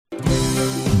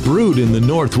brewed in the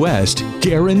Northwest,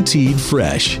 guaranteed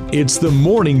fresh. It's the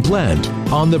Morning Blend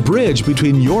on the bridge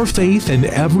between your faith and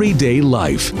everyday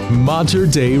life. Mater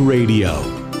Dei Radio.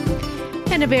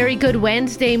 And a very good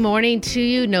Wednesday morning to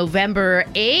you, November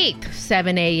 8th,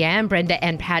 7 a.m. Brenda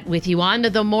and Pat with you on to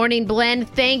the Morning Blend.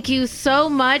 Thank you so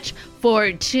much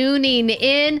for tuning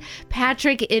in.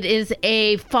 Patrick, it is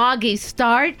a foggy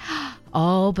start.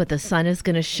 Oh, but the sun is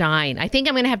going to shine. I think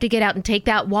I'm going to have to get out and take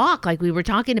that walk like we were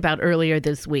talking about earlier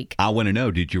this week. I want to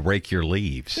know, did you rake your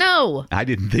leaves? No. I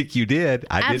didn't think you did.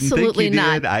 Absolutely didn't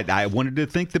think you not. did. I wanted to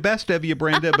think the best of you,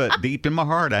 Brenda, but deep in my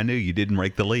heart, I knew you didn't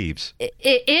rake the leaves.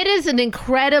 It is an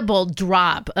incredible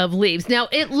drop of leaves. Now,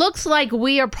 it looks like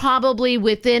we are probably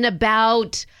within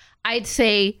about, I'd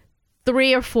say,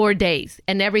 3 or 4 days,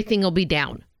 and everything will be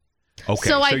down. Okay,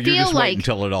 so I you're feel just like waiting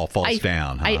until it all falls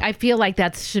down. Huh? I feel like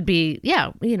that should be,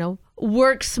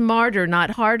 work smarter,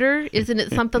 not harder. Isn't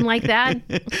it something like that?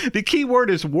 The key word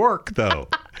is work, though.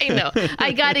 I know.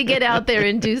 I got to get out there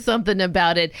and do something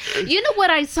about it. You know what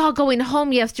I saw going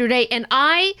home yesterday? And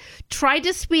I tried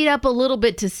to speed up a little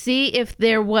bit to see if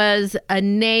there was a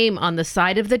name on the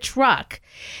side of the truck.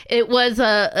 It was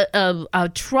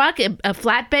a truck, a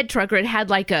flatbed truck, or it had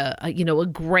like a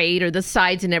grate or the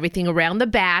sides and everything around the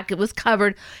back. It was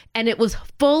covered and it was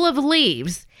full of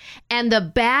leaves. And the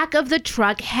back of the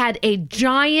truck had a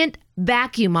giant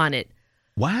vacuum on it.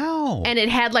 Wow. And it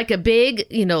had like a big,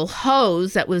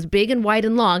 hose that was big and wide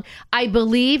and long. I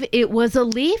believe it was a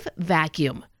leaf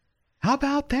vacuum. How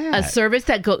about that? A service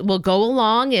that will go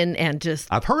along and just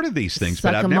I've heard of these things,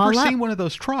 but I've never seen one of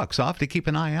those trucks. I'll have to keep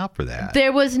an eye out for that.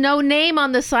 There was no name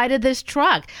on the side of this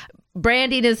truck.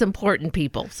 Branding is important,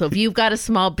 people. So if you've got a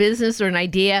small business or an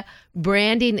idea,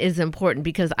 branding is important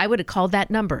because I would have called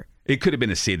that number. It could have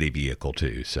been a city vehicle,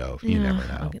 too, so you never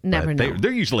know. Never know.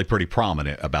 They're usually pretty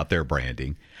prominent about their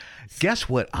branding. Guess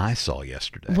what I saw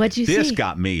yesterday? What'd you see? This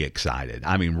got me excited.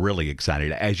 I mean, really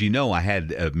excited. As you know, I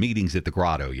had meetings at the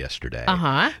Grotto yesterday.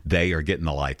 Uh-huh. They are getting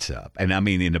the lights up. And I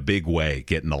mean, in a big way,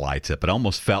 getting the lights up. It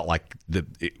almost felt like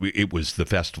it was the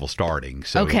festival starting.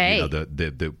 So, okay.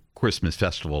 The Christmas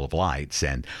Festival of Lights,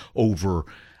 and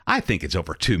I think it's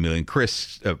over 2 million.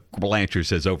 Chris Blanchard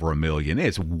says over 1 million.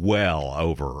 It's well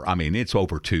over. I mean, it's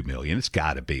over 2 million. It's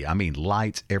got to be. I mean,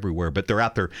 lights everywhere. But they're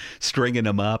out there stringing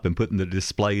them up and putting the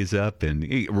displays up and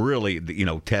really,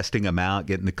 testing them out,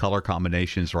 getting the color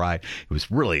combinations right. It was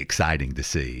really exciting to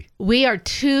see. We are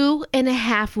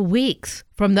 2.5 weeks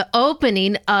from the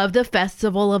opening of the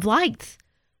Festival of Lights.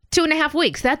 2.5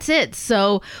 weeks. That's it.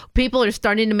 So people are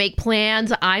starting to make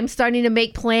plans. I'm starting to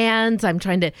make plans.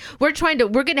 We're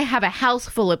going to have a house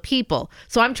full of people.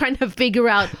 So I'm trying to figure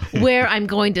out where I'm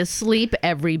going to sleep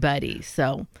everybody.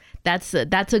 So that's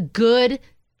a good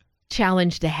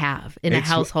challenge to have in a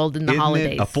household in the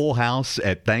holidays. A full house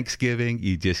at Thanksgiving,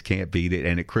 you just can't beat it,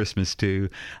 and at Christmas too.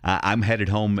 I'm headed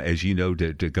home, as you know,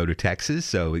 to go to Texas,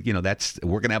 so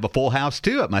we're gonna have a full house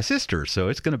too at my sister's. So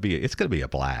it's gonna be a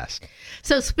blast.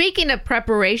 So speaking of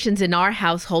preparations in our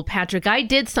household, Patrick, I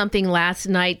did something last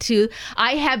night too.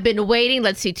 I have been waiting.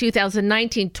 Let's see,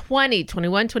 2019, 20,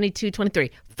 21, 22, 23.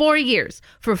 4 years.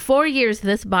 For 4 years,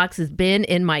 this box has been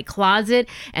in my closet,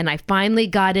 and I finally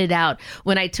got it out.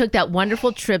 When I took that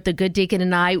wonderful trip, the good deacon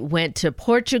and I went to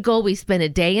Portugal. We spent a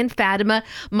day in Fatima.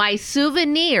 My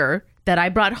souvenir that I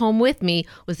brought home with me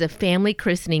was a family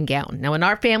christening gown. Now, in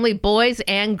our family, boys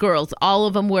and girls, all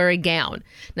of them wear a gown.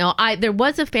 Now, there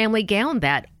was a family gown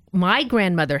that my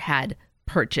grandmother had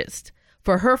purchased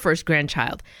for her first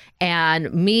grandchild.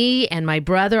 And me and my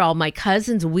brother, all my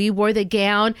cousins, we wore the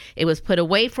gown. It was put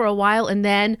away for a while. And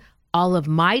then all of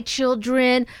my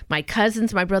children, my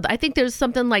cousins, my brother, I think there's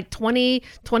something like 20,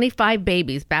 25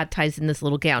 babies baptized in this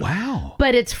little gown. Wow.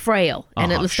 But it's frail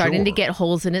and it was starting to get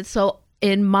holes in it. So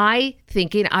in my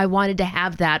thinking, I wanted to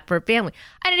have that for family.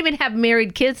 I didn't even have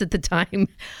married kids at the time.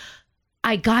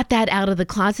 I got that out of the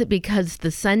closet because the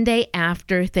Sunday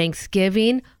after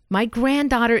Thanksgiving, my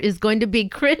granddaughter is going to be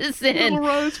christened.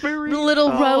 Little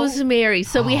Rosemary.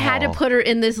 So we had to put her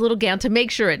in this little gown to make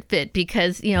sure it fit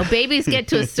because, babies get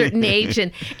to a certain age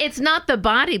and it's not the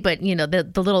body, but,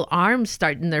 the little arms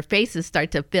and their faces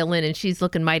start to fill in and she's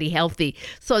looking mighty healthy.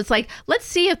 So it's like, let's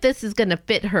see if this is going to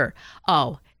fit her.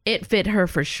 Oh, it fit her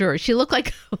for sure. She looked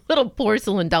like a little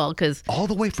porcelain doll because all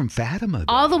the way from Fatima. Though.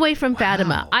 All the way from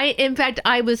Fatima.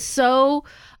 I was so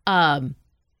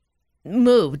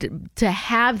moved to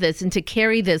have this and to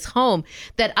carry this home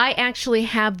that I actually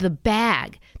have the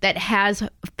bag that has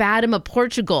Fatima,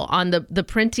 Portugal on the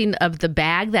printing of the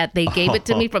bag that they gave it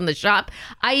to me from the shop.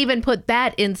 I even put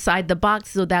that inside the box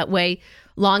so that way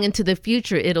long into the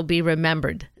future, it'll be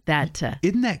remembered. That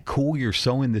isn't that cool? You're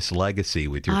sowing this legacy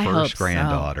with your I first hope so.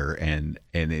 granddaughter, and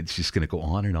it's just going to go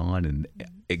on, and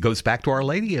it goes back to Our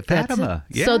Lady of That's Fatima.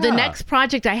 it. Yeah. So the next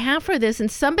project I have for this,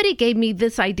 and somebody gave me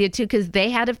this idea too, because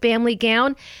they had a family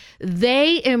gown.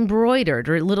 They embroidered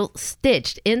or little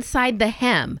stitched inside the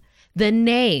hem the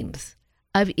names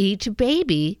of each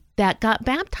baby that got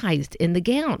baptized in the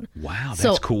gown. Wow, that's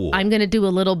So cool. I'm going to do a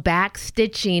little back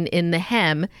stitching in the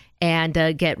hem and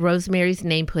get Rosemary's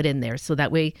name put in there. So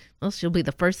that way, well, she'll be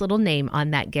the first little name on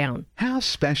that gown. How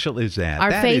special is that? Our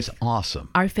That faith- is awesome.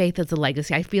 Our faith is a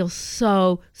legacy. I feel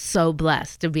so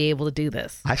blessed to be able to do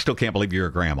this. I still can't believe you're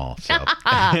a grandma. So.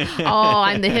 Oh,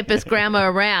 I'm the hippest grandma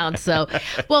around. So,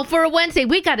 well, for a Wednesday,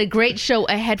 we got a great show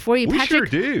ahead for you. We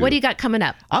Patrick, sure do. What do you got coming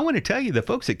up? I want to tell you, the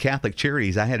folks at Catholic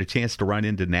Charities, I had a chance to run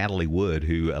into Natalie Wood,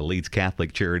 who leads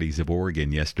Catholic Charities of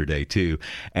Oregon yesterday, too.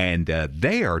 And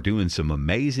they are doing some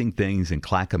amazing things in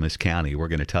Clackamas County. We're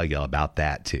going to tell you about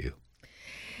that, too.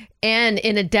 And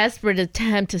in a desperate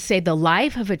attempt to save the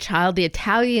life of a child, the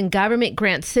Italian government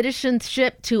grants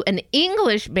citizenship to an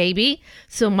English baby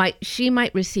so she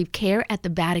might receive care at the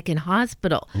Vatican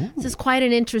Hospital. Ooh. This is quite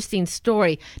an interesting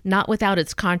story, not without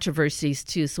its controversies,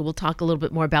 too. So we'll talk a little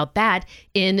bit more about that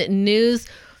in news.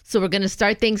 So we're going to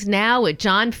start things now with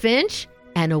John Finch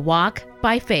and A Walk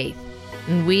by Faith.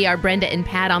 And we are Brenda and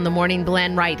Pat on the Morning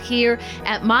Blend right here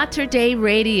at Mater Dei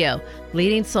Radio,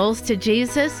 leading souls to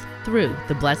Jesus through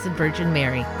the Blessed Virgin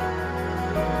Mary.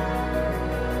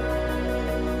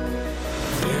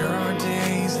 There are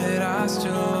days that I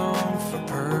still long for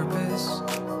purpose,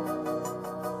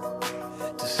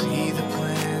 to see the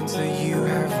plans that you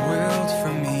have willed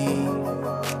for me.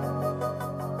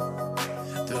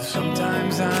 Though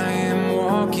sometimes I am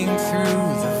walking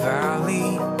through the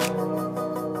valley,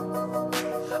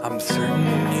 I'm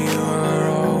certain you are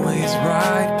always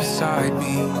right beside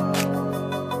me.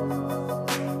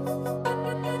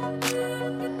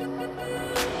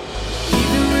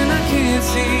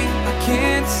 I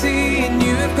can't see, and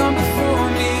you have gone before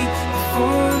me,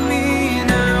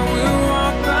 and I will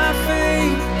walk by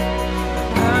faith.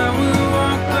 I will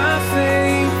walk by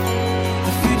faith.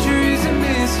 The future is a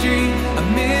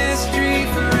mystery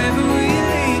forever will you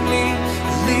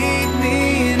lead me,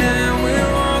 and I will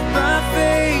walk by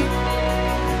faith.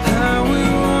 I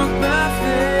will walk by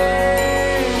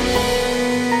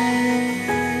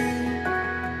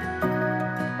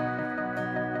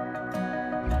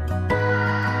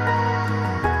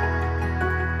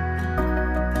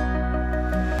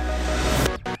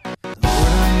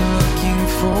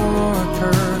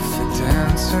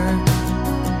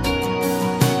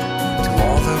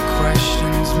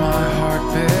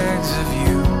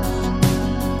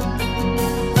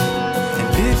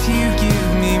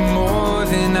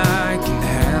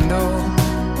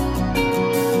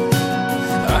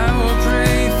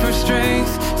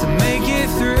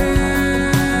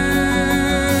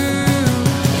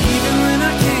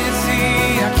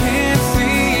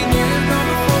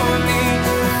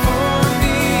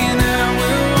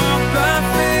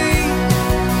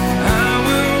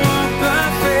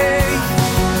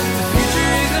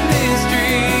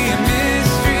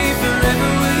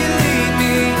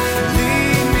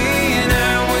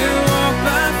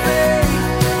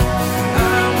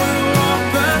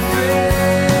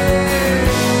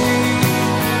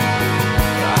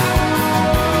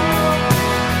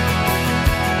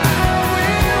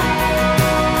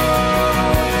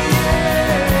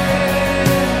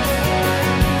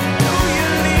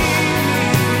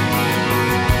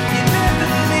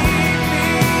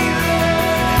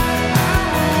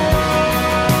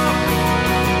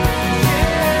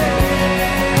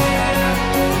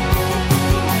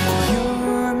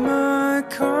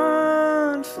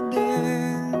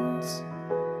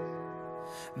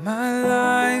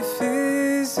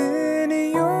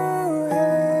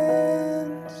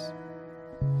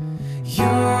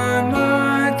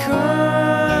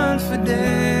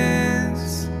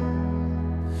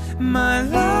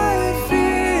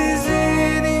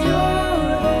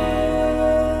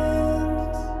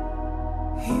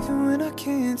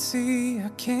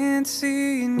can't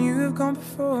see, and you have gone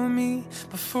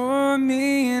before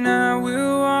me, and I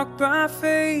will walk by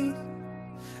faith.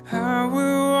 I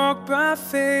will walk by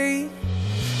faith.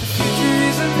 The future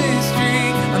is a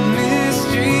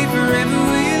mystery, forever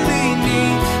will you lead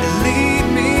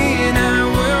me, and I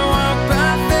will walk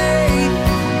by faith.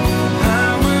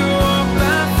 I will walk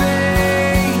by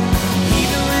faith.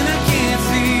 Even when I can't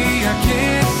see,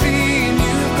 and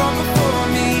you have gone before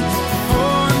me,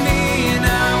 and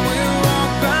I will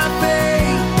walk by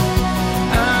faith.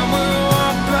 I will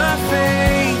walk by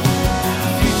faith.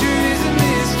 The future is a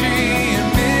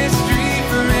mystery,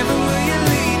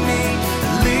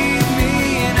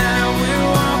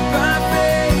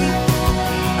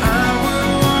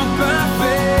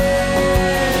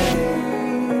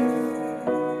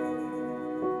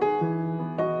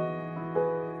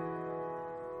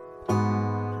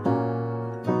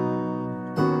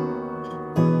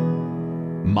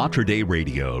 Mater Dei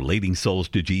Radio, leading souls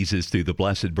to Jesus through the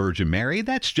Blessed Virgin Mary.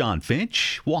 That's John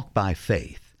Finch, Walk by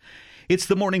Faith. It's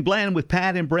the Morning Blend with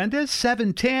Pat and Brenda,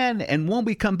 7:10. And when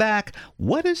we come back,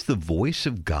 what does the voice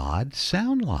of God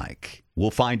sound like? We'll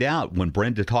find out when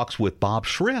Brenda talks with Bob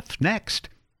Schrift next.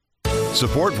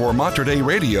 Support for Mater Dei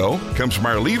Radio comes from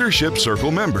our Leadership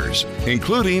Circle members,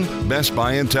 including Best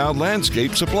Buy in Town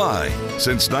Landscape Supply.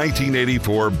 Since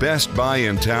 1984, Best Buy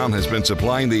in Town has been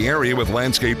supplying the area with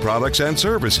landscape products and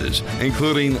services,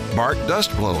 including bark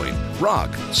dust blowing,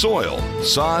 rock, soil,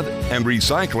 sod, and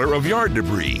recycler of yard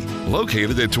debris.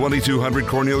 Located at 2200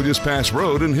 Cornelius Pass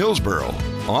Road in Hillsboro.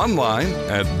 Online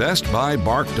at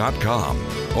bestbuybark.com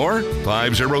or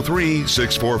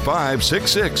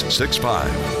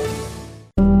 503-645-6665.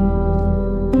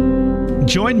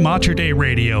 Join Mater Dei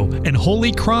Radio and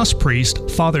Holy Cross priest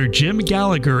Father Jim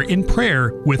Gallagher in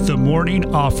prayer with the morning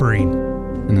offering.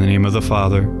 In the name of the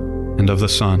Father, and of the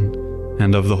Son,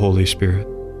 and of the Holy Spirit.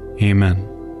 Amen.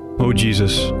 O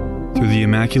Jesus, through the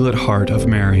Immaculate Heart of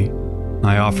Mary,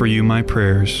 I offer you my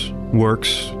prayers,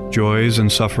 works, joys, and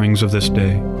sufferings of this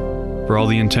day, for all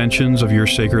the intentions of your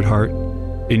Sacred Heart,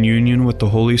 in union with the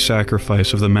holy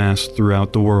sacrifice of the Mass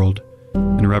throughout the world,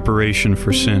 in reparation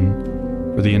for sin,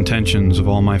 for the intentions of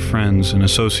all my friends and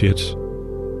associates,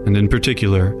 and in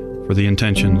particular for the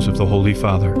intentions of the Holy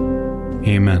Father.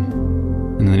 Amen.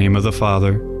 In the name of the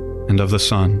Father, and of the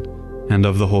Son, and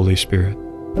of the Holy Spirit.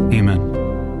 Amen.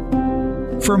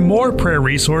 For more prayer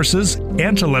resources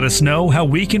and to let us know how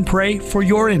we can pray for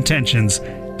your intentions,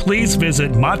 please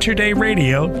visit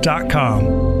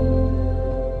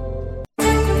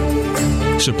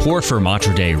materdeiradio.com. Support for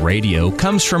Mater Dei Radio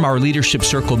comes from our Leadership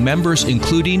Circle members,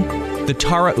 including the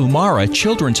Tara Umara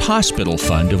Children's Hospital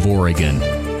Fund of Oregon.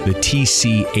 The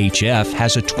TCHF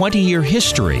has a 20-year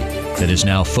history that is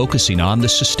now focusing on the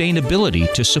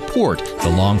sustainability to support the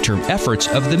long-term efforts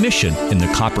of the mission in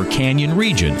the Copper Canyon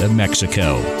region of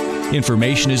Mexico.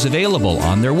 Information is available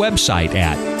on their website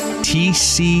at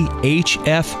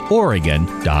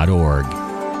tchforegon.org.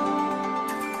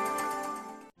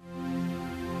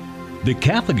 The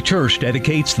Catholic Church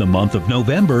dedicates the month of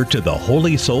November to the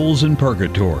holy souls in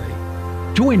purgatory.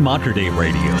 Join Mater Dei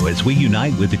Radio as we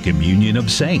unite with the communion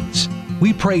of saints.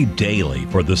 We pray daily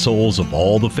for the souls of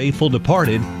all the faithful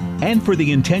departed and for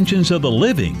the intentions of the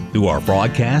living through our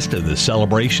broadcast of the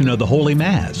celebration of the Holy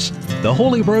Mass, the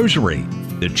Holy Rosary,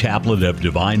 the Chaplet of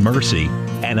Divine Mercy,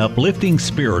 and uplifting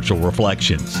spiritual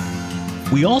reflections.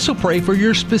 We also pray for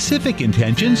your specific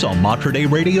intentions on Mater Dei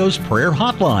Radio's prayer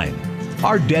hotline.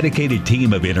 Our dedicated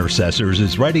team of intercessors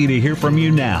is ready to hear from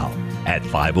you now at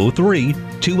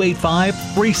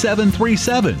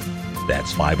 503-285-3737.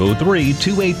 That's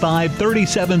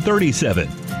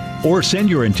 503-285-3737. Or send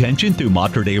your intention through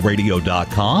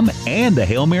materdeiradio.com and the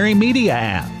Hail Mary Media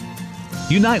app.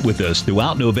 Unite with us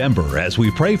throughout November as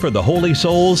we pray for the holy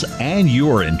souls and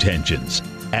your intentions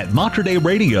at Mater Dei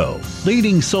Radio,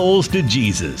 leading souls to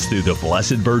Jesus through the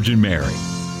Blessed Virgin Mary.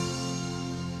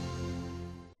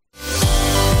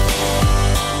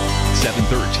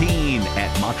 7:13 at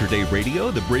Mater Dei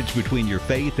Radio, the bridge between your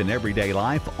faith and everyday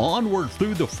life. Onward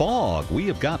through the fog. We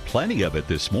have got plenty of it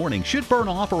this morning. Should burn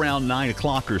off around 9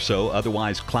 o'clock or so,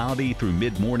 otherwise cloudy through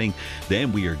mid-morning.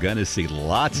 Then we are going to see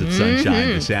lots of sunshine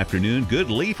this afternoon. Good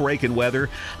leaf raking weather,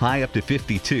 high up to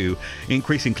 52.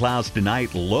 Increasing clouds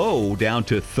tonight, low down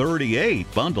to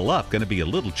 38. Bundle up, going to be a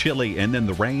little chilly. And then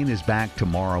the rain is back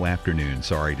tomorrow afternoon,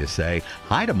 sorry to say.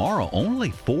 High tomorrow,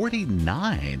 only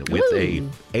 49 with a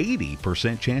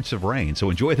 80% chance of rain. So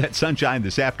enjoy that sunshine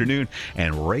this afternoon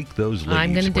and rake those leaves.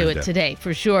 I'm going to do it today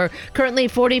for sure. Currently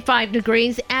 45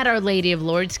 degrees at Our Lady of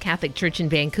Lourdes Catholic Church in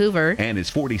Vancouver. And it's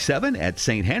 47 at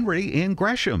St. Henry in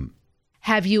Gresham.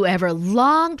 Have you ever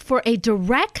longed for a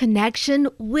direct connection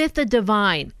with the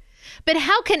divine? But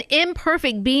how can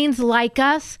imperfect beings like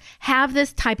us have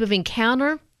this type of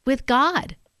encounter with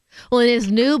God? Well, in his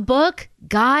new book,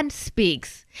 God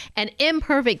Speaks, An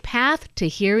Imperfect Path to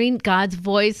Hearing God's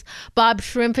Voice, Bob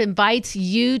Schrift invites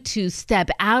you to step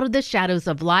out of the shadows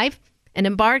of life and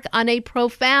embark on a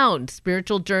profound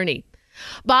spiritual journey.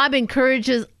 Bob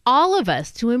encourages all of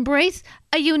us to embrace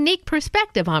a unique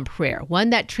perspective on prayer, one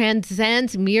that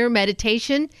transcends mere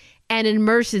meditation and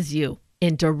immerses you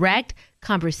in direct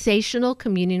conversational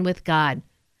communion with God.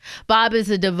 Bob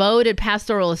is a devoted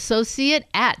pastoral associate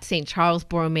at St. Charles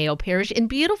Borromeo Parish in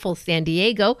beautiful San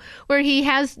Diego, where he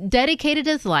has dedicated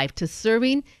his life to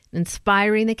serving and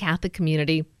inspiring the Catholic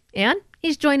community. And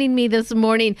he's joining me this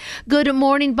morning. Good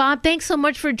morning, Bob. Thanks so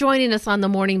much for joining us on the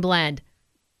Morning Blend.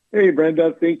 Hey,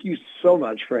 Brenda. Thank you so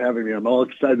much for having me. I'm all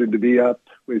excited to be up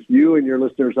with you and your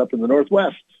listeners up in the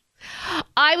Northwest.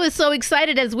 I was so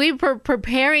excited as we were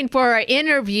preparing for our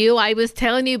interview. I was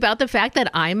telling you about the fact that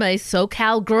I'm a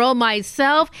SoCal girl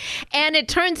myself, and it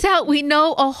turns out we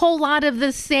know a whole lot of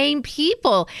the same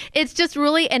people. It's just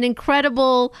really an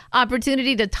incredible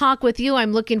opportunity to talk with you.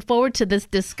 I'm looking forward to this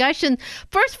discussion.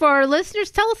 First, for our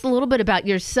listeners, tell us a little bit about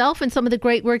yourself and some of the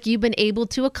great work you've been able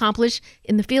to accomplish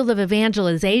in the field of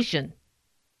evangelization.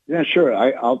 Yeah, sure.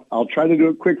 I'll try to do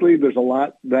it quickly. There's a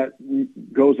lot that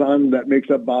goes on that makes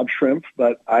up Bob Shrimp,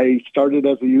 but I started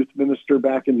as a youth minister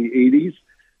back in the 80s. I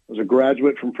was a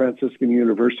graduate from Franciscan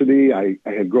University. I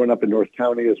had grown up in North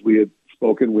County, as we had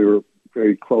spoken. We were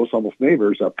very close, almost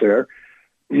neighbors up there.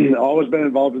 Always been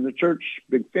involved in the church,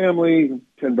 big family,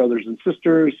 10 brothers and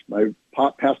sisters. My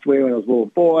pop passed away when I was a little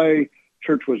boy.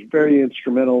 Church was very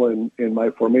instrumental in my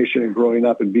formation and growing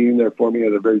up and being there for me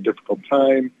at a very difficult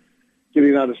time.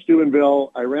 Getting out of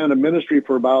Steubenville, I ran a ministry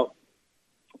for about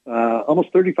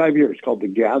almost 35 years called the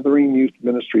Gathering Youth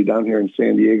Ministry down here in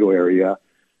San Diego area.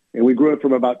 And we grew it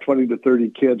from about 20 to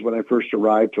 30 kids when I first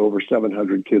arrived to over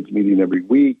 700 kids meeting every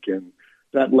week. And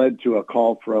that led to a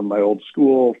call from my old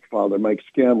school. Father Mike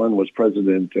Scanlon was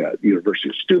president at University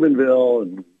of Steubenville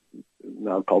and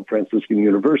now called Franciscan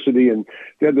University. And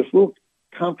they had this little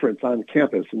conference on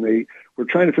campus, and they were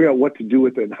trying to figure out what to do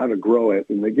with it and how to grow it.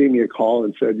 And they gave me a call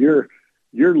and said, your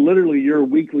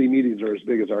weekly meetings are as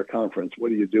big as our conference.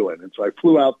 What are you doing? And so I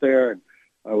flew out there, and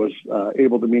I was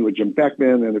able to meet with Jim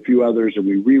Beckman and a few others, and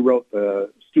we rewrote the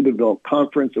Steubenville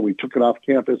conference, and we took it off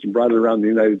campus and brought it around the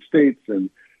United States. And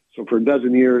so for a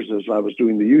dozen years, as I was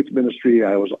doing the youth ministry,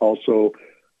 I was also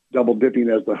double dipping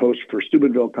as the host for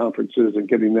Steubenville conferences and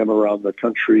getting them around the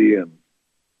country, and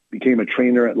became a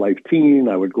trainer at Life Teen.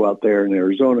 I would go out there in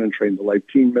Arizona and train the Life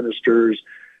Teen ministers.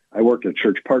 I worked at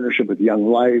Church Partnership with Young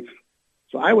Life.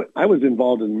 So I was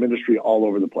involved in ministry all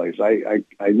over the place. I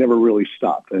never really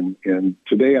stopped. And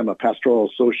today I'm a pastoral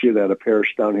associate at a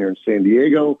parish down here in San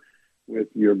Diego with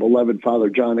your beloved Father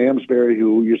John Amsbury,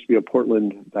 who used to be a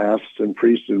Portland diocesan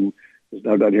priest and is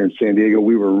now down here in San Diego.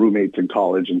 We were roommates in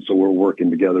college, and so we're working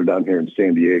together down here in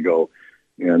San Diego.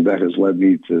 And that has led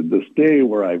me to this day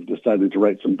where I've decided to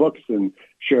write some books and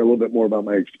share a little bit more about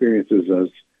my experiences as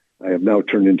I have now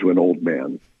turned into an old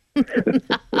man.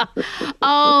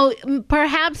 Oh,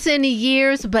 perhaps in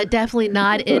years, but definitely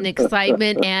not in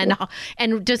excitement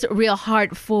and just a real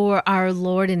heart for our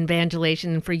Lord and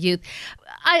evangelization and for youth.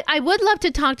 I would love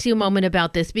to talk to you a moment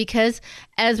about this because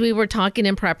as we were talking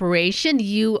in preparation,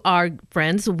 you are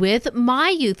friends with my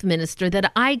youth minister that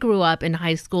I grew up in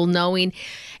high school knowing.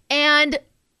 And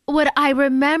what I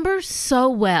remember so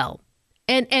well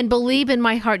and believe in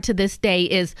my heart to this day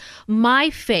is my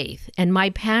faith and my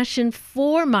passion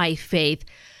for my faith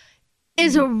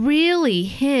is really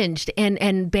hinged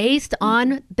and based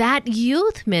on that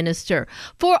youth minister.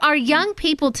 For our young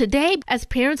people today, as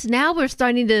parents now, we're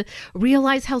starting to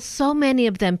realize how so many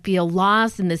of them feel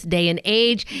lost in this day and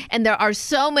age. And there are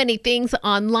so many things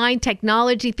online,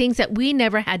 technology, things that we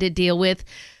never had to deal with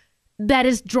that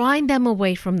is drawing them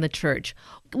away from the church.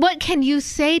 What can you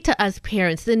say to us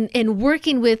parents in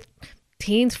working with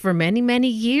teens for many, many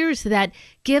years that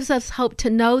gives us hope to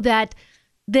know that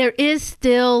there is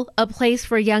still a place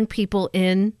for young people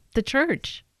in the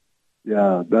church?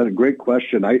 Yeah, that's a great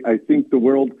question. I think the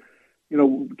world,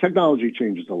 technology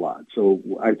changes a lot. So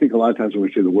I think a lot of times when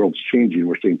we say the world's changing,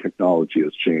 we're saying technology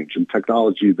has changed. And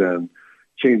technology then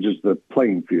changes the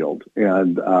playing field.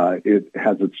 And it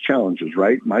has its challenges,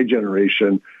 right? My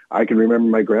generation, I can remember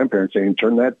my grandparents saying,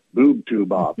 turn that boob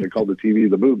tube off. They called the TV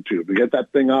the boob tube. You get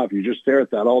that thing off. You just stare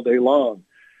at that all day long.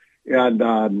 And,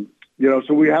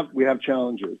 so we have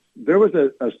challenges. There was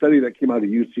a study that came out of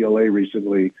UCLA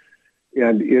recently,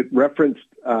 and it referenced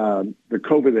the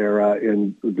COVID era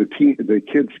and the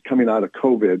kids coming out of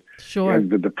COVID. Sure. And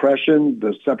the depression,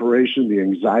 the separation, the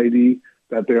anxiety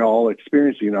that they're all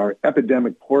experiencing are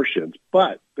epidemic portions.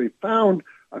 But they found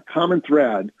a common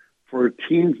thread for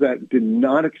teens that did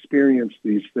not experience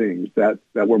these things, that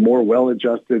were more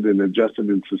well-adjusted and adjusted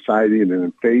in society and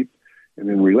in faith and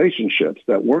in relationships,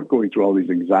 that weren't going through all these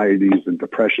anxieties and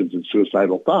depressions and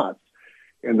suicidal thoughts.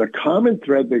 And the common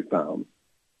thread they found,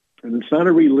 and it's not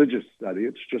a religious study,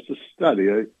 it's just a study,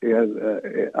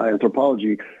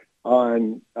 anthropology,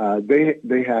 on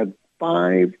they had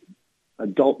 5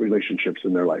 adult relationships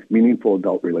in their life, meaningful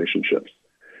adult relationships.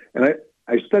 And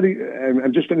I study, and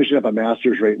I'm just finishing up a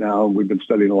master's right now, and we've been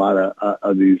studying a lot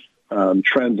of these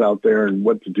trends out there and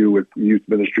what to do with youth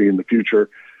ministry in the future.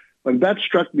 But that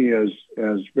struck me as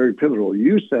very pivotal.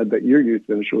 You said that your youth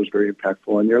ministry was very impactful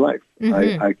on your life.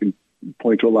 Mm-hmm. I can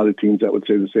point to a lot of teens that would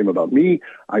say the same about me.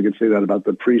 I could say that about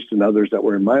the priests and others that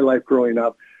were in my life growing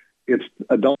up. it's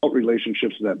adult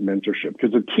relationships and that mentorship.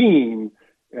 Because a teen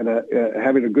and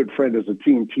having a good friend as a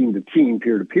teen to teen,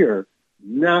 peer to peer,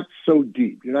 not so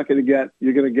deep. You're going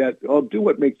to get, oh, do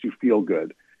what makes you feel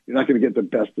good. You're not going to get the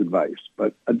best advice.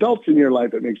 But adults in your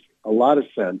life, it makes a lot of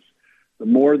sense. The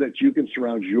more that you can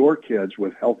surround your kids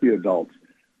with healthy adults,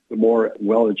 the more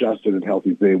well-adjusted and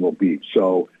healthy they will be.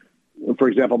 So, for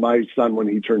example, my son, when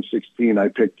he turned 16, I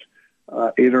picked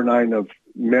 8 or 9 of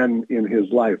men in his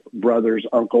life, brothers,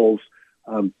 uncles,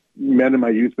 men in my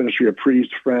youth ministry, a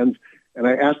priest, friends, and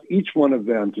I asked each one of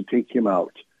them to take him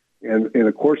out. And in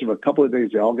the course of a couple of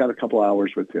days, they all got a couple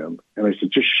hours with him. And I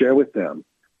said, just share with them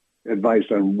advice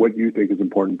on what you think is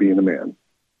important being a man.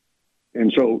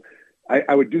 And so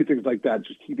I would do things like that,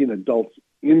 just keeping adults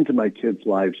into my kids'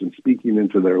 lives and speaking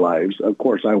into their lives. Of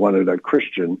course, I wanted a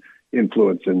Christian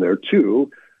influence in there too.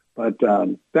 But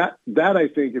that I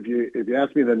think, if you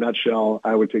ask me in a nutshell,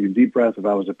 I would take a deep breath if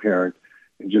I was a parent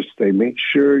and just say, make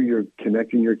sure you're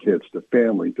connecting your kids to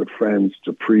family, to friends,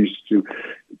 to priests, to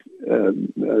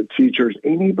teachers,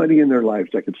 anybody in their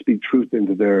lives that can speak truth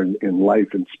into their in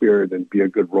life and spirit and be a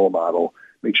good role model.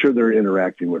 Make sure they're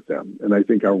interacting with them. And I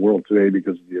think our world today,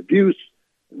 because of the abuse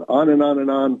and on and on and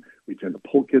on, we tend to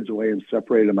pull kids away and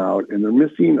separate them out. And they're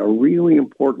missing a really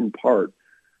important part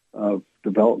of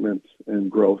development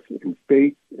and growth in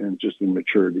faith and just in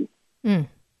maturity. Mm.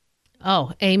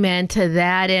 Oh, amen to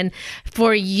that. And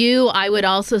for you, I would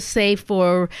also say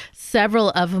for several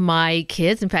of my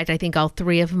kids, in fact, I think all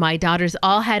 3 of my daughters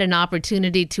all had an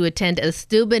opportunity to attend a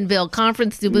Steubenville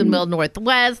conference, Steubenville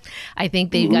Northwest. I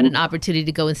think they got an opportunity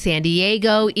to go in San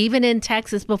Diego, even in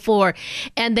Texas before.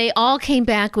 And they all came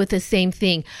back with the same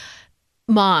thing.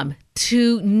 Mom,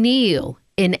 to kneel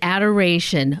in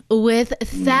adoration with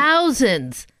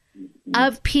thousands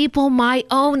of people my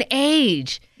own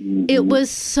age. It was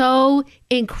so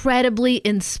incredibly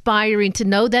inspiring to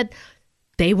know that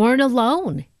they weren't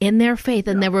alone in their faith.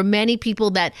 And there were many people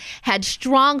that had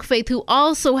strong faith who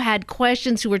also had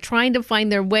questions, who were trying to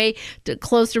find their way to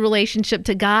closer relationship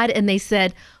to God. And they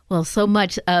said, well, so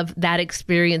much of that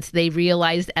experience they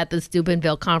realized at the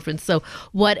Steubenville conference. So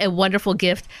what a wonderful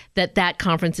gift that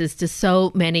conference is to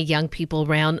so many young people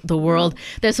around the world.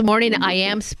 This morning, I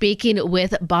am speaking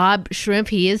with Bob Shrimp.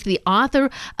 He is the author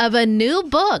of a new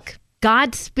book,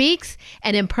 God Speaks,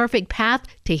 An Imperfect Path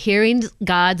to Hearing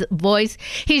God's Voice.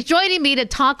 He's joining me to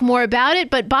talk more about it.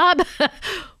 But Bob,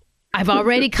 I've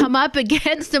already come up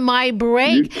against my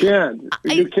break.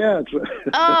 You can't.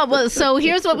 Oh, well, so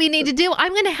here's what we need to do.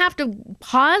 I'm going to have to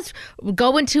pause,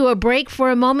 go into a break for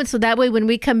a moment, so that way when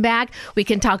we come back, we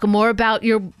can talk more about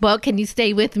your book. Can you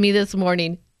stay with me this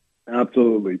morning?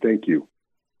 Absolutely. Thank you.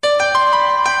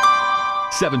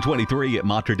 723 at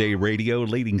Mater Dei Radio,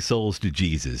 leading souls to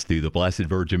Jesus through the Blessed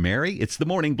Virgin Mary. It's the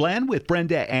Morning Blend with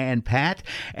Brenda and Pat.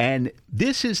 And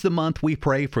this is the month we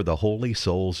pray for the holy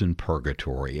souls in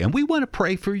purgatory. And we want to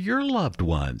pray for your loved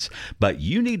ones. But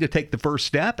you need to take the first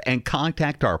step and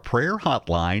contact our prayer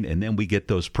hotline, and then we get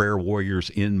those prayer warriors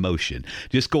in motion.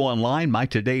 Just go online,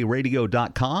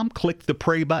 mytodairadio.com, click the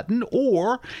pray button,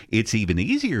 or it's even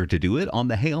easier to do it on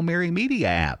the Hail Mary Media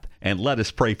app. And let us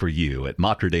pray for you at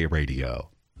Mater Dei Radio.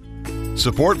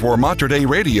 Support for Mater Dei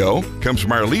Radio comes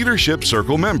from our Leadership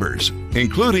Circle members,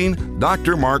 including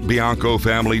Dr. Mark Bianco,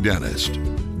 family dentist.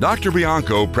 Dr.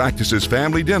 Bianco practices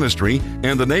family dentistry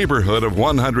in the neighborhood of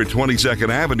 122nd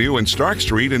Avenue and Stark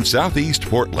Street in Southeast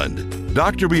Portland.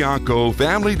 Dr. Bianco,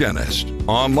 family dentist,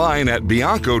 online at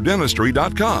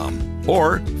biancodentistry.com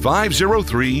or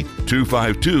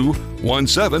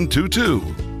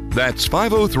 503-252-1722. That's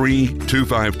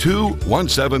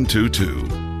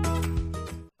 503-252-1722.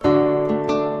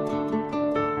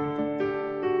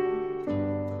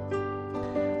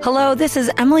 Hello, this is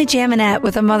Emily Jaminet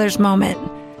with A Mother's Moment.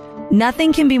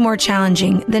 Nothing can be more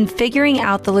challenging than figuring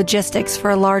out the logistics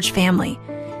for a large family.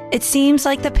 It seems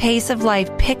like the pace of life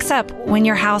picks up when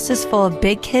your house is full of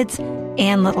big kids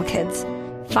and little kids.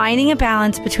 Finding a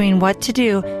balance between what to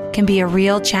do can be a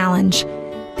real challenge.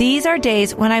 These are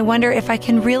days when I wonder if I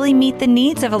can really meet the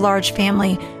needs of a large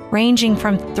family, ranging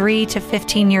from 3 to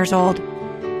 15 years old.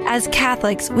 As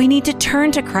Catholics, we need to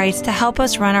turn to Christ to help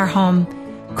us run our home.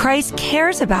 Christ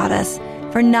cares about us,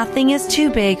 for nothing is too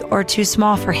big or too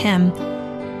small for him.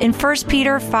 In 1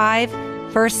 Peter 5,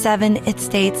 verse 7, it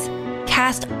states,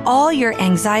 "Cast all your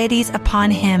anxieties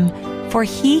upon him, for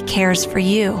he cares for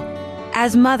you."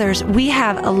 As mothers, we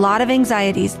have a lot of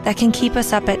anxieties that can keep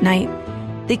us up at night.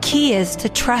 The key is to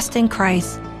trust in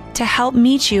Christ, to help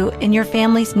meet you in your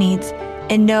family's needs,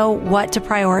 and know what to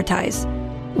prioritize.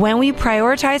 When we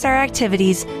prioritize our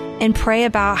activities and pray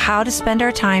about how to spend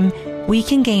our time, we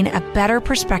can gain a better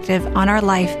perspective on our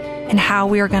life and how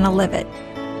we are going to live it.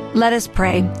 Let us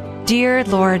pray. Dear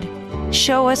Lord,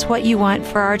 show us what you want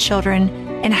for our children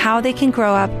and how they can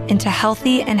grow up into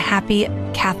healthy and happy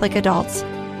Catholic adults.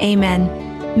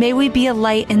 Amen. May we be a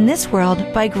light in this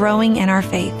world by growing in our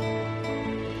faith.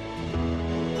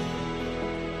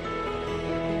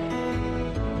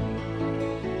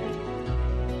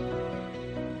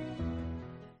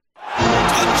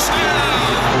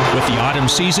 With the autumn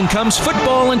season comes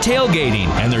football and tailgating,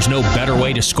 and there's no better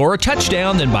way to score a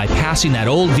touchdown than by passing that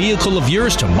old vehicle of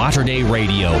yours to Mater Dei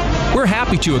Radio. We're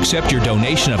happy to accept your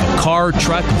donation of a car,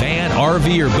 truck, van,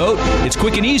 RV, or boat. It's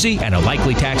quick and easy and a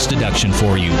likely tax deduction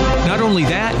for you. Not only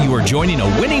that, you are joining a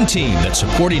winning team that's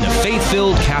supporting a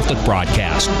faith-filled Catholic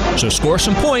broadcast. So score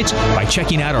some points by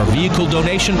checking out our vehicle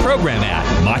donation program at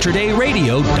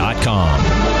materdeiradio.com.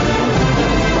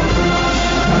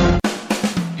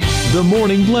 The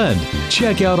Morning Blend.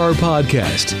 Check out our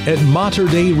podcast at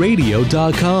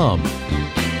materdeiradio.com.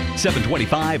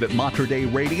 725 at Mater Dei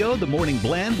Radio, The Morning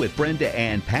Blend with Brenda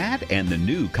and Pat, and the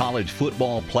new college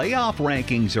football playoff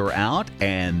rankings are out,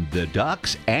 and the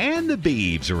Ducks and the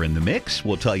Beavs are in the mix.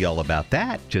 We'll tell you all about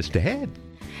that just ahead.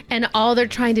 And all they're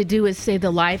trying to do is save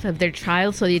the life of their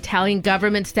child, so the Italian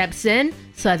government steps in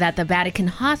so that the Vatican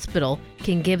Hospital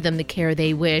can give them the care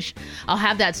they wish. I'll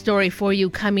have that story for you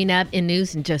coming up in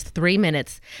news in just 3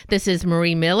 minutes. This is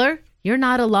Marie Miller. You're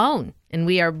not alone. And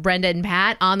we are Brenda and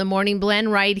Pat on the Morning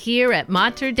Blend right here at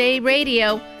Mater Dei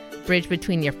Radio. Bridge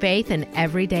between your faith and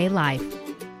everyday life.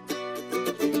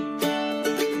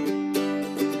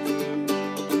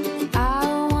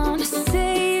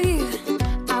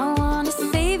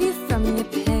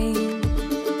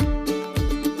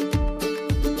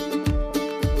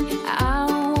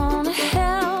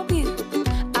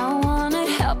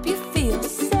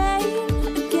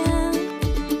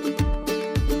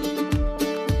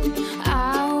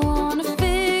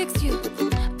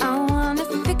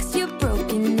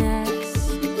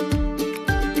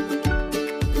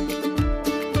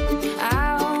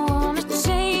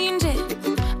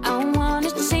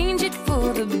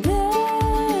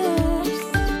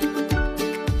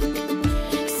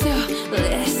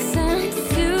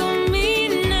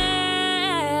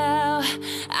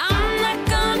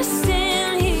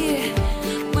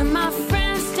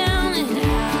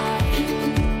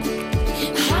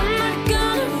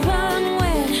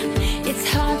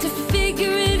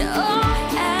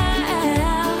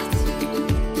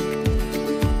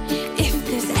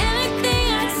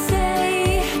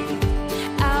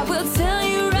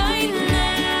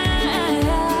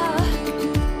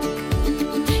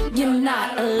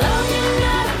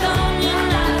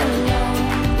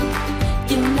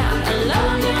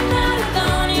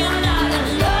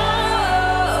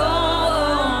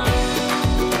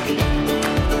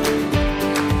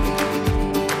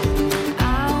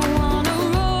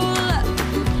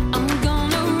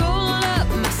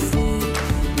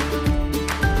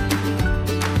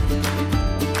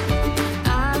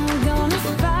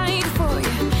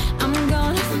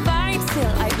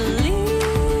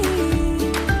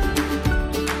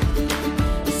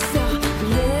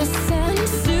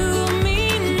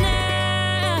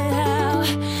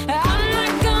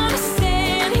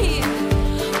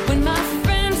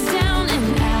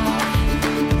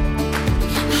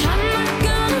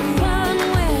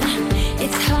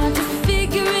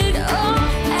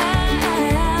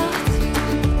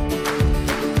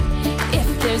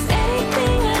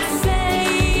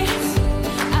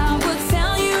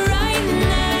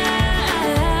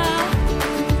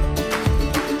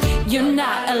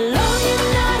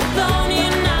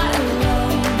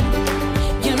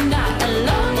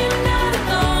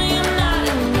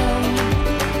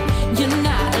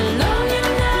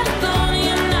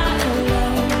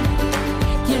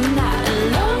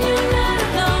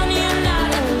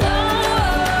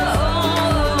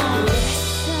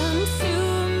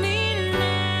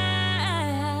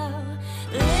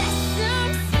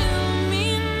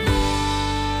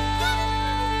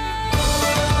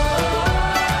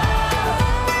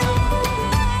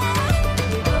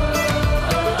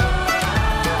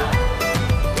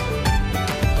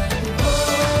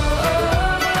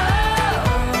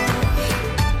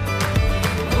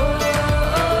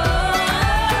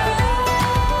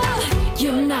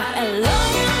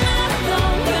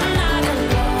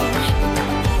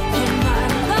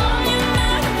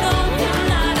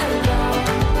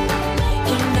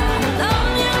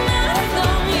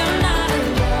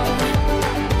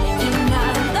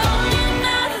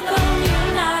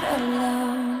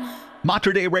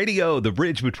 Mater Dei Radio, the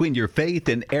bridge between your faith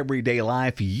and everyday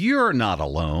life. You're not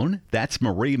alone. That's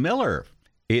Marie Miller.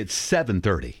 It's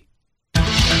 7:30.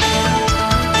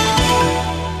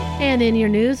 And in your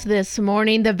news this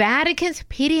morning, the Vatican's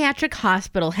pediatric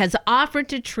hospital has offered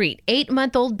to treat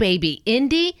 8-month-old baby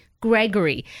Indy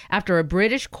Gregory after a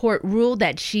British court ruled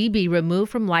that she be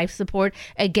removed from life support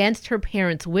against her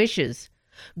parents' wishes.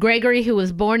 Gregory, who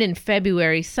was born in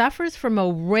February, suffers from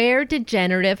a rare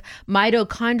degenerative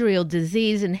mitochondrial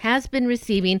disease and has been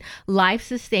receiving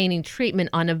life-sustaining treatment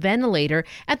on a ventilator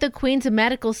at the Queen's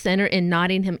Medical Center in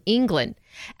Nottingham, England.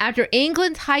 After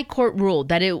England's High Court ruled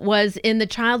that it was in the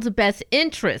child's best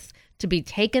interest to be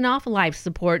taken off life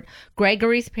support,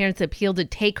 Gregory's parents appealed to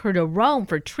take her to Rome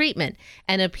for treatment,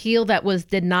 an appeal that was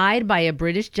denied by a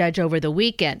British judge over the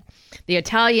weekend. The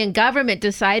Italian government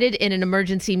decided in an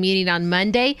emergency meeting on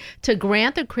Monday to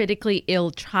grant the critically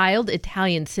ill child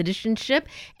Italian citizenship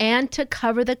and to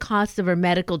cover the cost of her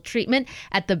medical treatment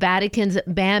at the Vatican's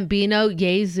Bambino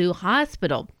Gesù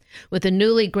Hospital. With the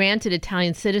newly granted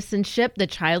Italian citizenship, the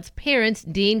child's parents,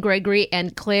 Dean Gregory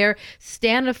and Claire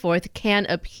Staniforth, can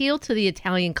appeal to the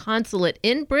Italian consulate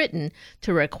in Britain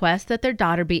to request that their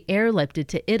daughter be airlifted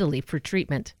to Italy for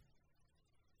treatment.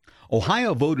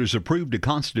 Ohio voters approved a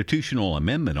constitutional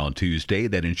amendment on Tuesday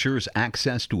that ensures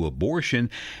access to abortion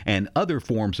and other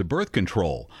forms of birth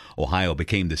control. Ohio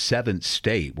became the 7th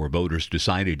state where voters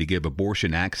decided to give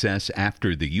abortion access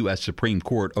after the U.S. Supreme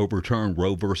Court overturned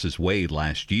Roe v. Wade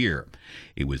last year.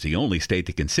 It was the only state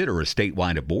to consider a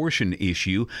statewide abortion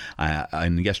issue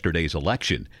in yesterday's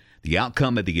election. The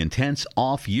outcome of the intense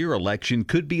off-year election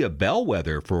could be a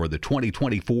bellwether for the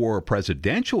 2024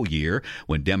 presidential year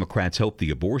when Democrats hope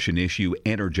the abortion issue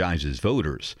energizes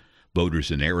voters. Voters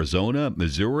in Arizona,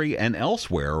 Missouri, and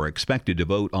elsewhere are expected to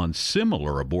vote on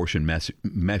similar abortion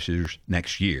measures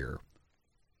next year.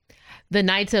 The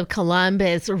Knights of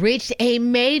Columbus reached a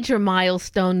major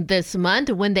milestone this month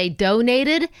when they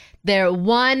donated their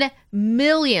 1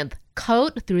 millionth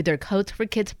coat through their Coats for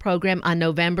Kids program on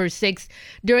November 6th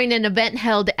during an event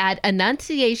held at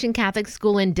Annunciation Catholic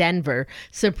School in Denver.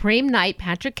 Supreme Knight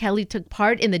Patrick Kelly took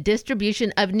part in the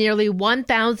distribution of nearly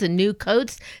 1,000 new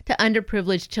coats to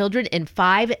underprivileged children in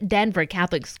 5 Denver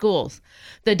Catholic schools.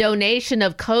 The donation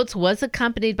of coats was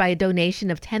accompanied by a donation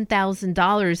of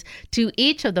 $10,000 to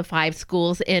each of the 5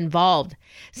 schools involved.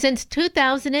 Since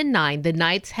 2009, the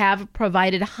Knights have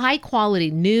provided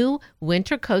high-quality new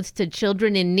winter coats to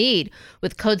children in need,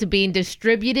 with coats being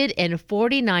distributed in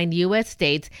 49 U.S.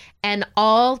 states and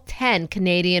all 10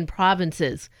 Canadian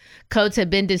provinces. Coats have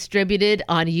been distributed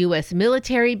on U.S.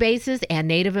 military bases and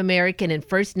Native American and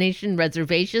First Nation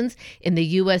reservations in the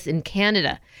U.S. and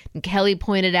Canada. And Kelly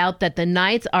pointed out that the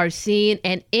Knights are seeing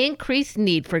an increased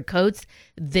need for coats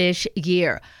this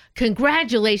year.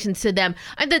 Congratulations to them.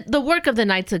 The work of the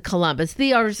Knights of Columbus.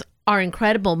 They are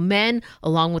incredible men,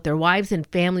 along with their wives and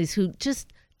families, who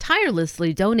just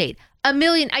tirelessly donate 1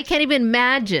 million. I can't even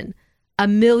imagine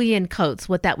 1 million coats,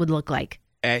 what that would look like.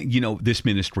 This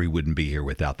ministry wouldn't be here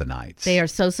without the Knights. They are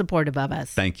so supportive of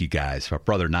us. Thank you, guys. Our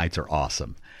brother Knights are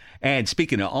awesome. And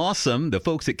speaking of awesome, the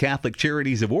folks at Catholic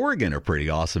Charities of Oregon are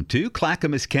pretty awesome, too.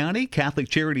 Clackamas County, Catholic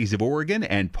Charities of Oregon,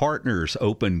 and partners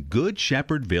opened Good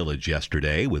Shepherd Village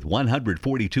yesterday with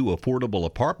 142 affordable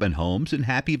apartment homes in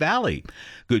Happy Valley.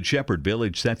 Good Shepherd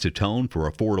Village sets a tone for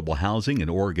affordable housing in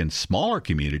Oregon's smaller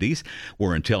communities,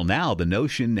 where until now the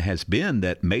notion has been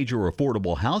that major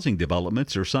affordable housing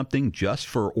developments are something just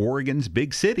for Oregon's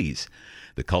big cities.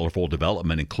 The colorful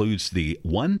development includes the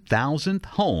 1,000th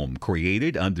home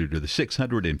created under the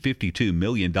 $652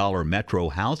 million Metro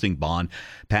housing bond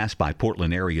passed by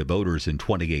Portland area voters in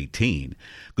 2018.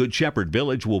 Good Shepherd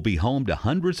Village will be home to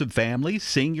hundreds of families,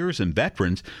 seniors, and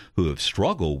veterans who have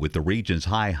struggled with the region's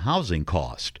high housing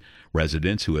cost.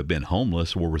 Residents who have been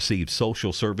homeless will receive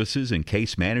social services and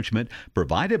case management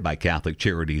provided by Catholic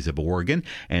Charities of Oregon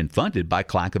and funded by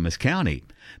Clackamas County.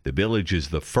 The village is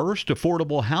the first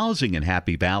affordable housing in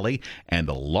Happy Valley and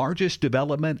the largest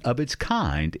development of its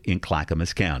kind in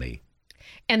Clackamas County.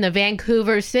 And the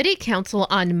Vancouver City Council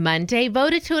on Monday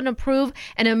voted to approve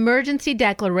an emergency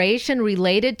declaration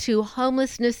related to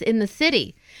homelessness in the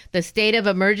city. The state of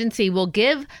emergency will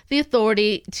give the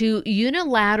authority to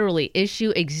unilaterally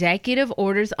issue executive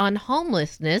orders on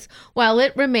homelessness while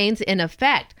it remains in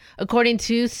effect. According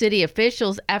to city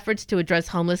officials, efforts to address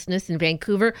homelessness in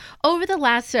Vancouver over the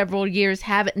last several years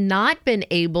have not been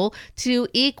able to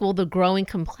equal the growing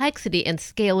complexity and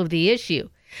scale of the issue.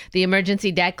 The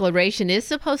emergency declaration is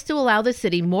supposed to allow the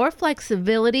city more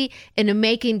flexibility in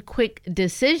making quick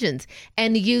decisions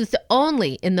and used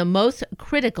only in the most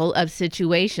critical of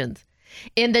situations.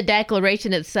 In the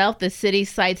declaration itself, the city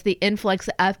cites the influx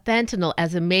of fentanyl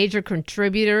as a major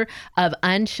contributor of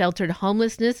unsheltered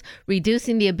homelessness,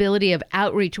 reducing the ability of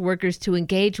outreach workers to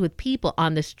engage with people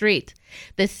on the street.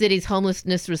 The city's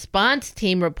homelessness response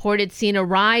team reported seeing a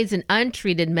rise in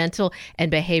untreated mental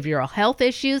and behavioral health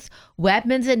issues,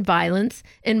 weapons and violence,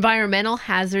 environmental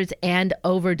hazards, and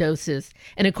overdoses.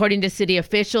 And according to city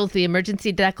officials, the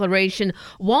emergency declaration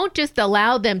won't just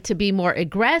allow them to be more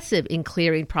aggressive in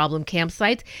clearing problem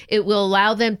campsites, it will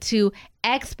allow them to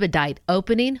expedite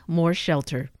opening more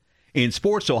shelter. In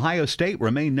sports, Ohio State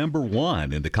remained number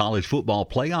 1 in the college football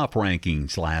playoff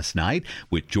rankings last night,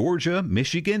 with Georgia,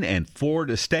 Michigan, and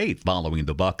Florida State following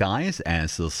the Buckeyes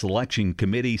as the selection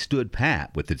committee stood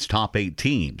pat with its top 8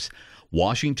 teams.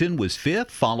 Washington was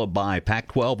 5th, followed by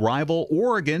Pac-12 rival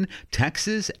Oregon,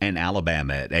 Texas, and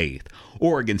Alabama at 8th.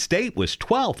 Oregon State was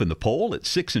 12th in the poll at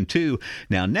 6-2.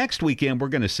 Now, next weekend, we're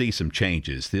going to see some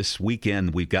changes. This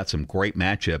weekend, we've got some great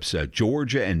matchups.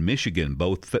 Georgia and Michigan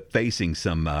both facing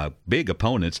some big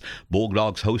opponents.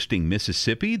 Bulldogs hosting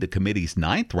Mississippi, the committee's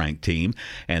 9th-ranked team,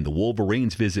 and the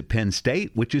Wolverines visit Penn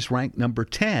State, which is ranked number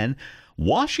 10.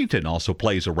 Washington also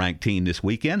plays a ranked team this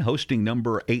weekend, hosting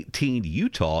number 18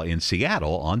 Utah in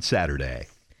Seattle on Saturday.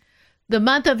 The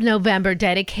month of November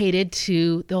dedicated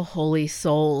to the Holy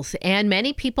Souls, and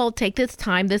many people take this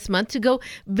time this month to go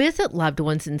visit loved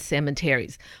ones in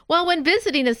cemeteries. Well, when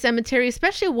visiting a cemetery,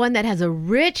 especially one that has a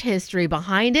rich history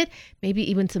behind it, maybe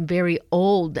even some very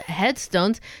old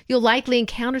headstones, you'll likely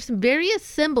encounter some various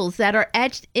symbols that are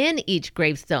etched in each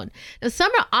gravestone. Now,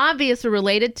 some are obvious or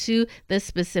related to the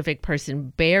specific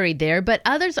person buried there, but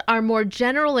others are more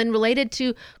general and related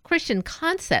to Christian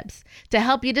concepts. To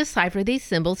help you decipher these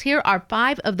symbols, here are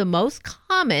 5 of the most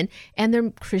common and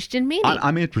their Christian meaning.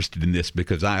 I'm interested in this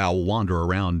because I'll wander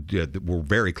around. We're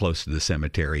very close to the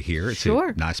cemetery here. It's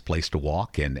a nice place to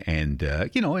walk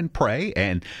and pray.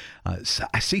 And so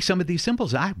I see some of these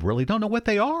symbols. I really don't know what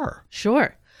they are.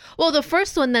 Sure. Well, the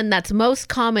first one then that's most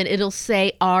common, it'll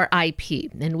say R.I.P.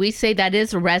 And we say that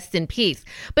is rest in peace.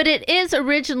 But it is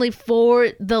originally for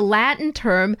the Latin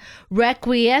term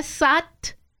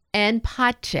requiescat in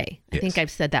pace. I think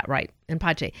I've said that right, in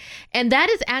pace. And that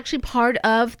is actually part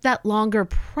of that longer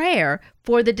prayer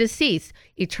for the deceased.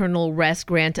 Eternal rest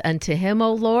grant unto him,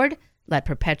 O Lord. Let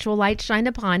perpetual light shine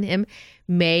upon him.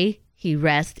 May he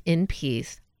rest in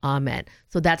peace. Amen.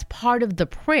 So that's part of the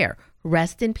prayer.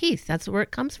 Rest in peace. That's where it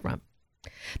comes from.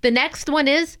 The next one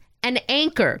is an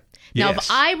anchor. Now, if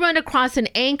I run across an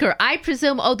anchor, I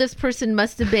presume, this person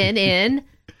must have been in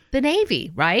the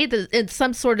Navy, right? It's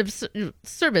some sort of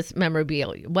service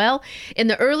memorabilia. Well, in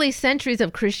the early centuries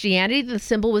of Christianity, the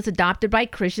symbol was adopted by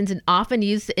Christians and often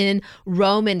used in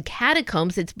Roman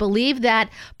catacombs. It's believed that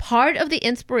part of the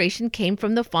inspiration came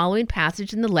from the following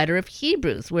passage in the letter of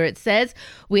Hebrews, where it says,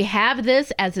 "We have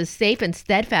this as a safe and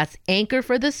steadfast anchor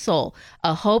for the soul,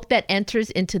 a hope that enters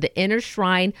into the inner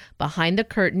shrine behind the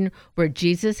curtain where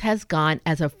Jesus has gone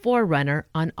as a forerunner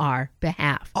on our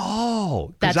behalf."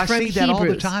 Oh, because I see that all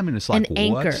the time. And it's like,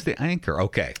 what's the anchor?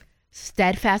 Okay.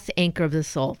 Steadfast anchor of the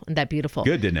soul. Isn't that beautiful?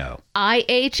 Good to know.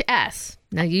 IHS.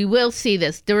 Now, you will see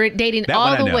this dating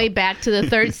all the way back to the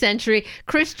 3rd century.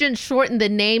 Christians shortened the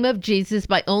name of Jesus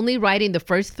by only writing the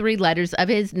first 3 letters of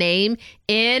his name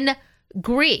in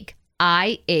Greek.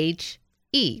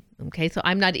 IHE. Okay, so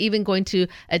I'm not even going to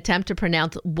attempt to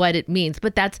pronounce what it means,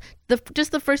 but that's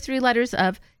just the first 3 letters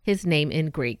of his name in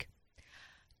Greek.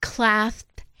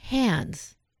 Clasped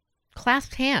hands.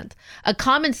 Clasped hands. A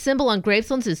common symbol on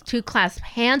gravestones is 2 clasped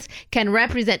hands, can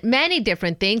represent many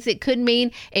different things. It could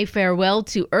mean a farewell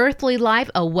to earthly life,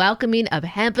 a welcoming of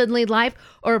heavenly life,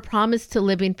 or a promise to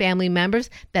living family members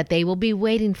that they will be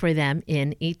waiting for them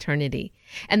in eternity.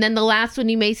 And then the last one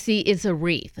you may see is a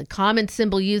wreath. A common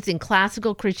symbol used in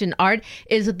classical Christian art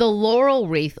is the laurel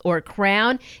wreath or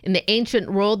crown. In the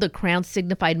ancient world, the crown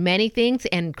signified many things,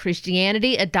 and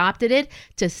Christianity adopted it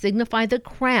to signify the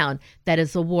crown that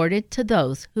is awarded to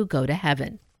those who go to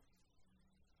heaven.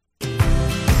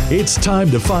 It's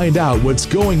time to find out what's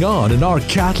going on in our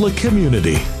Catholic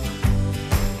community.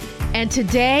 And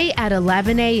today at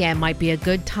 11 a.m. might be a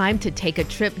good time to take a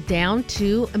trip down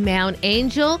to Mount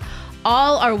Angel.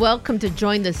 All are welcome to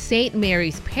join the St.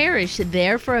 Mary's Parish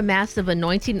there for a massive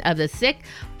anointing of the sick,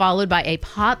 followed by a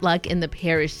potluck in the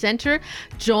parish center.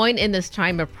 Join in this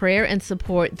time of prayer and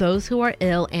support those who are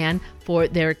ill and for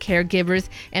their caregivers.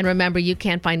 And remember, you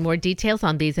can find more details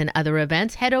on these and other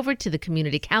events. Head over to the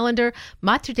community calendar,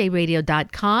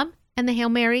 materdeiradio.com, and the Hail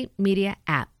Mary Media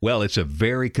app. Well, it's a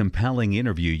very compelling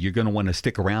interview. You're going to want to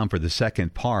stick around for the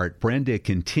second part. Brenda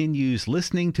continues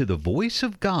listening to the voice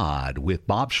of God with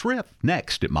Bob Schrift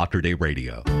next at Mater Dei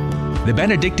Radio. The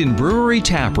Benedictine Brewery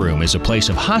Tap Room is a place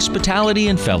of hospitality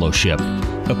and fellowship,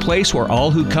 a place where all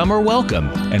who come are welcome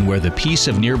and where the peace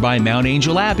of nearby Mount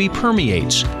Angel Abbey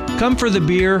permeates. Come for the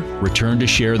beer, return to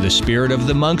share the spirit of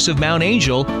the monks of Mount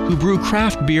Angel, who brew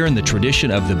craft beer in the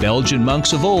tradition of the Belgian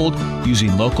monks of old,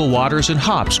 using local waters and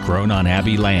hops grown on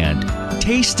Abbey land.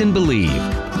 Taste and believe.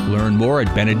 Learn more at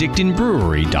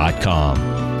BenedictineBrewery.com.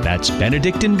 That's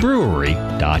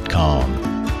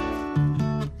BenedictineBrewery.com.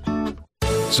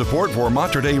 Support for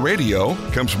Mater Dei Radio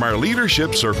comes from our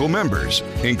Leadership Circle members,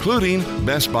 including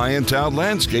Best Buy in Town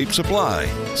Landscape Supply.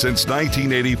 Since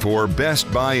 1984,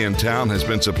 Best Buy in Town has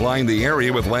been supplying the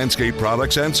area with landscape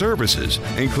products and services,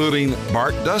 including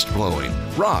bark dust blowing,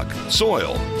 rock,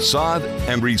 soil, sod,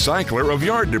 and recycler of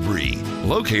yard debris.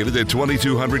 Located at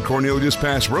 2200 Cornelius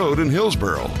Pass Road in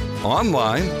Hillsboro.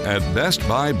 Online at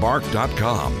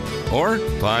bestbuybark.com or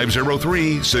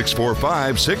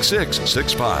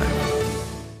 503-645-6665.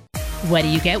 What do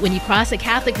you get when you cross a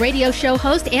Catholic radio show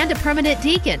host and a permanent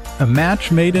deacon? A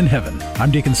match made in heaven. I'm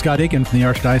Deacon Scott Aiken from the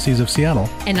Archdiocese of Seattle.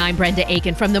 And I'm Brenda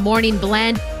Aiken from the Morning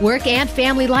Blend. Work and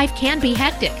family life can be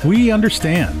hectic. We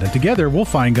understand, and together we'll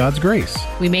find God's grace.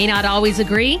 We may not always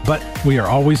agree, but we are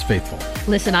always faithful.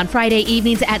 Listen on Friday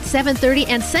evenings at 7:30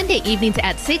 and Sunday evenings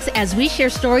at 6 as we share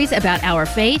stories about our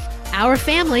faith, our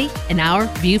family, and our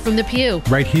view from the pew.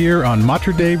 Right here on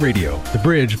Mater Dei Radio, the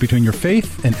bridge between your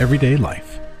faith and everyday life.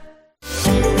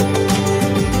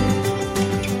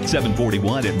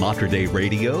 741 at Mater Dei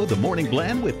Radio, the Morning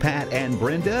Blend with Pat and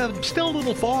Brenda. Still a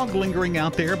little fog lingering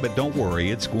out there, but don't worry,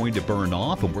 it's going to burn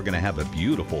off, and we're going to have a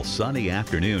beautiful sunny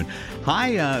afternoon.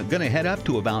 High going to head up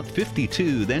to about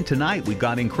 52. Then tonight we've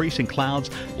got increasing clouds,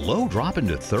 low dropping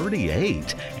to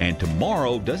 38. And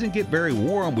tomorrow doesn't get very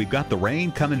warm. We've got the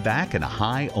rain coming back and a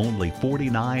high only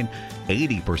 49,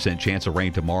 80% chance of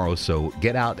rain tomorrow. So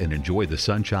get out and enjoy the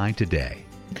sunshine today.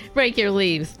 Break your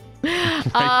leaves.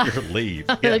 Break your leaves.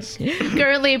 Yes.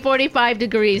 Currently 45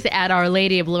 degrees at Our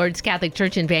Lady of Lourdes Catholic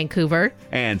Church in Vancouver.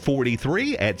 And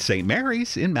 43 at St.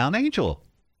 Mary's in Mount Angel.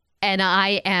 And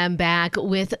I am back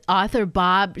with author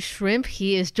Bob Shrimp.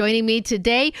 He is joining me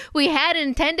today. We had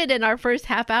intended in our first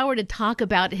half hour to talk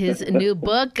about his new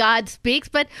book, God Speaks,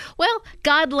 but, well,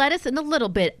 God led us in a little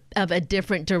bit of a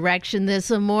different direction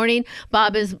this morning.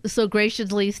 Bob has so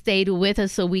graciously stayed with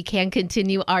us so we can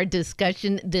continue our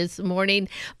discussion this morning.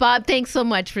 Bob, thanks so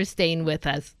much for staying with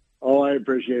us. Oh, I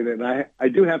appreciate it. And I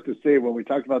do have to say, when we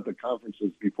talked about the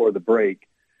conferences before the break,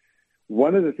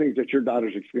 one of the things that your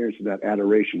daughters experienced in that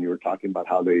adoration, you were talking about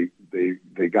how they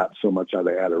got so much out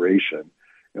of adoration.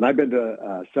 And I've been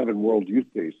to 7 World Youth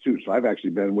Days, too. So I've actually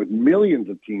been with millions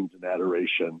of teens in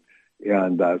adoration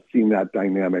and seen that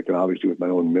dynamic, and obviously with my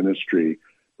own ministry.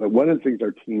 But one of the things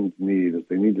our teens need is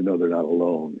they need to know they're not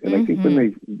alone. And I think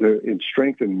when they're in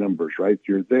strength in numbers, right,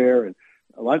 you're there. And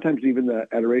a lot of times even the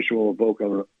adoration will evoke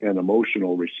an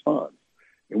emotional response.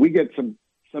 And we get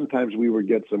sometimes we would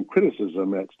get some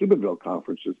criticism at Steubenville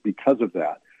conferences because of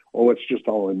that. Oh, it's just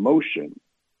all emotion.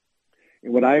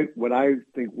 And what I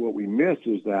think what we miss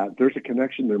is that there's a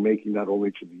connection they're making not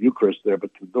only to the Eucharist there,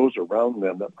 but to those around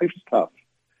them. That life's tough.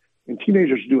 And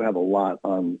teenagers do have a lot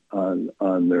on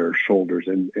their shoulders,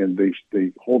 and they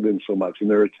hold in so much. And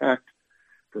they're attacked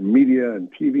from media and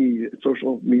TV,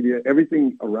 social media.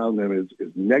 Everything around them is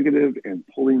negative and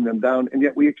pulling them down. And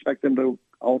yet we expect them to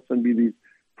all of a sudden be these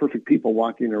perfect people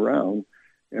walking around.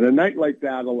 And a night like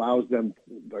that allows them,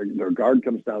 their guard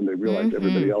comes down, they realize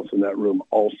everybody else in that room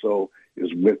also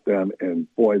is with them. And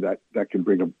boy, that can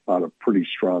bring about a pretty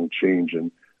strong change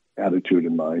in attitude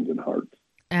and mind and heart.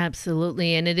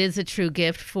 Absolutely. And it is a true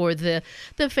gift for the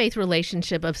faith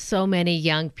relationship of so many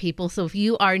young people. So if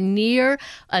you are near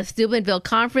a Steubenville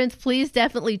conference, please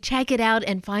definitely check it out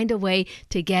and find a way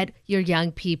to get your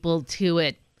young people to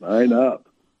it. Sign up.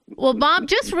 Well, Bob,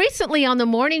 just recently on the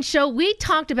morning show, we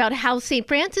talked about how St.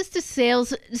 Francis de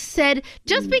Sales said,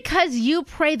 just because you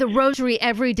pray the rosary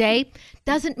every day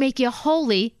doesn't make you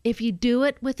holy if you do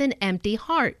it with an empty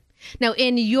heart. Now,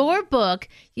 in your book,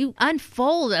 you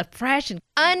unfold a fresh and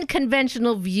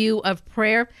unconventional view of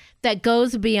prayer that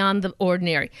goes beyond the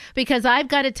ordinary. Because I've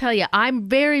got to tell you, I'm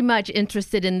very much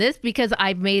interested in this because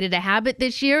I've made it a habit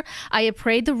this year. I have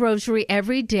prayed the rosary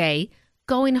every day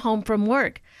going home from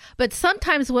work. But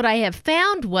sometimes what I have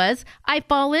found was I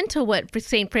fall into what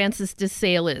St. Francis de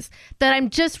Sales is, that I'm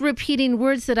just repeating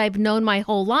words that I've known my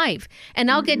whole life.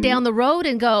 And I'll get down the road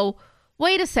and go,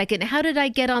 wait a second, how did I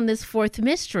get on this fourth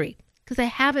mystery? Because I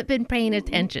haven't been paying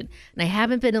attention and I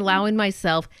haven't been allowing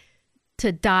myself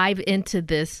to dive into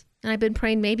this. And I've been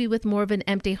praying maybe with more of an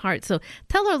empty heart. So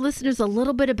tell our listeners a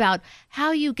little bit about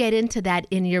how you get into that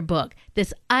in your book,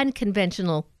 this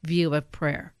unconventional view of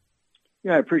prayer.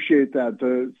 Yeah, I appreciate that.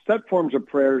 The set forms of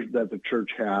prayers that the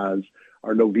church has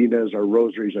are novenas, are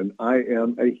rosaries, and I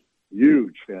am a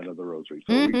Huge fan of the Rosary.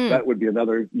 So that would be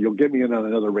you'll get me in on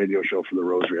another radio show for the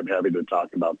Rosary. I'm happy to talk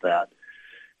about that.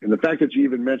 And the fact that you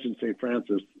even mentioned St.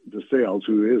 Francis de Sales,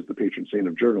 who is the patron saint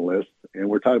of journalists, and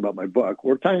we're talking about my book,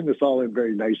 we're tying this all in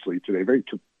very nicely today, very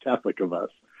Catholic of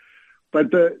us.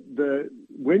 But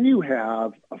when you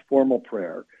have a formal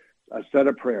prayer, a set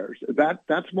of prayers,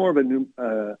 that's more of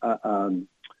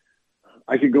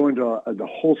I could go into the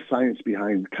whole science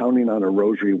behind counting on a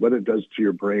rosary, what it does to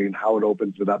your brain, how it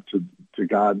opens it up to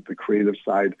God, the creative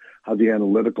side, how the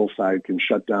analytical side can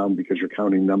shut down because you're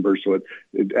counting numbers. So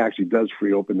it actually does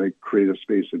free open the creative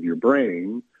space of your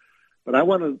brain. But I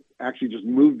want to actually just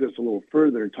move this a little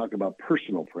further and talk about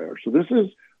personal prayer. So this is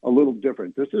a little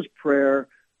different. This is prayer,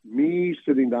 me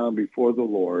sitting down before the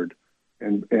Lord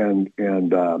and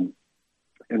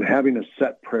having a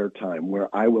set prayer time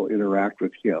where I will interact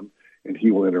with him and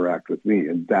he will interact with me.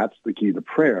 And that's the key to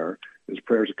prayer, is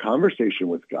prayer is a conversation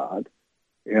with God.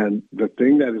 And the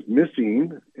thing that is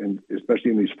missing, and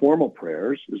especially in these formal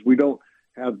prayers, is we don't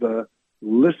have the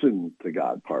listen to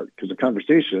God part, because the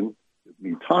conversation is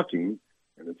me talking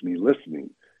and it's me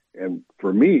listening. And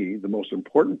for me, the most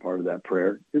important part of that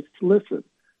prayer is to listen.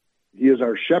 He is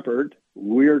our shepherd.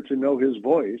 We're to know his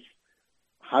voice.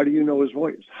 How do you know his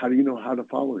voice? How do you know how to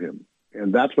follow him?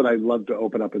 And that's what I love to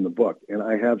open up in the book. And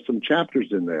I have some chapters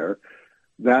in there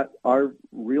that are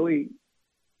really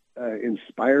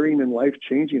inspiring and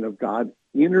life-changing, of God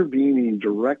intervening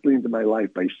directly into my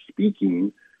life by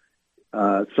speaking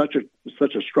such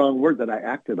a strong word that I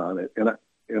acted on it. And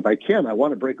if I can, I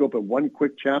want to break open one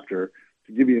quick chapter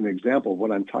to give you an example of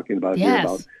what I'm talking about here,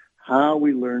 about how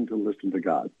we learn to listen to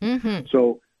God. Mm-hmm.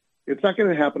 So it's not going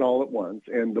to happen all at once.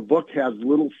 And the book has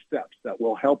little steps that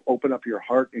will help open up your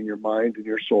heart and your mind and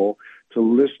your soul to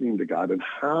listening to God and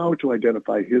how to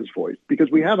identify his voice.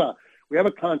 Because we have a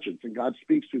conscience, and God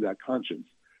speaks through that conscience.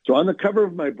 So on the cover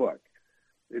of my book,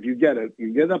 if you get it, you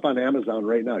can get it up on Amazon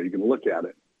right now. You can look at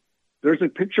it. There's a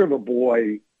picture of a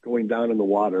boy going down in the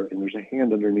water, and there's a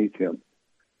hand underneath him.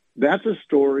 That's a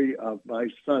story of my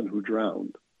son who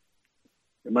drowned.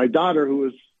 And my daughter, who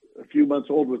was a few months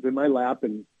old, was in my lap,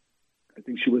 and I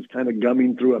think she was kind of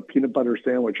gumming through a peanut butter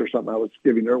sandwich or something I was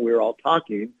giving her. We were all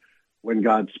talking when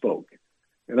God spoke.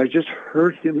 And I just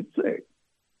heard him say,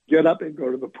 "Get up and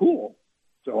go to the pool."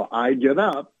 So I get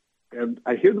up and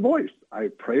I hear the voice. I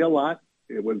pray a lot.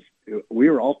 We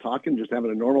were all talking, just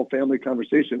having a normal family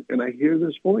conversation, and I hear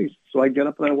this voice. So I get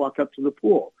up and I walk up to the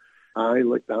pool. I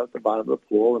look down at the bottom of the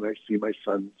pool and I see my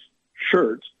son's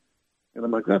shirt. And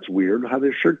I'm like, that's weird. How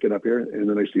did his shirt get up here? And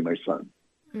then I see my son.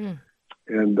 Mm.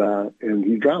 And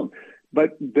he drowned.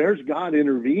 But there's God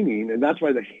intervening, and that's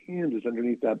why the hand is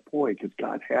underneath that point, because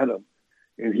God had him.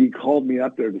 And he called me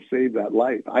up there to save that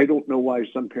life. I don't know why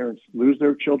some parents lose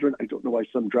their children. I don't know why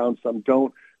some drown, some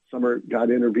don't. God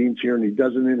intervenes here and he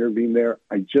doesn't intervene there.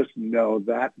 I just know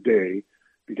that day,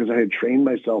 because I had trained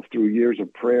myself through years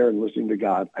of prayer and listening to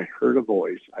God, I heard a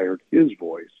voice. I heard his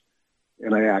voice,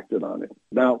 and I acted on it.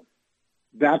 Now,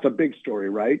 that's a big story,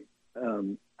 right?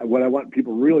 What I want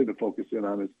people really to focus in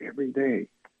on is every day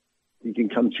he can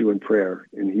come to you in prayer,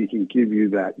 and he can give you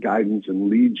that guidance and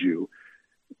lead you.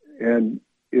 And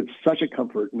it's such a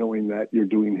comfort knowing that you're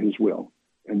doing his will.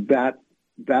 And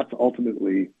that's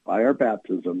ultimately, by our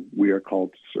baptism, we are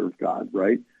called to serve God,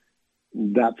 right?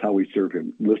 That's how we serve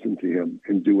him, listen to him,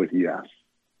 and do what he asks.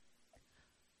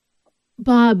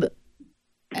 Bob,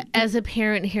 as a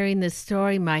parent hearing this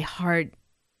story, my heart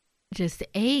just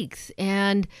aches.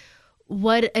 And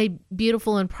what a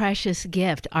beautiful and precious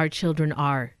gift our children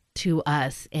are to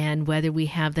us. And whether we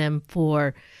have them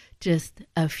for just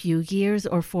a few years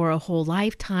or for a whole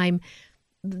lifetime,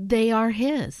 they are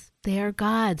his. They are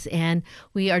God's. And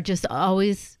we are just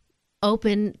always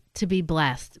open to be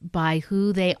blessed by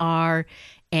who they are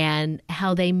and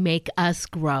how they make us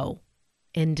grow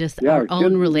in just our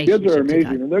own relationship. Kids are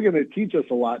amazing, and they're going to teach us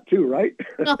a lot too, right?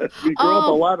 We grow up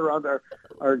a lot around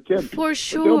our kids. For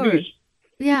sure.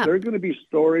 There are going to be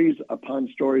stories upon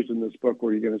stories in this book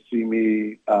where you're going to see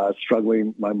me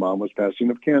struggling. My mom was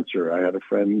passing of cancer. I had a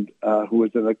friend who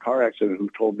was in a car accident who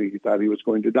told me he thought he was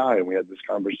going to die, and we had this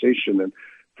conversation. And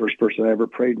first person I ever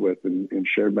prayed with and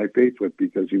shared my faith with,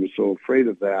 because he was so afraid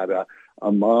of that.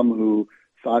 A mom who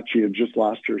thought she had just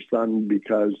lost her son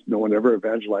because no one ever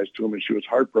evangelized to him, and she was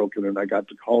heartbroken. And I got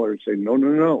to call her and say,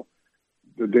 no.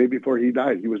 The day before he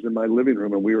died, he was in my living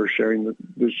room, and we were sharing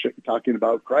this talking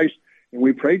about Christ. And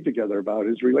we prayed together about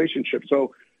his relationship.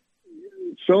 So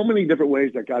many different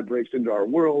ways that God breaks into our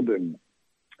world. And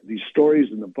these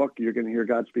stories in the book, you're going to hear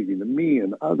God speaking to me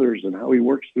and others and how he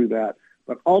works through that.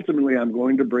 But ultimately, I'm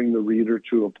going to bring the reader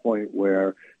to a point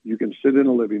where you can sit in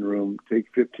a living room, take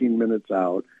 15 minutes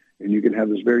out, and you can have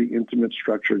this very intimate,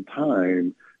 structured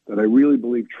time that I really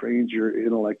believe trains your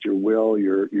intellect, your will,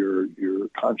 your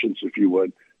conscience, if you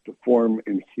would, to form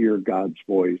and hear God's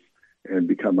voice and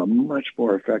become a much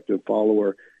more effective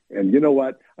follower. And you know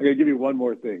what? I'm going to give you one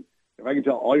more thing. If I can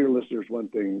tell all your listeners one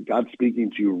thing, God's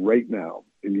speaking to you right now.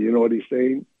 And you know what he's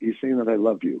saying? He's saying that I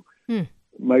love you.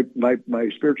 My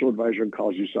spiritual advisor in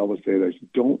college used to always say this: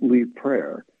 don't leave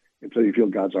prayer until you feel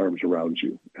God's arms around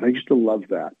you. And I used to love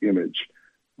that image,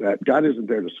 that God isn't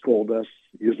there to scold us.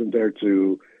 He isn't there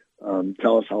to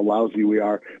tell us how lousy we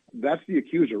are. That's the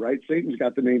accuser, right? Satan's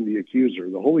got the name the accuser.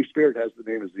 The Holy Spirit has the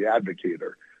name as the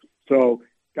advocator. So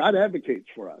God advocates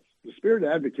for us. The Spirit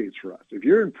advocates for us. If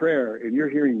you're in prayer and you're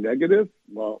hearing negative,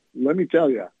 well, let me tell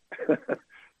you,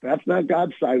 that's not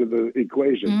God's side of the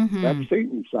equation. That's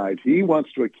Satan's side. He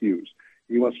wants to accuse.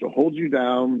 He wants to hold you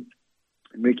down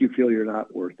and make you feel you're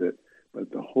not worth it.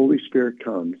 But the Holy Spirit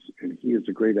comes, and he is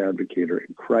a great advocator.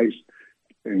 And Christ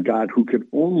and God, who can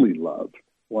only love,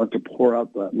 want to pour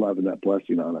out that love and that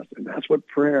blessing on us. And that's what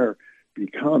prayer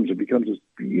becomes. It becomes this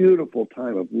beautiful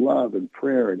time of love and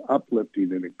prayer and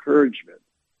uplifting and encouragement.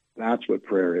 That's what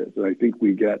prayer is. And I think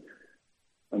we get,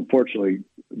 unfortunately,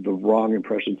 the wrong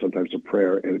impression sometimes of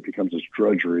prayer, and it becomes this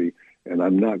drudgery, and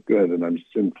I'm not good, and I'm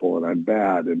sinful, and I'm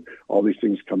bad, and all these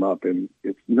things come up. And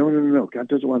it's no. God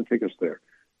doesn't want to take us there.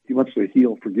 He wants to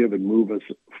heal, forgive, and move us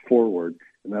forward.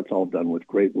 And that's all done with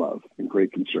great love and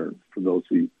great concern for those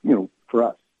who, for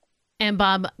us. And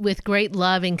Bob, with great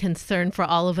love and concern for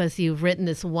all of us, you've written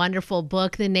this wonderful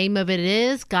book. The name of it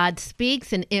is God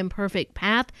Speaks, An Imperfect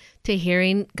Path to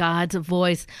Hearing God's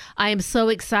Voice. I am so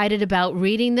excited about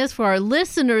reading this for our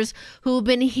listeners who've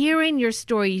been hearing your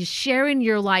story, sharing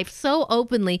your life so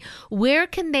openly. Where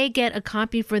can they get a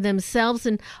copy for themselves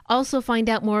and also find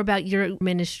out more about your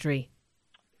ministry?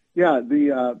 Yeah,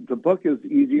 the book is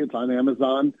easy. It's on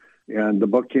Amazon. And the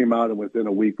book came out, and within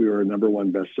a week, we were a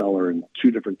 #1 bestseller in 2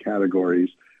 different categories.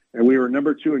 And we were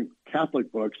 #2 in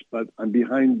Catholic books, but I'm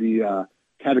behind the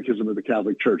Catechism of the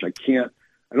Catholic Church. I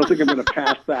don't think I'm going to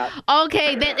pass that.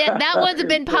 Okay, that one's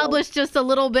been published just a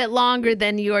little bit longer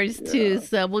than yours, too.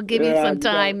 So we'll give you some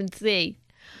time and see.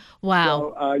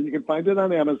 Wow. So you can find it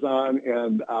on Amazon,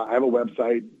 and I have a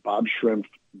website,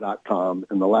 bobschrimpf.com.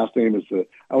 And the last name is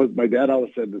my dad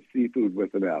always said the seafood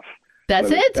with an F.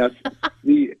 That's it?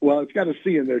 It's got a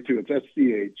C in there, too. It's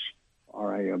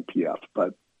SCHRIMPF.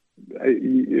 But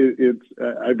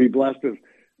I'd be blessed if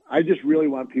I just really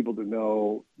want people to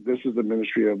know this is the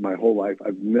ministry of my whole life.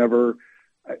 I've never,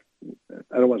 I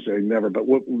don't want to say never, but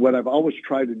what I've always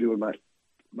tried to do in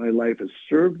my life is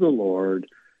serve the Lord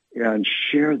and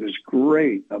share this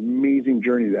great, amazing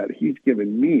journey that he's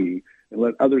given me and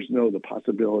let others know the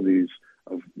possibilities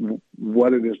of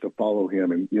what it is to follow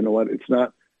him. And you know what? It's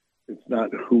not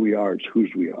who we are, it's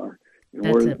whose we are. And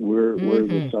we're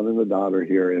the son and the daughter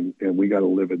here, and we got to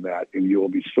live in that. And you will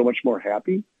be so much more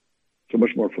happy, so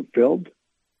much more fulfilled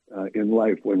in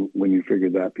life when you figure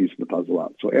that piece of the puzzle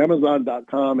out. So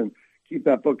Amazon.com, and keep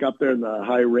that book up there in the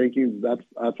high rankings.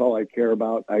 That's all I care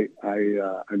about.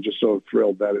 I'm just so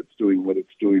thrilled that it's doing what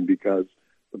it's doing because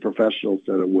the professionals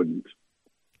said it wouldn't.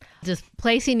 Just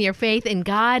placing your faith in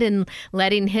God and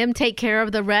letting him take care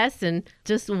of the rest and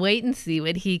just wait and see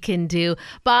what he can do.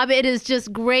 Bob, it is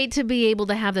just great to be able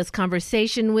to have this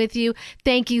conversation with you.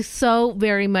 Thank you so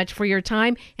very much for your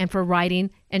time and for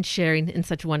writing and sharing in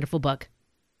such a wonderful book.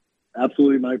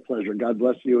 Absolutely my pleasure. God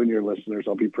bless you and your listeners.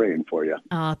 I'll be praying for you.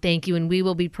 Oh, thank you. And we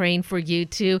will be praying for you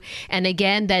too. And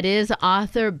again, that is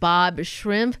author Bob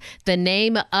Schrimpf. The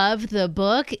name of the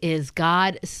book is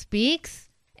God Speaks,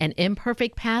 An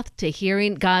Imperfect Path to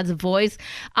Hearing God's Voice.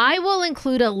 I will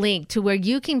include a link to where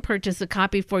you can purchase a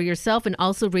copy for yourself and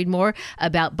also read more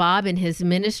about Bob and his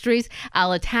ministries.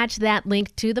 I'll attach that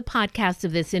link to the podcast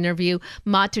of this interview,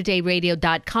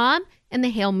 materdeiradio.com and the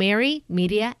Hail Mary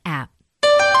Media app.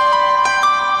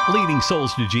 Leading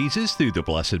souls to Jesus through the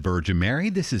Blessed Virgin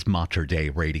Mary. This is Mater Dei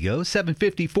Radio,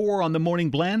 7:54 on the Morning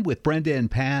Blend with Brenda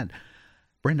and Pat.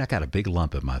 Brenda, I got a big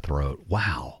lump in my throat.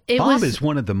 Wow. Bob is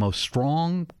one of the most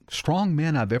strong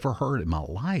men I've ever heard in my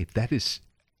life. That is,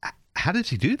 how does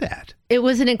he do that? It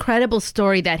was an incredible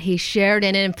story that he shared.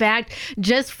 And in fact,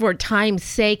 just for time's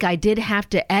sake, I did have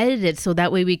to edit it so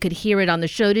that way we could hear it on the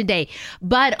show today.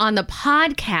 But on the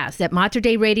podcast at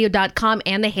materdeiradio.com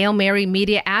and the Hail Mary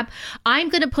Media app, I'm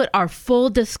going to put our full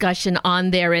discussion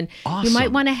on there. And awesome. You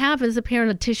might want to have, as a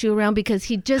parent, a tissue around because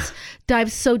he just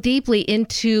dives so deeply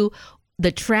into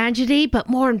the tragedy, but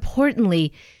more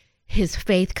importantly, his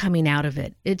faith coming out of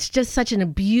it. It's just such a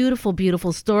beautiful,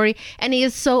 beautiful story. And he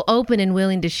is so open and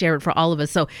willing to share it for all of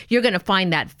us. So you're going to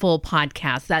find that full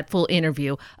podcast, that full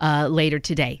interview later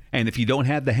today. And if you don't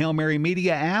have the Hail Mary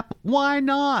Media app, why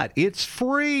not? It's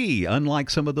free, unlike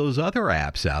some of those other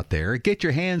apps out there. Get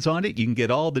your hands on it. You can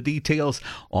get all the details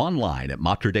online at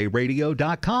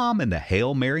materdeiradio.com and the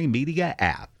Hail Mary Media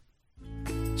app.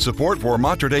 Support for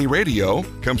Mater Dei Radio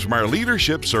comes from our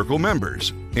Leadership Circle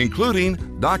members,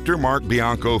 including Dr. Mark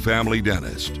Bianco, family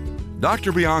dentist.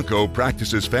 Dr. Bianco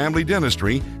practices family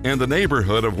dentistry in the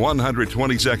neighborhood of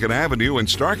 122nd Avenue and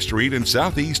Stark Street in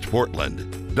Southeast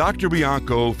Portland. Dr.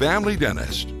 Bianco, family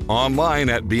dentist, online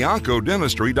at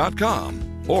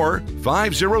biancodentistry.com or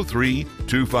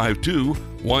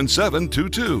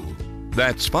 503-252-1722.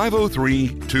 That's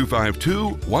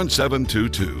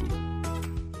 503-252-1722.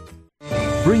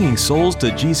 Bringing souls to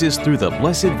Jesus through the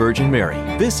Blessed Virgin Mary.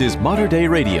 This is Mater Dei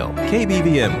Radio,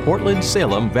 KBVM Portland,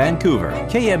 Salem, Vancouver,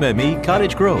 KMME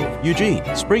Cottage Grove, Eugene,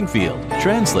 Springfield,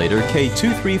 translator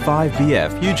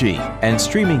K235BF Eugene, and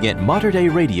streaming at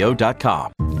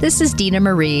materdeiradio.com. This is Dina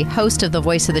Marie, host of The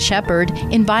Voice of the Shepherd,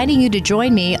 inviting you to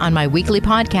join me on my weekly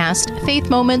podcast, Faith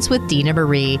Moments with Dina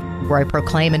Marie, where I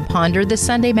proclaim and ponder the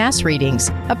Sunday Mass readings,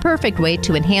 a perfect way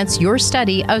to enhance your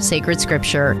study of sacred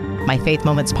scripture. My Faith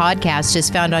Moments podcast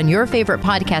is found on your favorite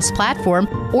podcast platform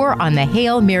or on the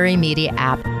Hail Mary Media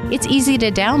app. It's easy to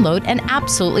download and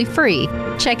absolutely free.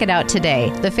 Check it out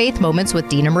today. The Faith Moments with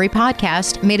Dina Marie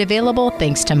podcast, made available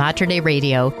thanks to Mater Dei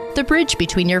Radio, the bridge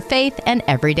between your faith and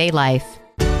everyday life.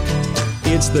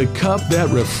 It's the cup that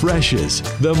refreshes,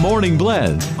 the Morning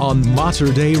Blend on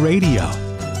Mater Dei Radio.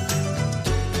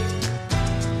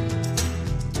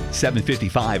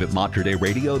 7:55 at Mater Dei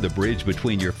Radio, the bridge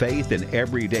between your faith and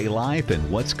everyday life. And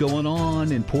what's going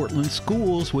on in Portland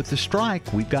schools with the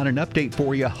strike? We've got an update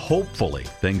for you. Hopefully,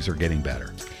 things are getting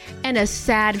better. And a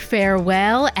sad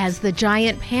farewell as the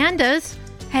giant pandas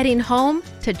heading home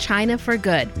to China for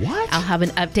good. What? I'll have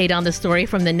an update on the story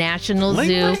from the National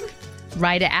Zoo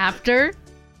right after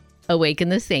Awaken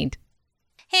the Saint.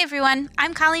 Hey everyone,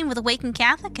 I'm Colleen with Awaken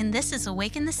Catholic, and this is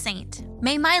Awaken the Saint.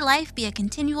 May my life be a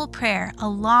continual prayer, a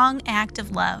long act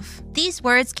of love. These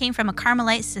words came from a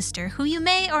Carmelite sister who you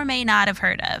may or may not have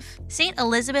heard of. Saint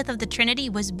Elizabeth of the Trinity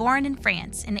was born in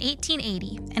France in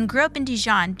 1880 and grew up in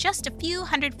Dijon, just a few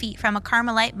hundred feet from a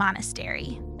Carmelite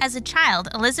monastery. As a child,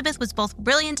 Elizabeth was both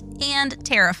brilliant and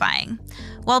terrifying.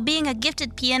 While being a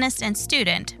gifted pianist and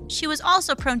student, she was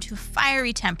also prone to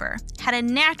fiery temper, had a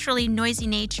naturally noisy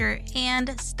nature,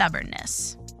 and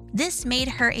stubbornness. This made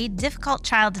her a difficult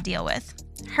child to deal with.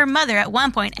 Her mother at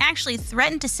one point actually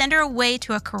threatened to send her away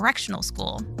to a correctional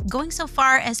school, going so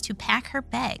far as to pack her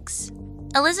bags.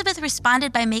 Elizabeth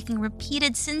responded by making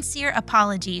repeated sincere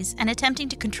apologies and attempting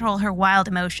to control her wild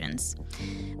emotions.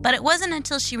 But it wasn't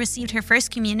until she received her first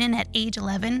communion at age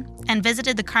 11 and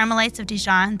visited the Carmelites of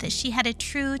Dijon that she had a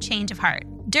true change of heart.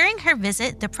 During her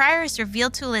visit, the prioress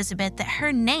revealed to Elizabeth that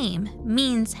her name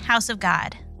means House of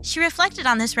God. She reflected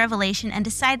on this revelation and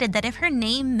decided that if her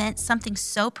name meant something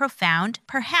so profound,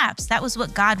 perhaps that was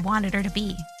what God wanted her to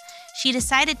be. She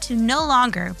decided to no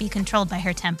longer be controlled by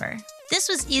her temper. This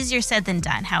was easier said than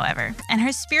done, however, and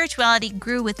her spirituality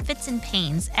grew with fits and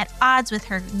pains at odds with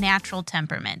her natural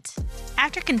temperament.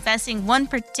 After confessing one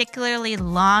particularly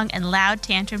long and loud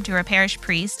tantrum to her parish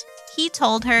priest, he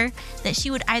told her that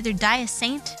she would either die a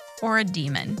saint or a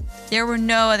demon. There were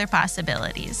no other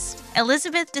possibilities.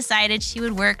 Elizabeth decided she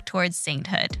would work towards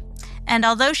sainthood. And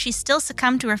although she still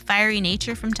succumbed to her fiery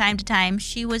nature from time to time,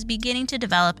 she was beginning to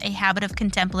develop a habit of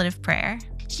contemplative prayer.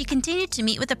 She continued to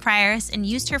meet with the prioress and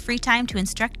used her free time to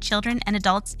instruct children and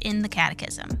adults in the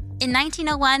catechism. In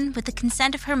 1901, with the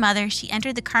consent of her mother, she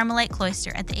entered the Carmelite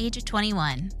cloister at the age of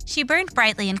 21. She burned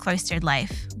brightly in cloistered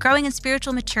life, growing in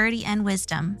spiritual maturity and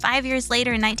wisdom. 5 years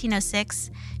later, in 1906,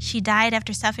 she died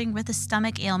after suffering with a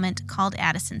stomach ailment called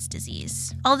Addison's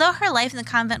disease. Although her life in the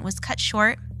convent was cut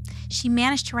short, she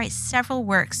managed to write several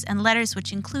works and letters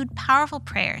which include powerful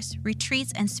prayers,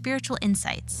 retreats, and spiritual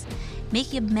insights,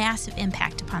 making a massive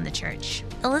impact upon the Church.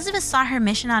 Elizabeth saw her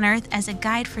mission on earth as a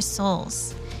guide for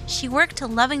souls. She worked to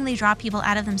lovingly draw people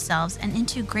out of themselves and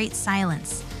into great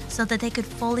silence so that they could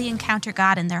fully encounter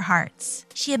God in their hearts.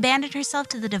 She abandoned herself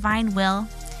to the divine will,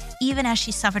 even as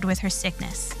she suffered with her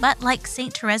sickness. But like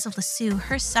Saint Therese of Lisieux,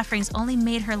 her sufferings only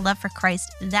made her love for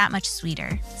Christ that much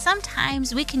sweeter.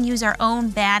 Sometimes we can use our own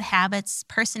bad habits,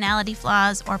 personality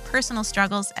flaws, or personal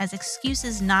struggles as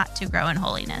excuses not to grow in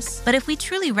holiness. But if we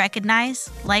truly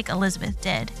recognize, like Elizabeth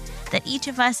did, that each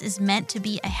of us is meant to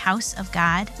be a house of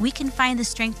God, we can find the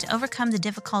strength to overcome the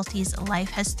difficulties life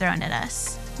has thrown at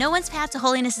us. No one's path to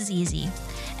holiness is easy,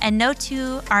 and no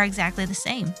two are exactly the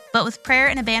same. But with prayer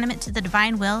and abandonment to the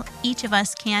divine will, each of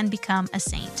us can become a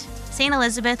saint. Saint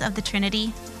Elizabeth of the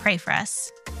Trinity, pray for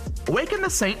us. Awaken the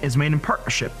Saint is made in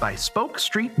partnership by Spoke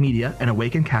Street Media and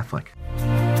Awaken Catholic.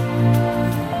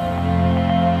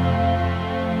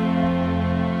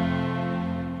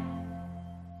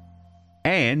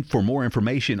 And for more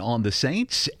information on the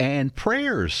saints and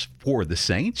prayers for the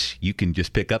saints, you can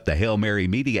just pick up the Hail Mary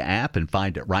Media app and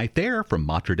find it right there from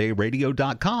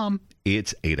MaterDeiRadio.com.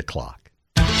 It's 8 o'clock.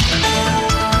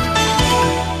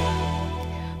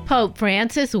 Pope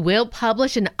Francis will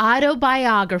publish an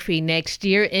autobiography next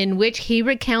year in which he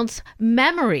recounts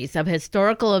memories of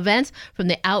historical events from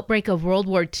the outbreak of World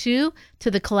War II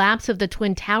to the collapse of the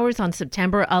Twin Towers on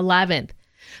September 11th.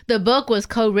 The book was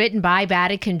co-written by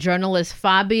Vatican journalist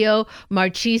Fabio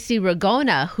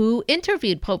Marchesi-Ragona, who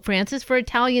interviewed Pope Francis for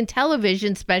Italian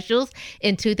television specials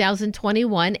in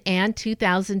 2021 and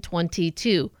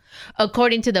 2022.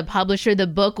 According to the publisher, the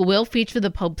book will feature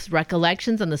the Pope's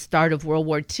recollections on the start of World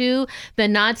War II, the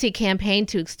Nazi campaign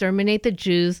to exterminate the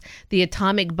Jews, the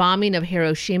atomic bombing of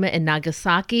Hiroshima and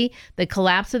Nagasaki, the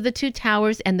collapse of the two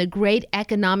towers, and the great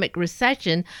economic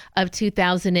recession of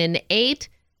 2008,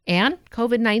 and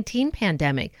COVID-19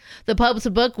 pandemic. The Pope's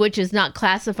book, which is not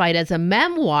classified as a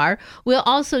memoir, will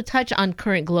also touch on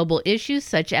current global issues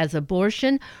such as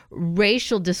abortion,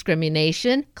 racial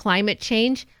discrimination, climate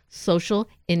change, social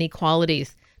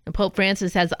inequalities. Now, Pope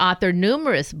Francis has authored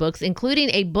numerous books,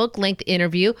 including a book-length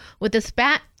interview with a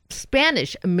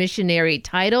Spanish missionary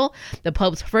title. The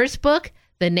Pope's first book,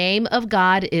 The Name of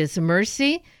God is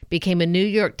Mercy, became a New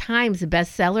York Times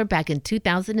bestseller back in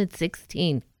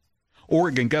 2016.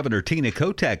 Oregon Governor Tina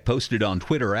Kotek posted on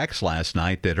Twitter X last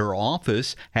night that her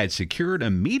office had secured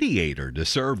a mediator to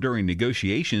serve during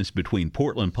negotiations between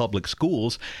Portland Public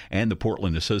Schools and the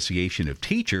Portland Association of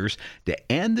Teachers to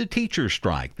end the teacher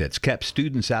strike that's kept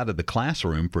students out of the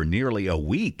classroom for nearly a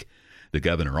week. The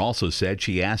governor also said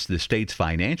she asked the state's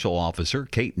financial officer,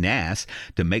 Kate Nass,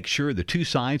 to make sure the two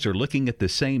sides are looking at the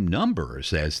same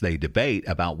numbers as they debate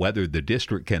about whether the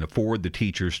district can afford the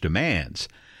teachers' demands.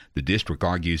 The district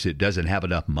argues it doesn't have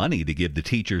enough money to give the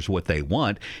teachers what they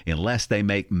want unless they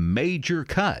make major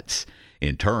cuts.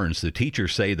 In turns, the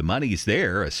teachers say the money's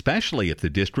there, especially if the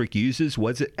district uses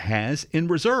what it has in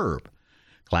reserve.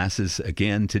 Classes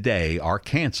again today are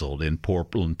canceled in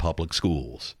Portland Public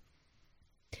Schools.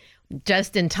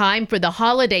 Just in time for the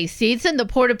holiday season, the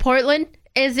Port of Portland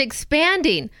is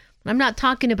expanding. I'm not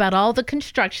talking about all the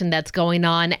construction that's going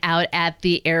on out at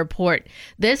the airport.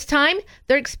 This time,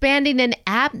 they're expanding an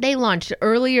app they launched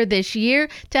earlier this year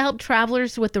to help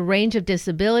travelers with a range of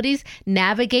disabilities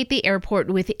navigate the airport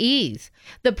with ease.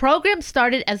 The program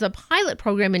started as a pilot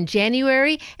program in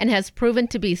January and has proven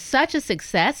to be such a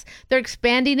success, they're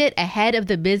expanding it ahead of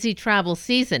the busy travel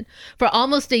season. For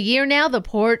almost a year now, the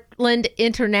Portland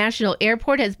International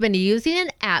Airport has been using an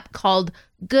app called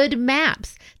Good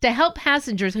Maps to help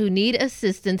passengers who need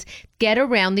assistance get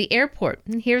around the airport.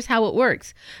 And here's how it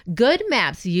works. Good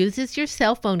Maps uses your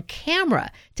cell phone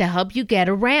camera to help you get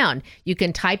around. You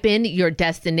can type in your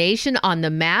destination on the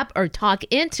map or talk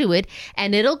into it,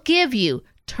 and it'll give you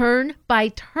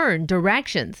turn-by-turn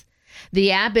directions.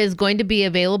 The app is going to be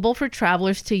available for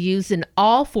travelers to use in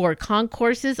all four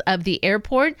concourses of the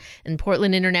airport, and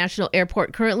Portland International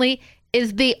Airport currently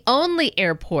is the only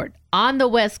airport on the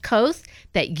West Coast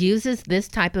that uses this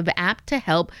type of app to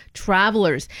help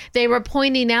travelers. They were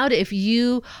pointing out if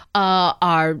you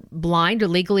are blind or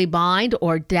legally blind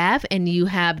or deaf and you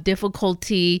have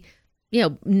difficulty,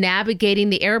 navigating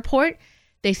the airport,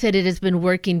 they said it has been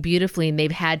working beautifully, and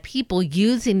they've had people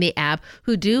using the app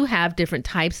who do have different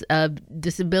types of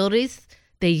disabilities.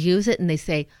 They use it and they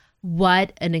say,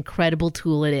 what an incredible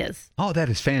tool it is. Oh, that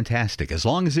is fantastic. As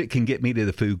long as it can get me to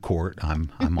the food court,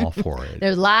 I'm all for it.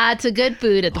 There's lots of good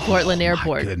food at the Portland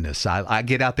Airport. My goodness. I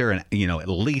get out there and at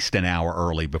least an hour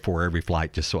early before every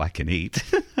flight just so I can eat.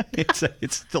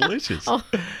 It's delicious. Oh.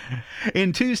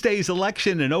 In Tuesday's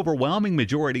election, an overwhelming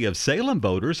majority of Salem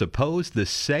voters opposed the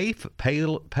safe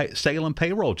Salem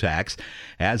payroll tax.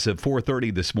 As of 4:30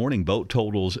 this morning, vote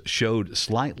totals showed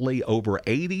slightly over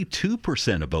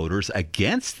 82% of voters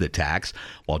against the tax,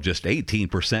 while just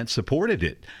 18% supported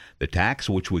it. The tax,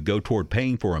 which would go toward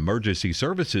paying for emergency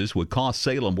services, would cost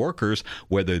Salem workers,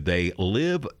 whether they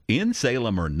live in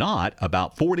Salem or not,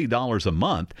 about $40 a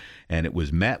month, and it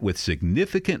was met with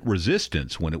significant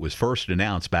resistance when it was first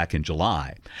announced back in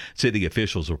July. City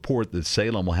officials report that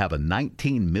Salem will have a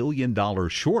 $19 million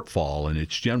shortfall in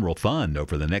its general fund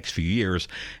over the next few years,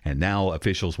 and now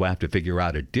officials will have to figure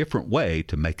out a different way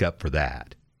to make up for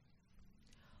that.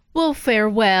 Well,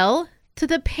 farewell to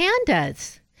the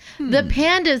pandas. The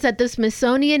pandas at the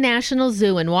Smithsonian National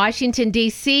Zoo in Washington,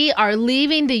 D.C. are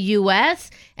leaving the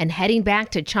U.S. and heading back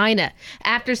to China.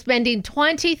 After spending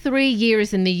 23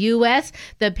 years in the U.S.,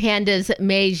 the pandas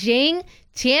Meijing,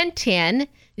 Tiantian,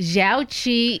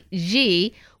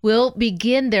 Zhaoqi will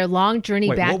begin their long journey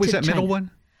back to China. What was that middle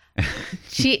one?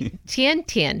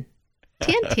 Tiantian.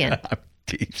 I'm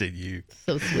teasing you.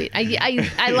 So sweet.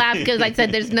 I laughed because I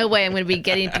said there's no way I'm going to be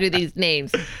getting through these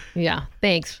names. Yeah,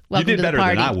 thanks. Welcome you did to better the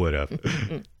party. than I would have.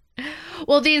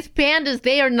 Well, these pandas,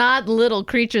 they are not little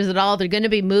creatures at all. They're going to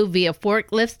be moved via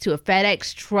forklifts to a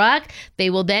FedEx truck. They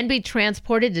will then be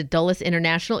transported to Dulles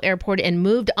International Airport and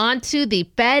moved onto the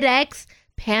FedEx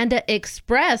Panda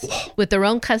Express with their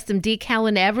own custom decal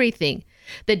and everything.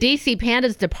 The DC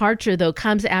Panda's departure, though,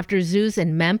 comes after zoos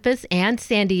in Memphis and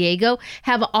San Diego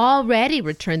have already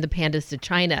returned the pandas to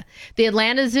China. The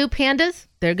Atlanta Zoo pandas,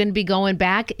 they're going to be going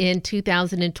back in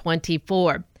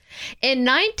 2024. In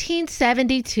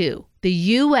 1972, the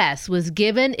U.S. was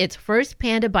given its first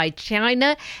panda by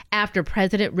China after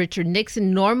President Richard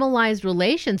Nixon normalized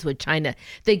relations with China.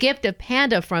 The gift of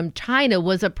panda from China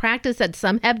was a practice that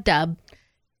some have dubbed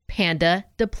panda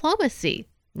diplomacy.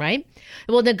 Right?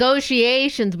 Well,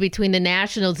 negotiations between the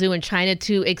National Zoo and China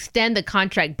to extend the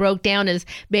contract broke down as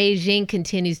Beijing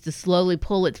continues to slowly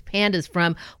pull its pandas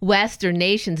from Western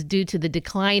nations due to the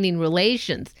declining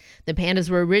relations. The pandas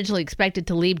were originally expected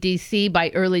to leave D.C. by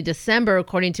early December,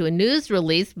 according to a news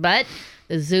release, but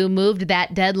the zoo moved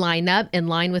that deadline up in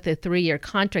line with a 3-year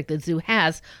contract the zoo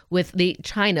has with the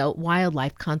China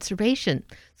Wildlife Conservation.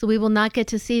 So we will not get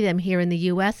to see them here in the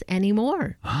U.S.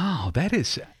 anymore. Oh, that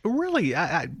is really...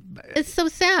 it's so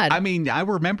sad. I mean, I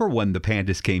remember when the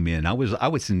pandas came in. I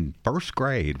was in first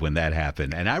grade when that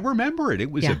happened, and I remember it.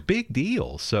 It was a big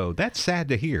deal. So that's sad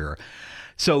to hear.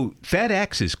 So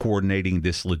FedEx is coordinating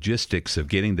this logistics of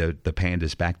getting the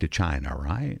pandas back to China,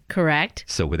 right? Correct.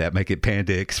 So would that make it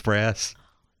Panda Express?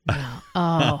 No.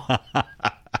 Oh.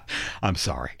 I'm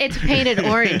sorry. It's painted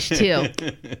orange, too.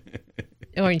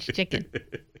 Orange chicken.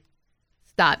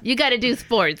 Stop. You got to do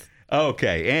sports.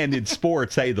 Okay, and in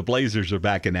sports, hey, the Blazers are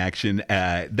back in action.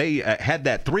 They had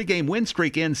that 3-game win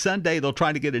streak in Sunday. They'll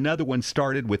try to get another one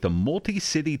started with a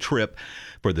multi-city trip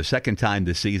for the second time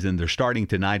this season. They're starting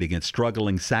tonight against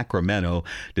struggling Sacramento.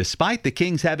 Despite the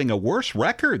Kings having a worse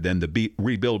record than the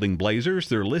rebuilding Blazers,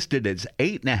 they're listed as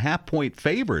 8.5-point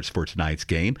favorites for tonight's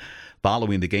game.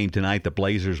 Following the game tonight, the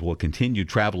Blazers will continue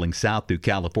traveling south through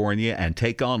California and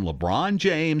take on LeBron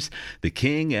James, the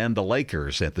King, and the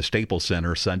Lakers at the Staples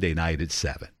Center Sunday night at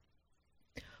 7.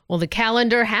 Well, the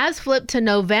calendar has flipped to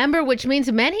November, which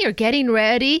means many are getting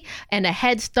ready and a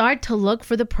head start to look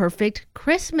for the perfect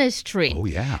Christmas tree. Oh,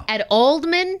 yeah. At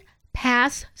Oldman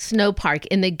Pass Snow Park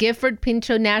in the Gifford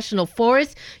Pinchot National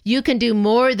Forest, you can do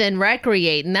more than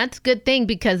recreate, and that's a good thing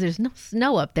because there's no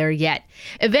snow up there yet.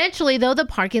 Eventually, though, the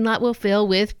parking lot will fill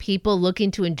with people looking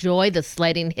to enjoy the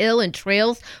sledding hill and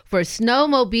trails for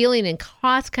snowmobiling and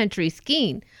cross-country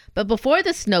skiing. But before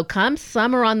the snow comes,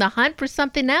 some are on the hunt for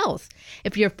something else.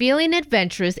 If you're feeling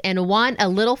adventurous and want a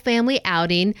little family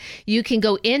outing, you can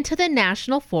go into the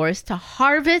National Forest to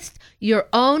harvest your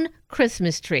own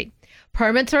Christmas tree.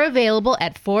 Permits are available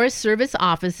at Forest Service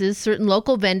offices, certain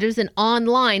local vendors, and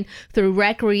online through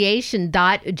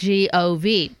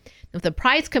recreation.gov. If the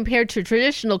price compared to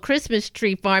traditional Christmas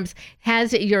tree farms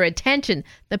has your attention,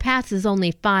 the pass is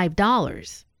only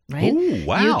 $5, right? Ooh,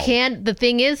 wow. You can. The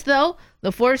thing is, though,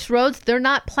 the forest roads, they're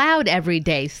not plowed every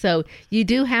day, so you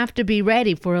do have to be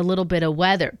ready for a little bit of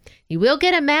weather. You will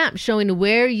get a map showing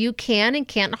where you can and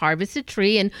can't harvest a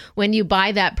tree, and when you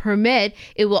buy that permit,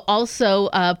 it will also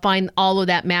find all of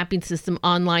that mapping system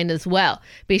online as well.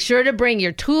 Be sure to bring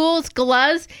your tools,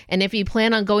 gloves, and if you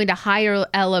plan on going to higher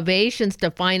elevations to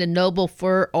find a noble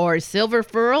fir or silver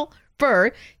fir,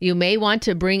 you may want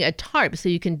to bring a tarp so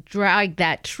you can drag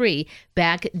that tree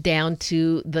back down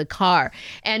to the car.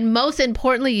 And most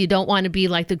importantly, you don't want to be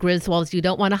like the Griswolds. You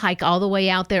don't want to hike all the way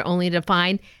out there only to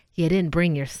find you didn't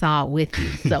bring your saw with you.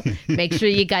 So make sure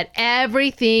you got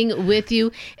everything with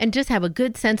you and just have a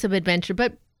good sense of adventure,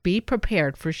 but be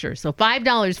prepared for sure. So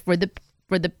 $5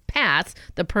 for the pass,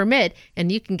 the permit,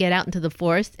 and you can get out into the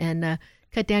forest and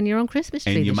cut down your own Christmas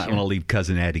tree. And you might want to leave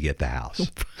Cousin Addie at the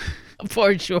house.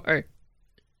 For sure.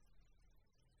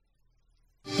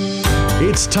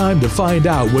 It's time to find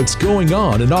out what's going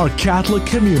on in our Catholic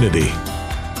community.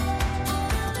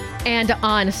 And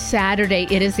on Saturday,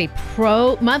 it is a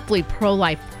monthly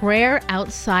pro-life prayer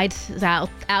outside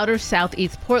outer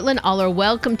Southeast Portland. All are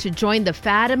welcome to join the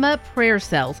Fatima prayer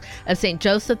cells of St.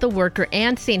 Joseph the Worker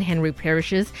and St. Henry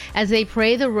parishes as they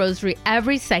pray the rosary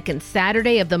every second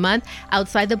Saturday of the month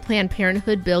outside the Planned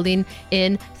Parenthood building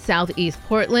in Southeast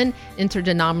Portland.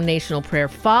 Interdenominational prayer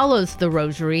follows the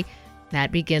rosary.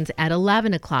 That begins at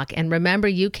 11 o'clock. And remember,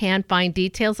 you can find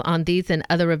details on these and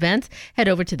other events. Head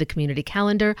over to the community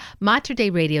calendar,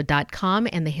 materdeiradio.com,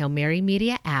 and the Hail Mary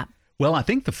Media app. Well, I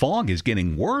think the fog is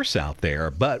getting worse out there,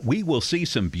 but we will see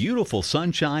some beautiful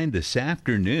sunshine this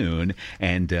afternoon,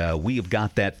 and we've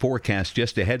got that forecast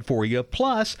just ahead for you.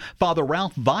 Plus, Father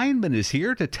Ralph Weinman is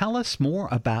here to tell us more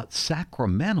about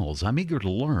sacramentals. I'm eager to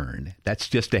learn. That's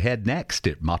just ahead next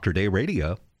at Mater Dei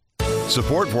Radio.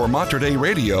 Support for Mater Dei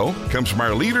Radio comes from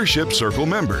our Leadership Circle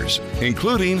members,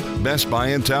 including Best Buy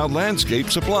in Town Landscape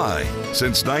Supply.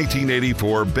 Since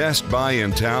 1984, Best Buy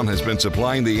in Town has been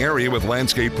supplying the area with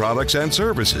landscape products and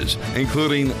services,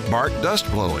 including bark dust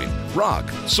blowing, rock,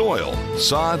 soil,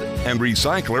 sod, and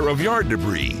recycler of yard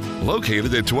debris.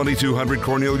 Located at 2200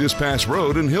 Cornelius Pass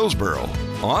Road in Hillsboro.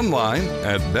 Online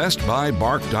at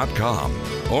bestbuybark.com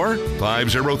or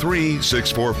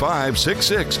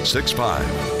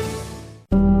 503-645-6665.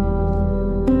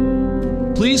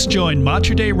 Please join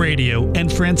Mater Dei Radio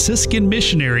and Franciscan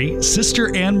missionary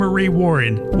Sister Anne Marie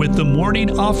Warren with the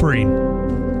morning offering.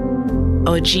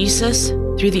 O Jesus,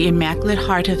 through the Immaculate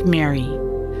Heart of Mary,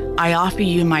 I offer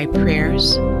you my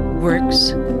prayers,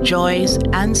 works, joys,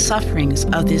 and sufferings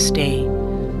of this day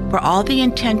for all the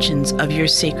intentions of your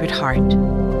Sacred Heart,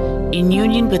 in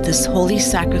union with this holy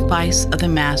sacrifice of the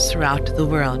Mass throughout the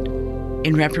world,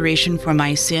 in reparation for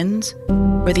my sins,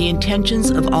 for the intentions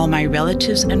of all my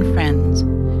relatives and friends,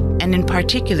 and in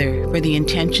particular for the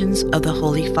intentions of the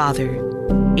Holy Father.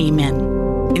 Amen.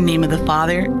 In the name of the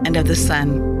Father, and of the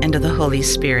Son, and of the Holy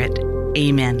Spirit.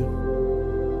 Amen.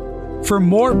 For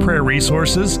more prayer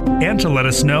resources and to let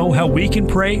us know how we can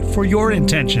pray for your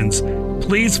intentions,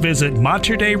 please visit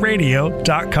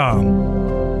materdeiradio.com.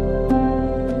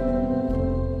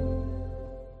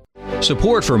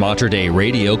 Support for Mater Dei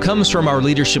Radio comes from our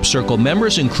Leadership Circle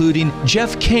members, including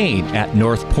Jeff Kane at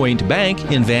North Point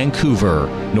Bank in Vancouver.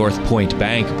 North Point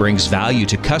Bank brings value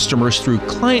to customers through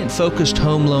client-focused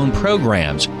home loan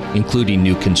programs, including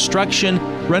new construction,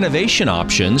 renovation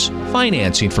options,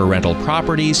 financing for rental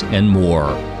properties, and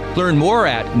more. Learn more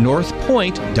at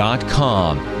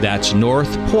northpointe.com. That's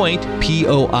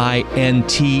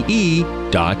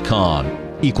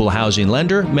northpointe.com. Equal housing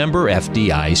lender, member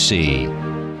FDIC.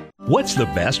 What's the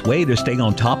best way to stay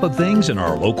on top of things in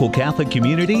our local Catholic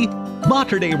community?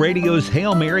 Mater Dei Radio's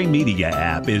Hail Mary Media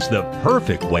app is the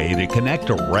perfect way to connect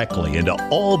directly into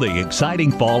all the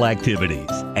exciting fall activities.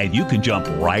 And you can jump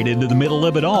right into the middle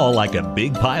of it all like a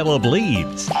big pile of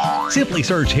leaves. Simply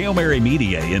search Hail Mary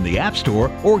Media in the App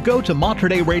Store or go to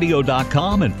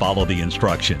materdeiradio.com and follow the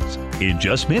instructions. In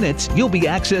just minutes, you'll be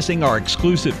accessing our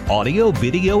exclusive audio,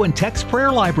 video, and text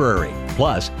prayer library.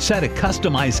 Plus, set a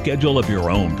customized schedule of your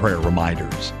own prayer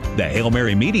reminders. The Hail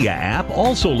Mary Media app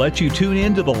also lets you tune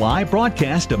in to the live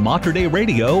broadcast of Mater Dei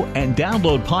Radio and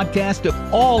download podcasts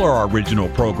of all our original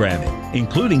programming,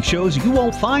 including shows you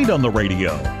won't find on the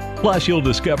radio. Plus, you'll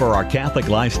discover our Catholic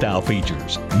lifestyle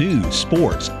features, news,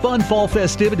 sports, fun fall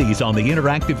festivities on the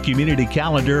interactive community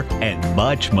calendar, and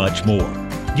much, much more.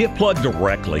 Get plugged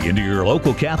directly into your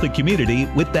local Catholic community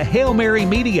with the Hail Mary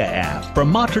Media app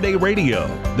from Mater Dei Radio,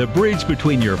 the bridge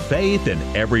between your faith and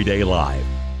everyday life.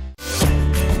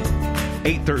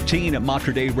 8:13 at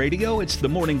Mater Dei Radio. It's the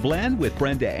Morning Blend with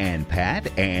Brenda and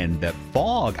Pat. And the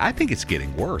fog, I think it's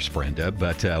getting worse, Brenda,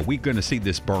 but we're going to see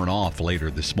this burn off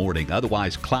later this morning.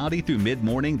 Otherwise, cloudy through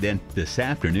mid-morning, then this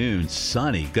afternoon,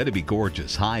 sunny. Going to be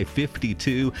gorgeous. High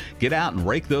 52. Get out and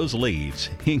rake those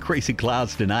leaves. Increasing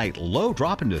clouds tonight. Low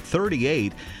dropping to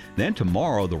 38. Then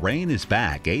tomorrow, the rain is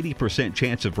back. 80%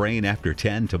 chance of rain after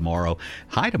 10 tomorrow.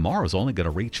 High tomorrow is only going to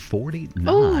reach 49.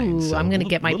 Ooh, so I'm going to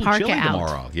get my parka out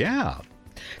tomorrow. Yeah.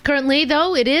 Currently,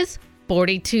 though, it is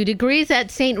 42 degrees at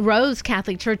St. Rose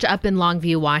Catholic Church up in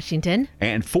Longview, Washington.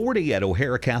 And 40 at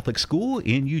O'Hara Catholic School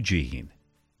in Eugene.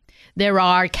 There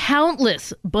are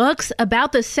countless books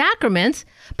about the sacraments,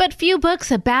 but few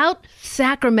books about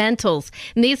sacramentals.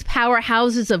 And these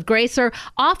powerhouses of grace are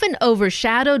often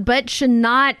overshadowed, but should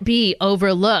not be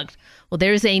overlooked. Well,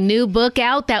 there's a new book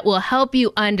out that will help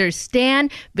you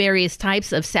understand various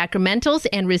types of sacramentals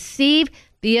and receive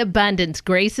the abundant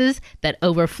graces that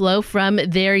overflow from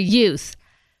their use.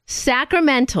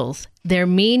 Sacramentals, their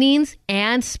meanings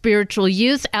and spiritual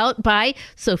use, out by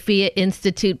Sophia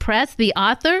Institute Press. The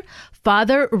author,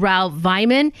 Father Ralph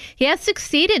Vyman. He has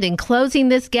succeeded in closing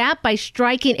this gap by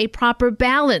striking a proper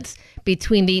balance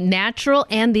between the natural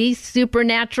and the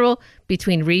supernatural,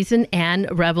 between reason and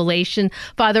revelation.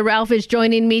 Father Ralph is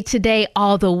joining me today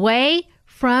all the way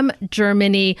from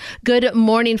Germany. Good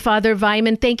morning, Father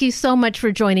Vyman. Thank you so much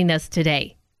for joining us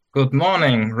today. Good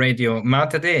morning, Radio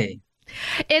Mater Dei.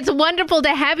 It's wonderful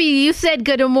to have you. You said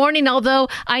good morning, although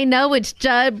I know it's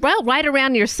right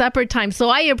around your supper time. So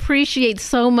I appreciate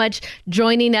so much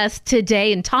joining us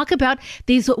today and talk about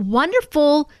these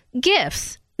wonderful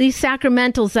gifts, these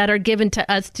sacramentals that are given to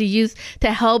us to use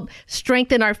to help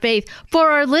strengthen our faith.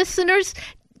 For our listeners,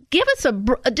 give us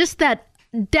just that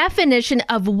definition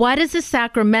of what is a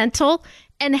sacramental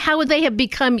and how they have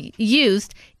become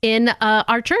used in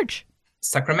our church.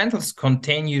 Sacramentals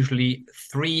contain usually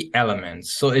 3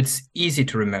 elements, so it's easy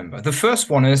to remember. The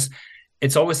first one is,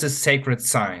 it's always a sacred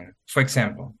sign. For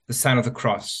example, the sign of the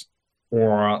cross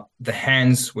or the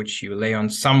hands which you lay on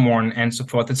someone and so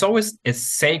forth. It's always a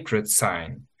sacred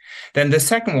sign. Then the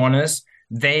second one is,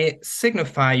 they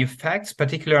signify effects,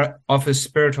 particularly of a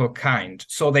spiritual kind.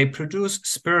 So they produce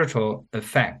spiritual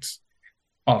effects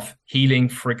of healing,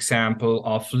 for example,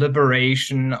 of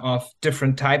liberation, of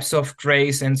different types of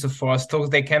grace and so forth. So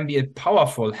they can be a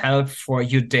powerful help for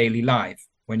your daily life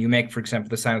when you make, for example,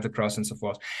 the sign of the cross and so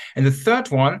forth. And the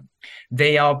third one,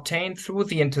 they are obtained through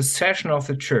the intercession of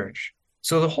the church.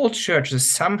 So the whole church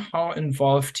is somehow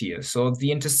involved here. So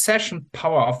the intercession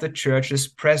power of the church is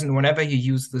present whenever you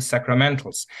use the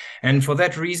sacramentals. And for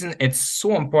that reason, it's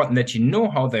so important that you know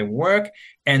how they work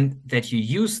and that you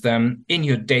use them in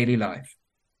your daily life.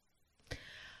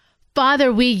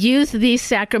 Father, we use these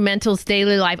sacramentals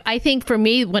daily life. I think for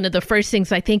me, one of the first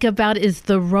things I think about is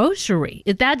the rosary.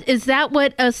 Is that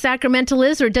what a sacramental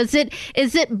is, or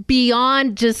is it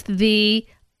beyond just the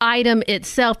item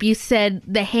itself? You said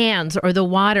the hands or the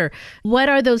water. What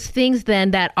are those things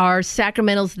then that are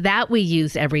sacramentals that we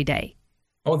use every day?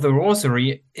 Oh, the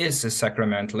rosary is a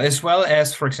sacramental, as well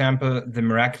as, for example, the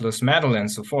miraculous medal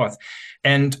and so forth.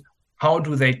 And how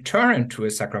do they turn into a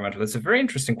sacramental? It's a very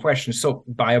interesting question. So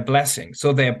by a blessing.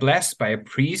 So they are blessed by a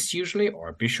priest usually, or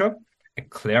a bishop, a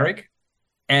cleric.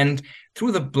 And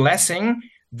through the blessing,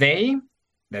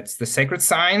 that's the sacred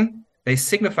sign, they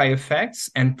signify effects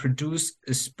and produce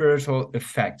a spiritual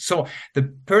effect. So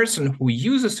the person who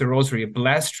uses the rosary, a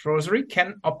blessed rosary,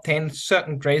 can obtain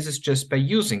certain graces just by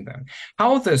using them.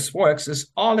 How this works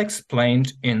is all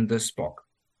explained in this book.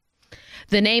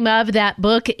 The name of that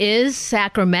book is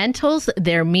Sacramentals,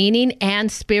 Their Meaning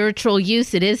and Spiritual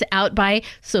Use. It is out by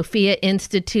Sophia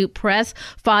Institute Press.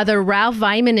 Father Ralph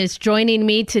Vyman is joining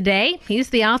me today.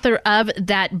 He's the author of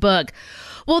that book.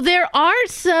 Well, there are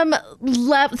some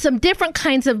different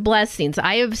kinds of blessings.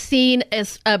 I have seen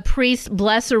a priest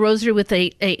bless a rosary with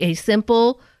a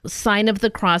simple sign of the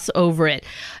cross over it.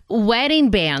 Wedding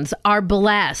bands are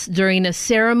blessed during a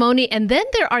ceremony. And then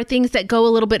there are things that go a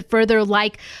little bit further,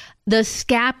 like the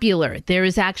scapular. There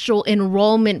is actual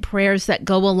enrollment prayers that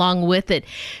go along with it.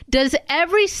 Does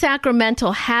every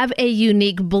sacramental have a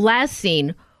unique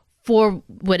blessing for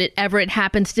whatever it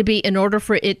happens to be in order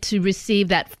for it to receive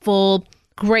that full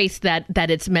grace that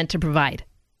it's meant to provide?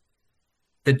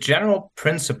 The general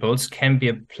principles can be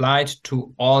applied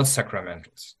to all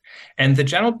sacramentals. And the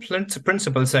general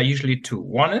principles are usually 2.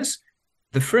 One is,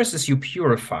 the first is you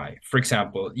purify. For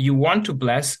example, you want to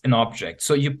bless an object,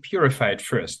 so you purify it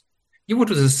first. You would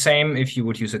do the same if you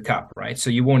would use a cup, right? So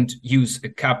you won't use a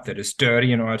cup that is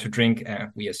dirty in order to drink,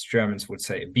 we as Germans would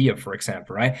say, a beer, for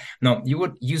example, right? No, you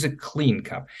would use a clean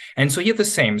cup. And so here the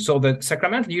same. So the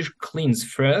sacramental usually cleans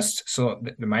first, so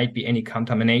that there might be any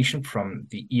contamination from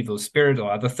the evil spirit or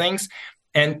other things.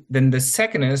 And then the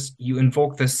second is you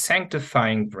invoke the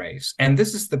sanctifying grace. And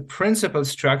this is the principal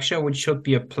structure which should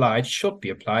be applied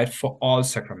for all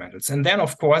sacramentals. And then,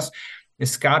 of course, the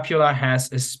scapula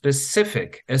has a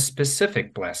specific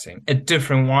blessing, a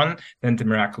different one than the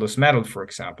miraculous medal, for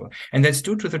example. And that's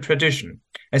due to the tradition.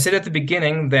 I said at the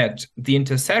beginning that the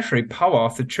intercessory power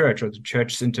of the church, or the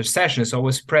church's intercession, is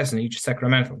always present in each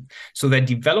sacramental. So they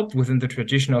developed within the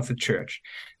tradition of the church.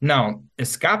 Now, a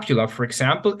scapula, for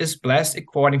example, is blessed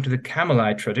according to the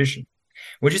Carmelite tradition,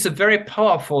 which is a very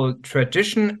powerful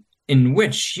tradition in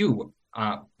which you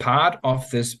are part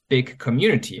of this big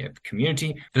community, a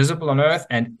community visible on earth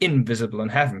and invisible in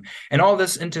heaven. And all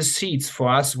this intercedes for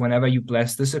us whenever you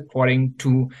bless this according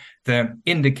to the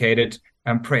indicated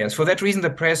prayers. For that reason, the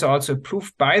prayers are also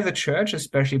approved by the church,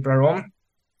 especially by Rome,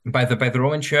 by the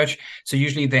Roman Church. So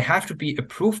usually they have to be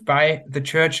approved by the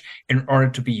church in order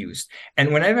to be used.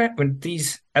 And when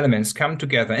these elements come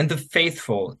together and the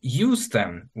faithful use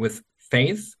them with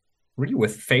faith, really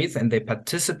with faith and they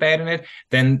participate in it,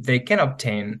 then they can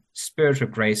obtain spiritual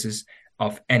graces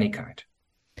of any kind.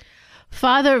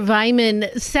 Father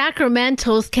Weiman,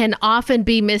 sacramentals can often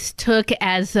be mistook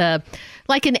as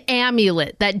like an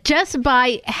amulet, that just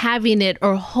by having it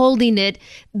or holding it,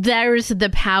 there's the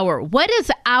power. What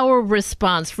is our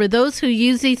response for those who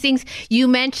use these things? You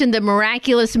mentioned the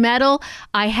miraculous medal.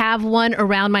 I have one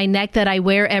around my neck that I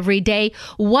wear every day.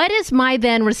 What is my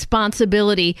then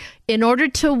responsibility in order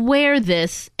to wear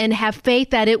this and have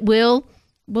faith that it will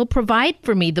provide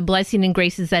for me the blessing and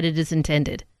graces that it is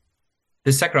intended?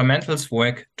 The sacramentals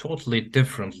work totally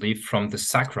differently from the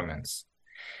sacraments.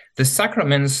 The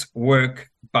sacraments work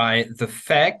by the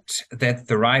fact that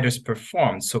the rite is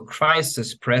performed. So Christ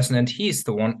is present and he's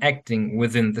the one acting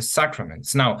within the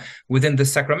sacraments. Now, within the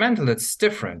sacramental, it's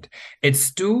different.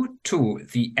 It's due to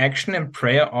the action and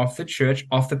prayer of the church,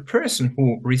 of the person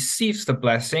who receives the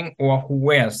blessing or who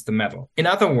wears the medal. In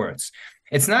other words,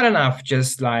 it's not enough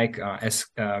just like as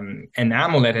an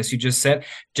amulet, as you just said,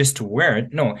 just to wear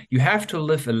it. No, you have to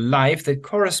live a life that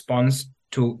corresponds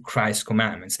to Christ's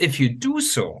commandments. If you do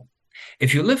so,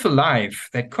 if you live a life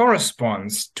that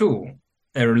corresponds to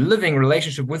a living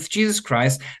relationship with Jesus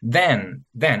Christ, then,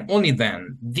 only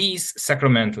then, these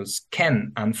sacramentals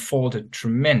can unfold a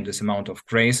tremendous amount of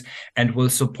grace and will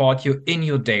support you in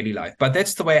your daily life. But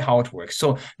that's the way how it works.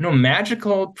 So no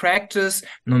magical practice,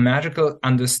 no magical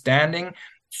understanding.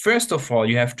 First of all,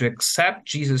 you have to accept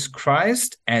Jesus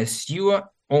Christ as your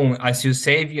own, as your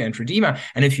Savior and Redeemer.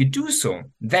 And if you do so,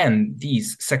 then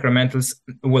these sacramentals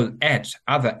will add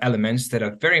other elements that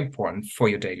are very important for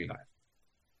your daily life.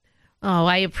 Oh,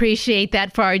 I appreciate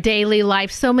that for our daily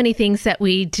life. So many things that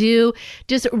we do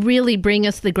just really bring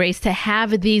us the grace to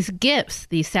have these gifts,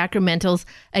 these sacramentals,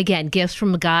 again, gifts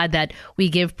from God that we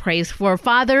give praise for.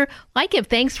 Father, I give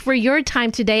thanks for your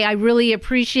time today. I really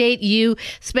appreciate you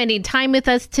spending time with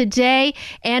us today.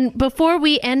 And before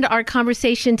we end our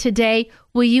conversation today,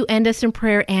 will you end us in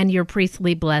prayer and your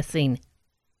priestly blessing?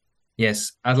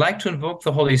 Yes, I'd like to invoke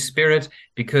the Holy Spirit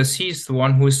because he's the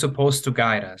one who is supposed to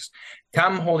guide us.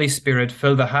 Come, Holy Spirit,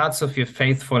 fill the hearts of your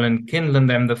faithful and kindle in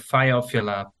them the fire of your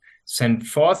love. Send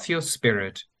forth your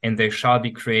Spirit, and they shall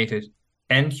be created,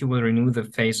 and you will renew the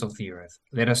face of the earth.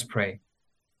 Let us pray.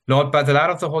 Lord, by the light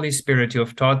of the Holy Spirit, you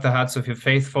have taught the hearts of your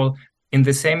faithful. In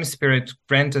the same Spirit,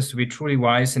 grant us to be truly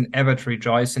wise and ever to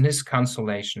rejoice in his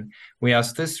consolation. We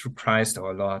ask this through Christ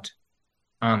our Lord.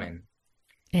 Amen.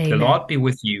 Amen. The Lord be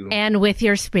with you. And with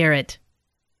your spirit.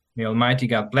 May Almighty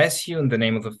God bless you in the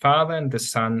name of the Father and the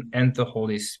Son and the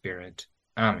Holy Spirit.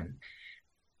 Amen.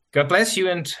 God bless you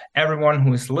and everyone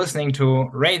who is listening to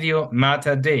Radio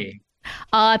Mater Dei.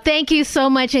 Thank you so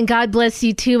much, and God bless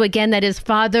you too. Again, that is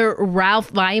Father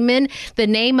Ralph Weiman. The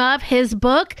name of his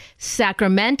book,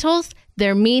 Sacramentals,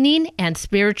 Their Meaning and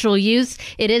Spiritual Use.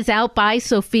 It is out by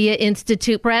Sophia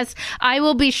Institute Press. I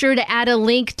will be sure to add a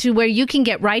link to where you can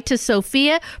get right to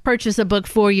Sophia, purchase a book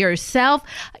for yourself.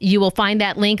 You will find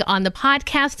that link on the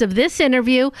podcast of this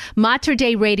interview,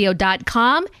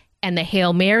 materdeiradio.com, and the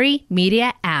Hail Mary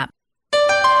Media app.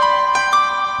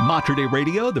 Mater Dei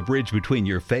Radio, the bridge between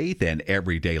your faith and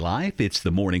everyday life. It's the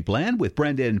Morning Blend with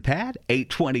Brenda and Pat,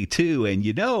 8:22. And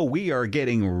you know, we are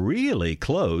getting really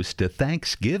close to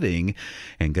Thanksgiving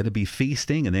and going to be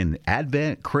feasting. And then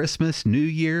Advent, Christmas, New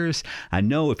Year's. I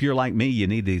know if you're like me, you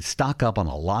need to stock up on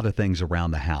a lot of things around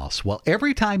the house. Well,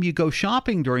 every time you go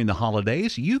shopping during the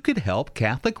holidays, you could help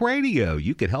Catholic Radio.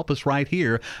 You could help us right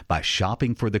here by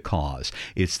shopping for the cause.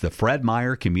 It's the Fred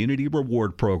Meyer Community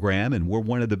Reward Program, and we're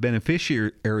one of the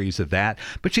beneficiaries of that,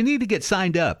 but you need to get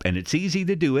signed up, and it's easy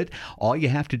to do it. All you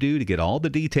have to do to get all the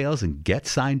details and get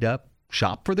signed up,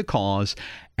 shop for the cause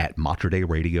at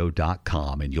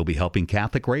materdeiradio.com, and you'll be helping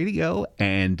Catholic Radio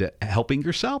and helping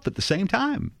yourself at the same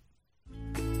time.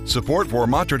 Support for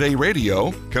Mater Dei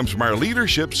Radio comes from our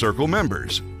Leadership Circle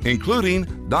members,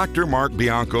 including Dr. Mark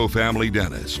Bianco, family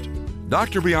dentist.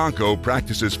 Dr. Bianco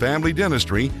practices family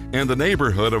dentistry in the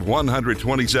neighborhood of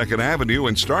 122nd Avenue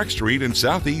and Stark Street in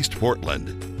Southeast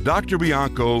Portland. Dr.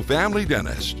 Bianco, family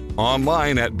dentist,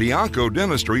 online at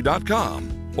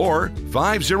biancodentistry.com or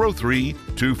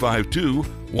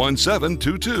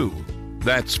 503-252-1722.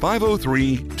 That's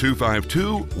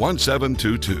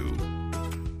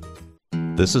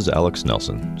 503-252-1722. This is Alex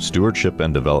Nelson, Stewardship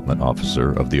and Development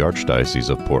Officer of the Archdiocese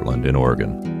of Portland in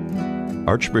Oregon.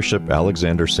 Archbishop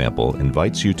Alexander Sample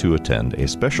invites you to attend a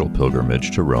special pilgrimage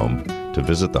to Rome to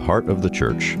visit the heart of the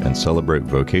Church and celebrate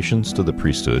vocations to the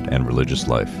priesthood and religious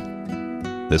life.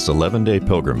 This 11-day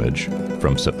pilgrimage,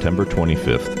 from September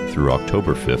 25th through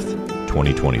October 5th,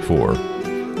 2024,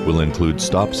 will include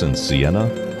stops in Siena,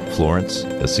 Florence,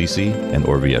 Assisi, and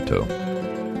Orvieto.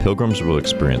 Pilgrims will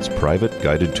experience private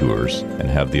guided tours and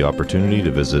have the opportunity to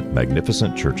visit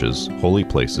magnificent churches, holy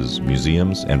places,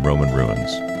 museums, and Roman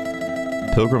ruins.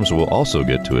 Pilgrims will also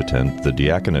get to attend the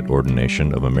diaconate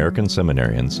ordination of American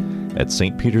seminarians at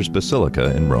St. Peter's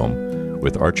Basilica in Rome,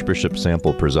 with Archbishop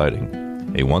Sample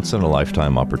presiding, a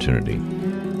once-in-a-lifetime opportunity.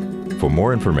 For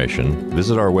more information,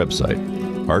 visit our website,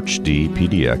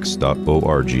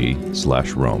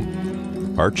 archdpdx.org/Rome.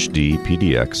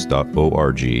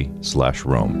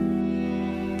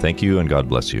 archdpdx.org/Rome. Thank you and God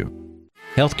bless you.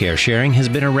 Healthcare sharing has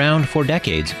been around for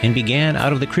decades and began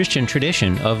out of the Christian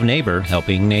tradition of neighbor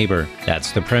helping neighbor.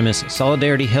 That's the premise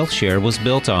Solidarity Health Share was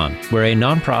built on. We're a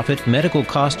nonprofit medical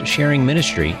cost sharing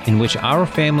ministry in which our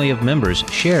family of members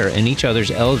share in each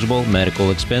other's eligible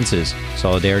medical expenses.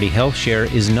 Solidarity Health Share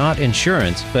is not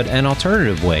insurance, but an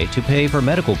alternative way to pay for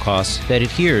medical costs that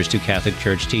adheres to Catholic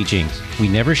Church teachings. We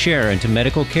never share into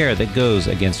medical care that goes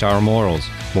against our morals.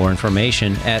 More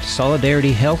information at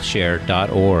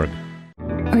solidarityhealthshare.org.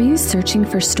 Are you searching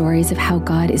for stories of how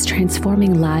God is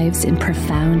transforming lives in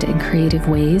profound and creative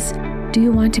ways? Do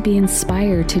you want to be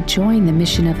inspired to join the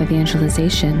mission of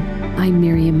evangelization? I'm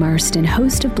Miriam Marston,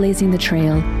 host of Blazing the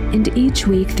Trail, and each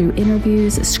week through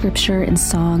interviews, scripture, and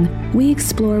song, we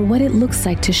explore what it looks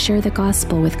like to share the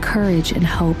gospel with courage and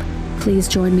hope. Please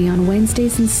join me on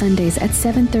Wednesdays and Sundays at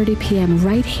 7:30 p.m.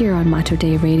 right here on Mater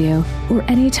Dei Radio, or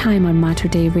anytime on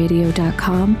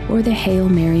materdeiradio.com or the Hail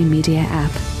Mary Media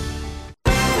app.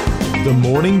 The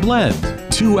Morning Blend,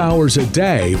 2 hours a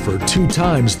day for 2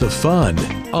 times the fun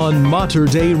on Mater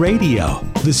Dei Radio,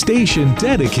 the station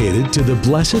dedicated to the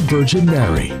Blessed Virgin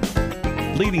Mary.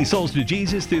 Leading souls to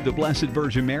Jesus through the Blessed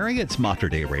Virgin Mary. It's Mater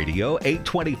Dei Radio,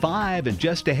 8:25, and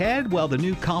just ahead, well, the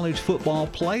new college football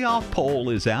playoff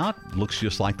poll is out. Looks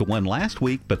just like the one last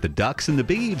week, but the Ducks and the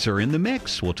Beavs are in the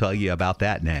mix. We'll tell you about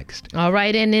that next. All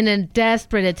right, and in a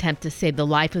desperate attempt to save the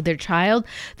life of their child,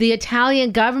 the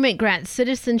Italian government grants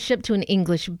citizenship to an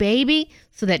English baby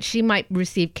so that she might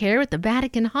receive care at the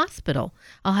Vatican Hospital.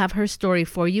 I'll have her story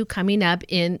for you coming up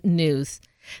in news.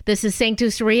 This is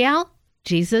Sanctus Real.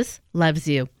 Jesus loves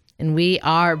you. And we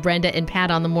are Brenda and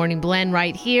Pat on the Morning Blend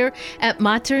right here at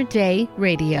Mater Dei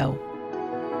Radio.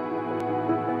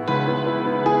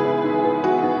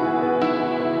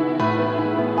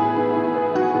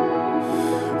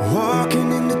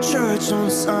 Walking in the church on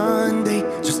Sunday,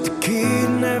 just a kid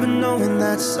never knowing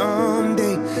that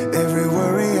someday every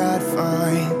worry I'd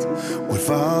find would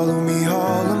follow me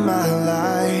all of my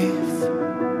life.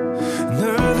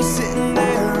 Nervous sitting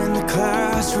there in the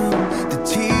classroom, the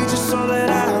teacher saw that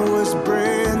I was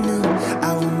brand new.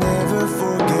 I will never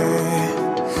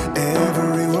forget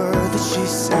every word that she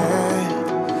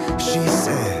said. She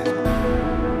said,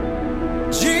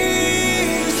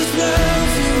 Jesus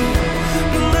loves you,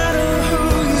 no matter who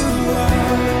you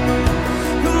are,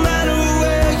 no matter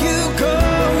where you go,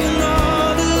 you're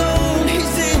not alone,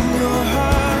 he's in your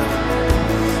heart.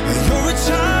 You're a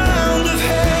child of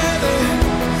heaven,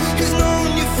 he's known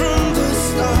you from the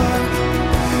start.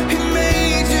 He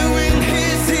made you in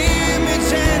his image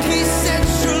and he set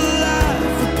your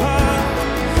life apart.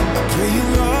 I pray you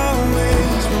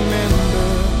always remember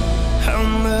how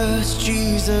much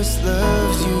Jesus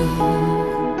loves you.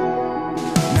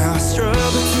 Now I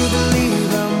struggle to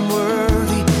believe I'm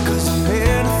worthy, 'cause I'm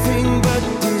anything but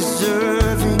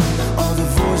deserving. All the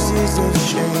voices of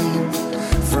shame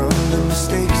from the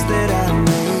mistakes that I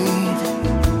made.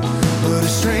 But a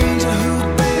stranger who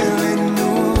barely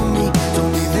knew me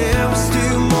told me there was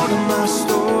still more to my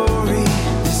story.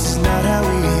 This is not how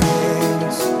it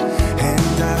ends.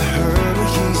 And I heard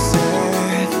what he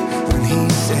said when he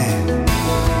said,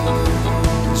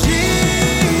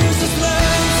 Jesus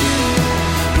loves you,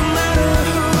 no matter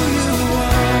who you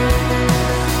are,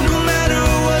 no matter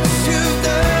what you've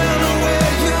done or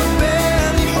where you've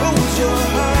been, he holds your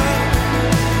heart.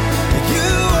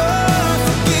 You are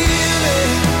forgiven,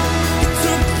 he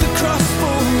took the cross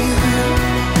for you,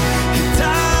 he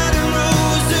died and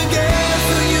rose again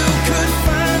so you could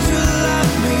find your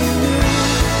life made new.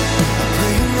 I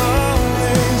pray you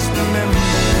always remember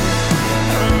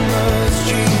how much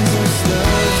Jesus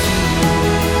loves you.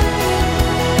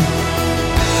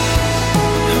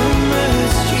 How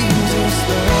much Jesus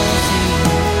loves you.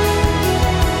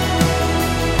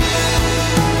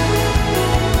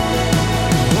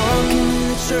 Walking in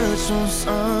the church on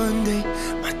Sunday,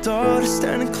 my daughter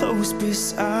standing close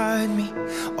beside me.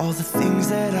 All the things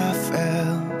that I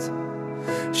felt,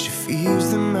 she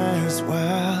feels them as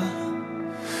well.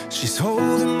 She's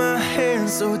holding my hand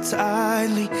so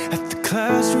tightly at the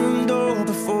classroom door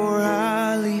before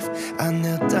I leave. I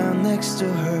knelt down next to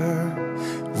her,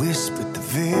 whispered the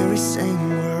very same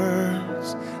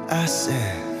words. I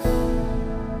said,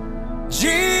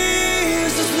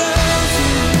 Jesus loves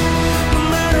you, no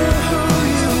matter who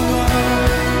you are,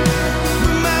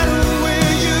 no matter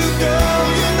where you go,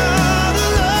 you're not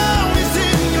alone, he's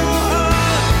in your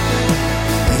heart.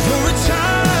 You're a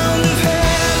child of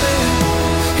heaven,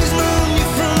 he's known you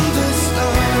from the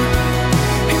start.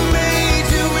 He made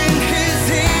you in his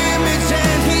image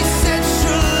and he set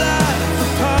your life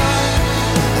apart.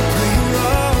 I pray you'll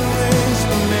always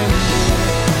remember,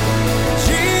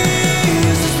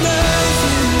 Jesus loves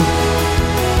you.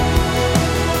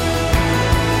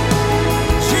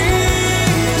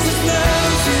 Jesus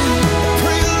loves you. I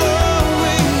pray you'll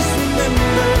always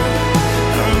remember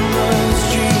how much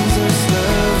Jesus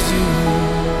loves you.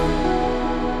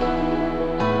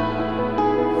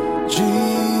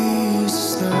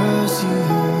 Jesus loves you.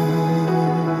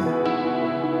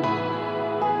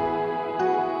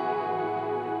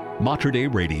 Mater Dei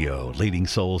Radio, leading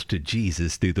souls to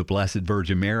Jesus through the Blessed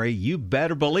Virgin Mary. You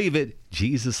better believe it.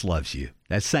 Jesus loves you.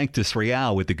 That's Sanctus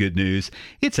Real with the good news.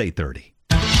 It's 8:30.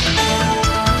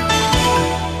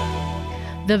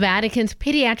 The Vatican's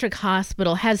pediatric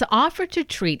hospital has offered to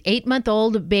treat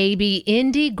 8-month-old baby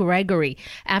Indy Gregory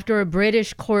after a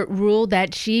British court ruled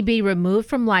that she be removed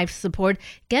from life support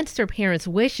against her parents'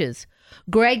 wishes.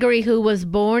 Gregory, who was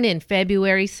born in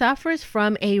February, suffers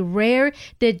from a rare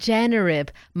degenerative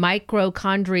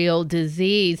mitochondrial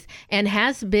disease and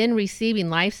has been receiving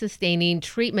life-sustaining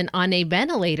treatment on a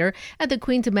ventilator at the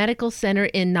Queen's Medical Center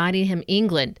in Nottingham,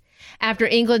 England. After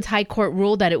England's High Court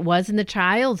ruled that it was in the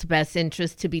child's best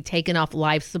interest to be taken off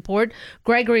life support,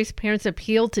 Gregory's parents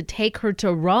appealed to take her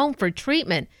to Rome for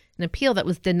treatment, an appeal that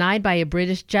was denied by a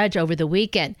British judge over the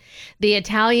weekend. The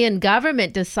Italian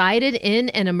government decided in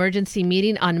an emergency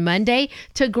meeting on Monday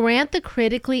to grant the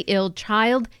critically ill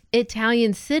child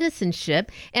Italian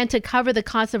citizenship and to cover the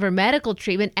cost of her medical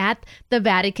treatment at the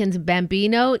Vatican's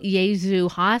Bambino Gesù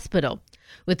Hospital.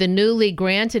 With the newly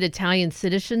granted Italian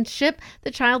citizenship,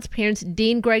 the child's parents,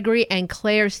 Dean Gregory and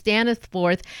Claire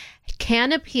Staniforth,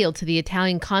 can appeal to the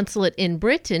Italian consulate in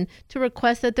Britain to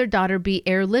request that their daughter be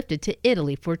airlifted to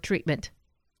Italy for treatment.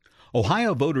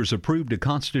 Ohio voters approved a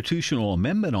constitutional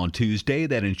amendment on Tuesday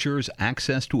that ensures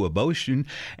access to abortion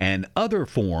and other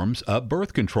forms of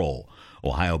birth control.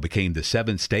 Ohio became the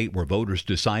 7th state where voters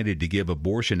decided to give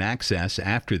abortion access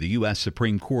after the U.S.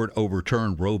 Supreme Court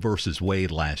overturned Roe v.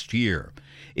 Wade last year.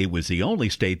 It was the only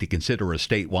state to consider a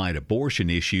statewide abortion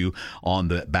issue on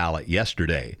the ballot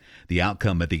yesterday. The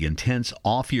outcome of the intense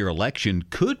off-year election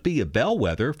could be a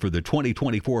bellwether for the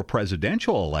 2024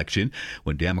 presidential election,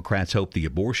 when Democrats hope the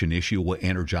abortion issue will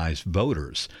energize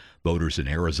voters. Voters in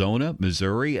Arizona,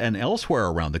 Missouri, and elsewhere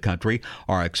around the country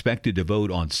are expected to vote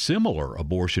on similar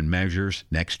abortion measures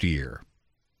next year.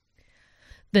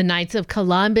 The Knights of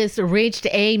Columbus reached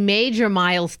a major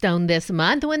milestone this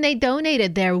month when they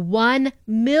donated their 1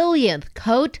 millionth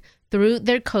coat through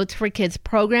their Coats for Kids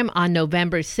program on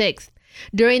November 6th.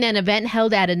 During an event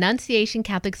held at Annunciation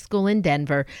Catholic School in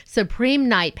Denver, Supreme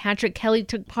Knight Patrick Kelly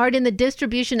took part in the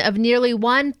distribution of nearly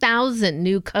 1,000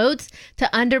 new coats to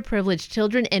underprivileged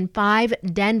children in 5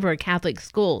 Denver Catholic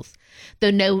schools.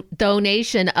 The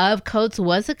donation of coats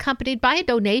was accompanied by a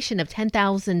donation of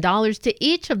 $10,000 to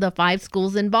each of the 5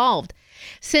 schools involved.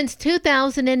 Since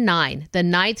 2009, the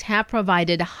Knights have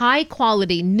provided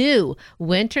high-quality new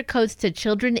winter coats to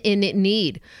children in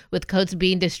need, with coats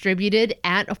being distributed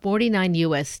at 49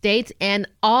 U.S. states and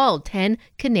all 10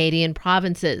 Canadian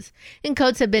provinces. And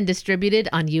coats have been distributed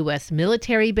on U.S.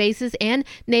 military bases and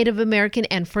Native American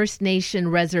and First Nation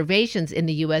reservations in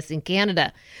the U.S. and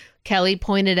Canada. Kelly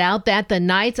pointed out that the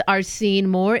Knights are seeing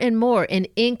more and more an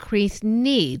increased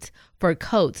needs for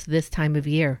coats this time of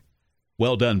year.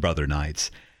 Well done, Brother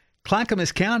Knights.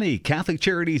 Clackamas County Catholic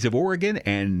Charities of Oregon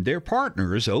and their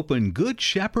partners opened Good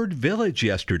Shepherd Village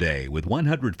yesterday with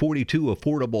 142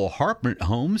 affordable apartment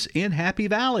homes in Happy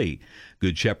Valley.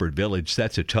 Good Shepherd Village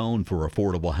sets a tone for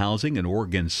affordable housing in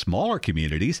Oregon's smaller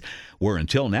communities, where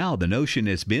until now the notion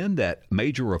has been that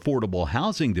major affordable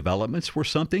housing developments were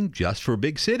something just for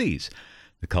big cities.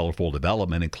 The colorful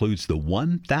development includes the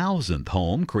 1,000th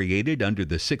home created under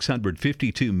the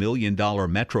 $652 million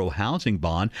Metro Housing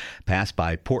Bond passed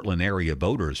by Portland area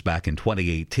voters back in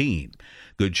 2018.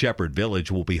 Good Shepherd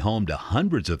Village will be home to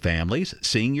hundreds of families,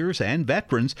 seniors, and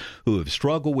veterans who have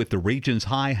struggled with the region's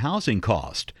high housing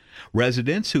cost.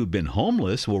 Residents who have been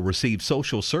homeless will receive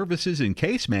social services and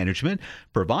case management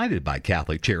provided by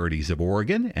Catholic Charities of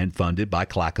Oregon and funded by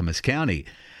Clackamas County.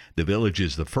 The village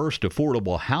is the first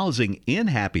affordable housing in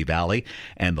Happy Valley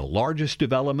and the largest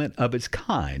development of its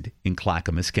kind in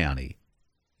Clackamas County.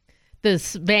 The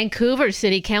Vancouver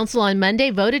City Council on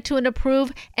Monday voted to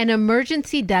approve an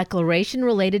emergency declaration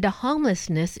related to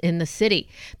homelessness in the city.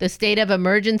 The state of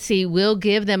emergency will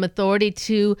give them authority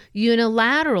to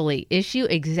unilaterally issue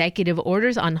executive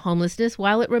orders on homelessness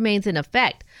while it remains in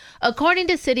effect. According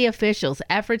to city officials,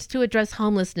 efforts to address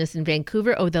homelessness in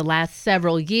Vancouver over the last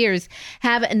several years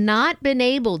have not been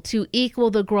able to equal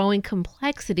the growing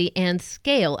complexity and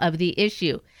scale of the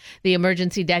issue. The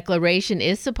emergency declaration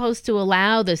is supposed to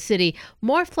allow the city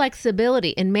more flexibility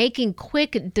in making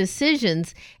quick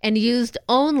decisions and used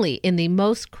only in the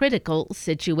most critical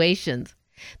situations.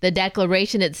 The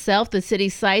declaration itself, the city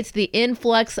cites the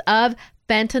influx of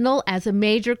fentanyl as a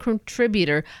major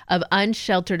contributor of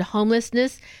unsheltered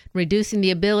homelessness, reducing the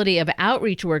ability of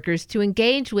outreach workers to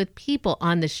engage with people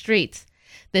on the streets.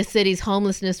 The city's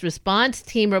homelessness response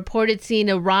team reported seeing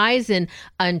a rise in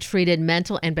untreated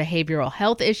mental and behavioral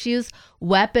health issues,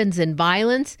 weapons and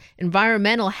violence,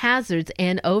 environmental hazards,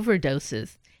 and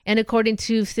overdoses. And according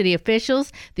to city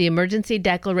officials, the emergency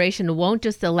declaration won't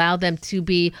just allow them to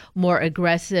be more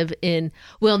aggressive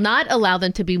will not allow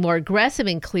them to be more aggressive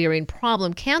in clearing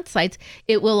problem campsites.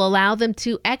 It will allow them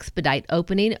to expedite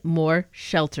opening more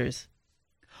shelters.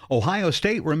 Ohio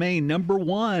State remained number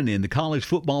one in the college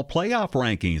football playoff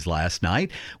rankings last night,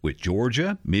 with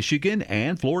Georgia, Michigan,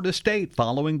 and Florida State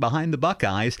following behind the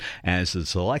Buckeyes as the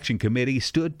selection committee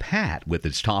stood pat with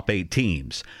its top 8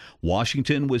 teams.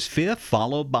 Washington was 5th,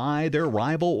 followed by their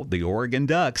rival, the Oregon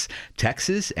Ducks.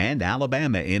 Texas and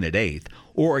Alabama in at 8th.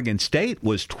 Oregon State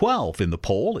was 12th in the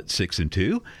poll at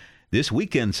 6-2. This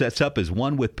weekend sets up as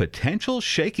one with potential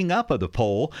shaking up of the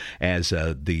poll as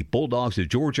the Bulldogs of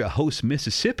Georgia host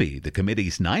Mississippi, the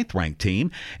committee's 9th-ranked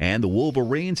team, and the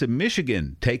Wolverines of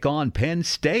Michigan take on Penn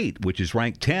State, which is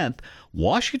ranked 10th.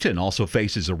 Washington also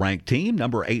faces a ranked team.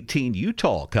 Number 18,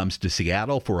 Utah, comes to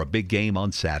Seattle for a big game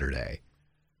on Saturday.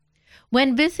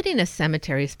 When visiting a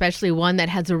cemetery, especially one that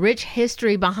has a rich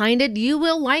history behind it, you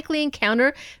will likely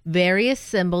encounter various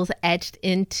symbols etched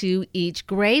into each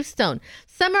gravestone.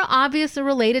 Some are obvious and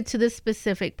related to the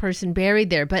specific person buried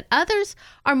there, but others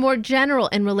are more general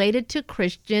and related to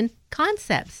Christian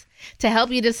concepts. To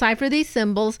help you decipher these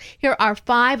symbols, here are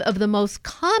 5 of the most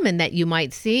common that you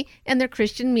might see and their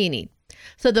Christian meaning.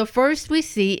 So the first we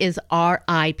see is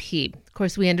R.I.P. Of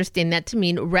course, we understand that to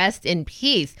mean rest in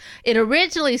peace. It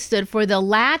originally stood for the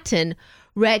Latin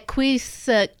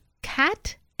requiescat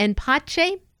and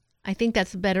pace. I think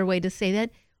that's a better way to say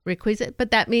that, requiescat, but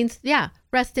that means,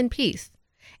 rest in peace.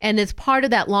 And as part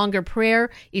of that longer prayer,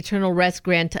 eternal rest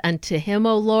grant unto him,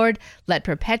 O Lord. Let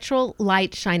perpetual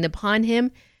light shine upon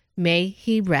him. May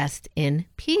he rest in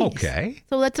peace. Okay.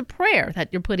 So that's a prayer that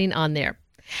you're putting on there.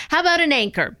 How about an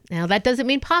anchor? Now, that doesn't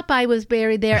mean Popeye was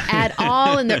buried there at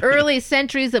all. In the early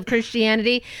centuries of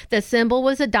Christianity, the symbol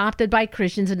was adopted by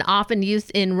Christians and often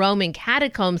used in Roman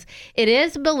catacombs. It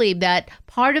is believed that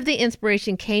part of the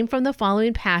inspiration came from the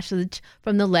following passage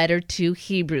from the letter to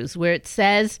Hebrews, where it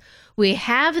says, "We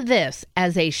have this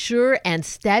as a sure and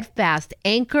steadfast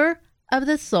anchor of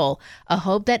the soul, a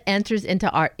hope that enters into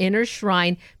our inner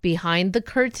shrine behind the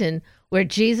curtain, where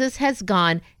Jesus has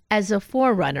gone as a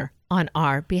forerunner on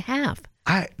our behalf."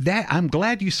 I'm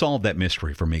glad you solved that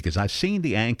mystery for me, because I've seen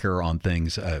the anchor on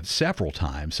things several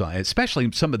times, so especially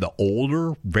some of the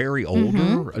older, very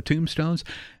older tombstones.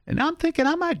 And I'm thinking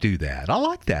I might do that. I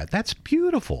like that. That's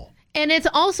beautiful. And it's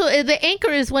also, the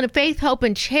anchor is one of faith, hope,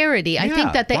 and charity. I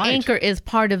think that the anchor is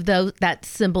part of that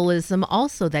symbolism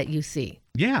also that you see.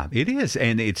 Yeah, it is.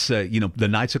 And it's, the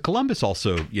Knights of Columbus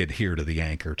also adhere to the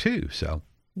anchor too. So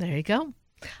there you go.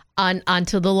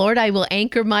 Unto the Lord I will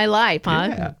anchor my life, huh?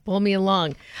 Yeah. Pull me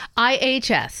along.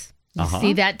 IHS. You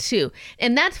see that too.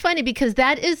 And that's funny because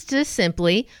that is just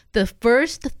simply the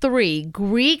first 3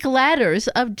 Greek letters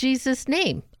of Jesus'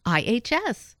 name.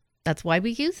 IHS. That's why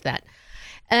we use that.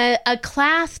 A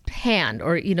clasped hand,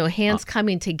 or, hands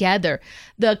coming together.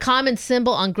 The common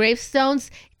symbol on gravestones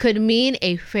could mean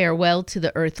a farewell to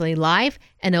the earthly life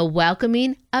and a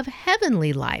welcoming of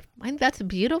heavenly life. I think that's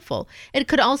beautiful. It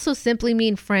could also simply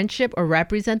mean friendship or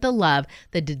represent the love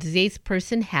the deceased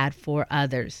person had for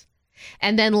others.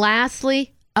 And then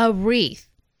lastly, a wreath.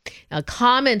 A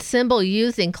common symbol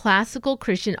used in classical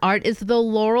Christian art is the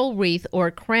laurel wreath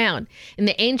or crown. In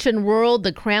the ancient world,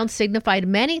 the crown signified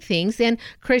many things, and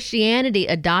Christianity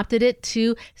adopted it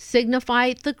to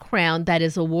signify the crown that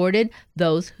is awarded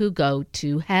those who go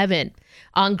to heaven.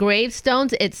 On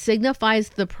gravestones, it signifies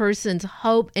the person's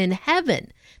hope in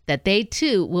heaven, that they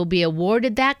too will be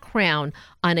awarded that crown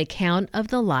on account of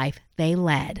the life they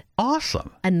led.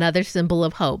 Awesome. Another symbol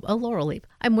of hope, a laurel leaf.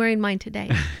 I'm wearing mine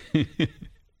today.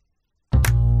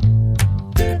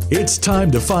 It's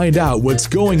time to find out what's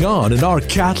going on in our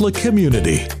Catholic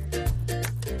community.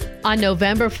 On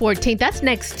November 14th, that's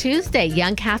next Tuesday,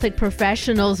 Young Catholic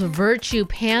Professionals Virtue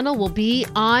Panel will be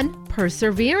on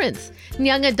perseverance.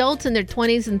 Young adults in their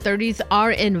 20s and 30s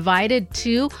are invited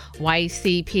to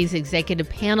YCP's executive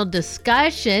panel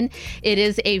discussion. It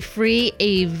is a free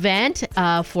event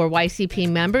for YCP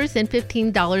members and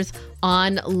 $15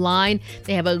 online.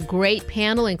 They have a great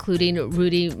panel, including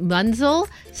Rudy Munzel,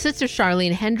 Sister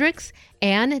Charlene Hendricks,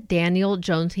 and Daniel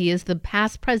Jones. He is the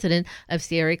past president of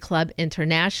Sierra Club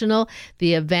International.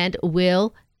 The event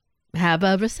will have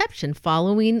a reception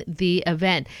following the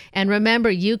event. And remember,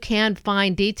 you can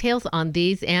find details on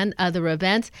these and other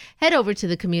events. Head over to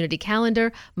the community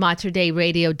calendar,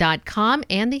 materdeiradio.com,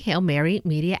 and the Hail Mary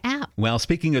Media app. Well,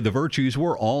 speaking of the virtues,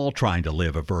 we're all trying to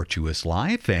live a virtuous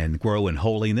life and grow in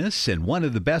holiness. And one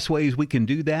of the best ways we can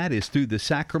do that is through the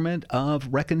sacrament of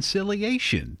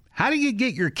reconciliation. How do you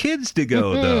get your kids to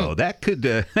go, though? That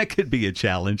could be a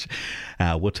challenge.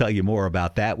 We'll tell you more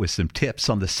about that with some tips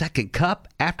on the second cup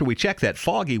after we check that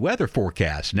foggy weather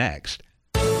forecast next.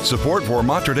 Support for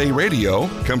Mater Dei Radio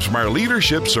comes from our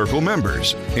Leadership Circle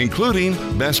members, including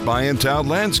Best Buy in Town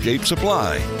Landscape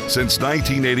Supply. Since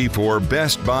 1984,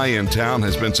 Best Buy in Town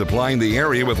has been supplying the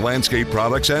area with landscape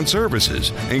products and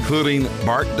services, including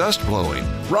bark dust blowing,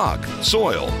 rock,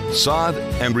 soil, sod,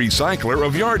 and recycler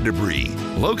of yard debris.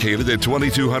 Located at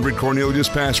 2200 Cornelius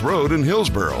Pass Road in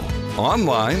Hillsboro.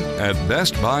 Online at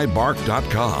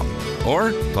bestbuybark.com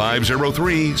or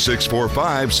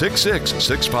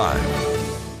 503-645-6665.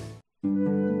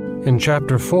 In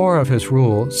Chapter 4 of his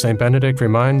rule, St. Benedict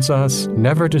reminds us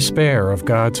never despair of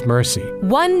God's mercy.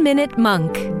 1 Minute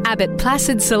Monk, Abbot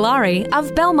Placid Solari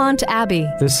of Belmont Abbey.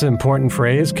 This important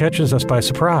phrase catches us by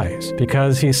surprise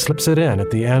because he slips it in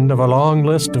at the end of a long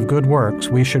list of good works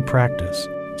we should practice.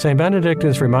 St. Benedict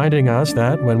is reminding us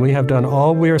that when we have done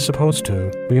all we are supposed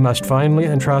to, we must finally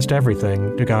entrust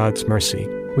everything to God's mercy.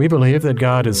 We believe that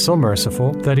God is so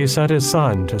merciful that he sent his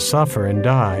Son to suffer and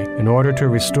die in order to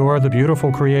restore the beautiful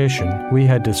creation we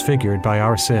had disfigured by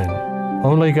our sin.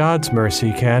 Only God's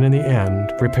mercy can, in the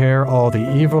end, repair all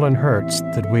the evil and hurts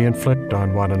that we inflict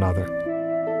on one another.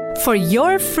 For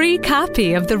your free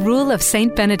copy of the Rule of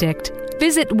St. Benedict,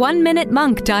 visit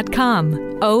oneminutemonk.com,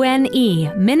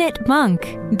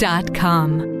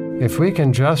 oneminutemonk.com. If we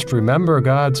can just remember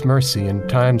God's mercy in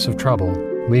times of trouble,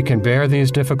 we can bear these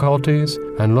difficulties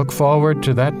and look forward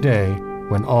to that day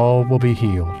when all will be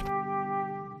healed.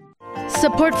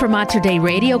 Support for Mater Dei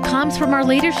Radio comes from our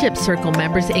Leadership Circle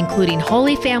members, including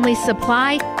Holy Family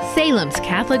Supply, Salem's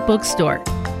Catholic Bookstore.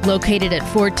 Located at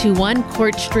 421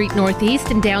 Court Street Northeast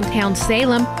in downtown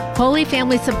Salem, Holy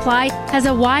Family Supply has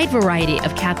a wide variety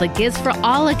of Catholic gifts for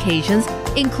all occasions,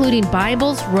 including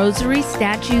Bibles, rosaries,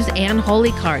 statues, and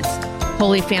holy cards.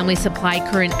 Holy Family Supply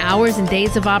current hours and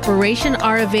days of operation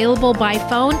are available by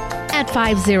phone at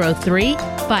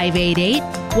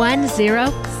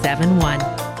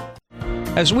 503-588-1071.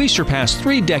 As we surpass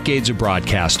 3 decades of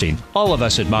broadcasting, all of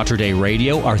us at Mater Dei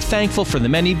Radio are thankful for the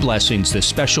many blessings this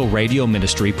special radio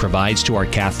ministry provides to our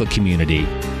Catholic community.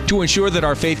 To ensure that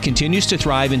our faith continues to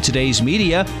thrive in today's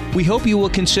media, we hope you will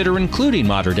consider including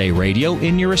Mater Dei Radio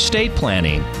in your estate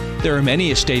planning. There are many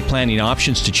estate planning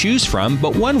options to choose from,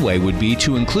 but one way would be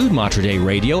to include Mater Dei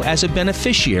Radio as a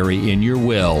beneficiary in your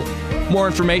will. More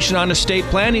information on estate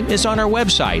planning is on our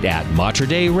website at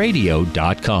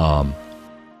materdeiradio.com.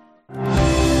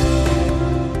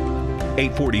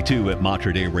 842 at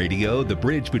Mater Dei Radio, the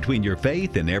bridge between your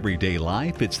faith and everyday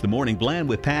life. It's the Morning Blend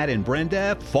with Pat and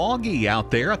Brenda. Foggy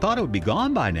out there. I thought it would be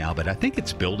gone by now, but I think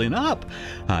it's building up.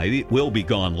 It will be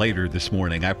gone later this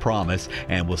morning, I promise.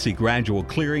 And we'll see gradual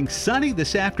clearing. Sunny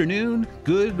this afternoon.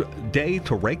 Good day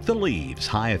to rake the leaves.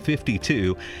 High of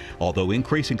 52. Although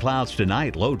increasing clouds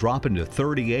tonight, low dropping to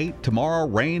 38. Tomorrow,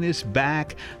 rain is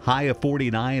back. High of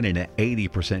 49 and an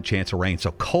 80% chance of rain.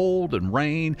 So cold and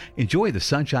rain. Enjoy the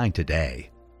sunshine today.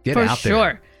 Get For out there.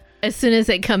 sure. As soon as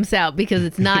it comes out, because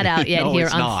it's not out yet No, here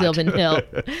it's on not. Sylvan Hill.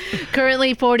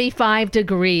 Currently 45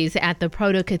 degrees at the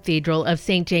Proto-Cathedral of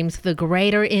St. James the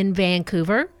Greater in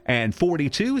Vancouver. And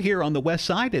 42 here on the west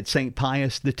side at St.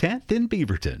 Pius X in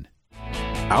Beaverton.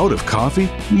 Out of coffee?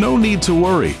 No need to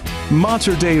worry.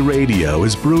 Mater Dei Radio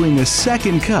is brewing a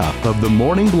second cup of the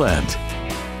Morning Blend.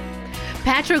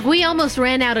 Patrick, we almost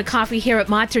ran out of coffee here at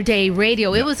Mater Dei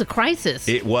Radio. It was a crisis.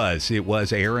 It was.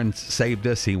 Aaron saved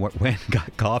us. He went and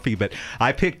got coffee, but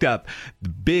I picked up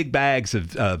big bags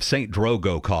of St.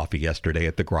 Drogo coffee yesterday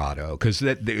at the Grotto, because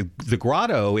the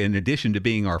Grotto, in addition to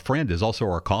being our friend, is also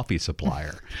our coffee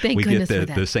supplier. Thank goodness for that. We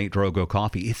get the St. Drogo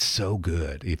coffee. It's so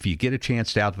good. If you get a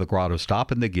chance to out to the Grotto,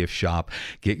 stop in the gift shop,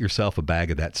 get yourself a bag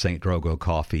of that St. Drogo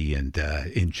coffee, and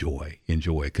enjoy,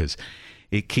 because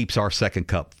it keeps our second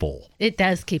cup full. It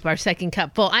does keep our second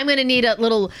cup full. I'm going to need a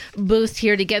little boost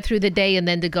here to get through the day and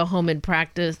then to go home and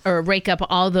practice or rake up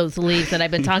all those leaves that I've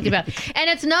been talking about. And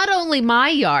it's not only my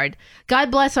yard.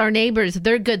 God bless our neighbors.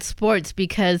 They're good sports,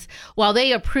 because while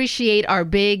they appreciate our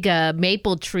big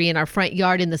maple tree in our front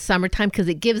yard in the summertime, because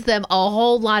it gives them a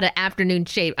whole lot of afternoon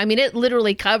shade. I mean, it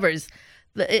literally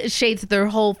it shades their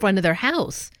whole front of their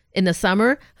house in the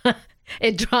summer.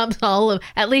 It drops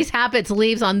at least half its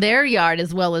leaves on their yard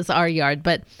as well as our yard.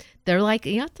 But they're like,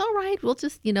 yeah, it's all right. We'll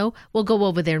just, we'll go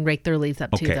over there and rake their leaves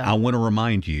up too. Okay, I want to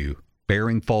remind you,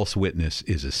 bearing false witness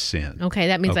is a sin. Okay,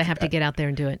 that means I have to get out there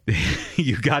and do it.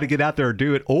 You got to get out there and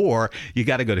do it, or you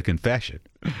got to go to confession.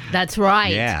 That's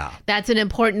right. Yeah. That's an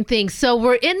important thing. So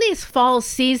we're in this fall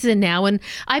season now, and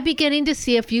I'm beginning to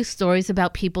see a few stories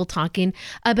about people talking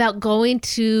about going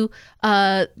to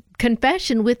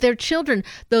confession with their children.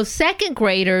 Those second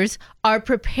graders are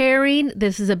preparing.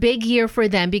 This is a big year for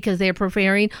them because they're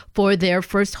preparing for their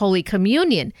first Holy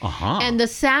Communion. And the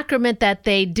sacrament that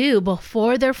they do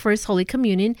before their first Holy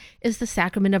Communion is the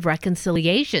sacrament of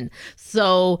reconciliation.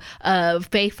 So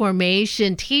faith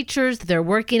formation teachers, they're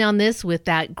working on this with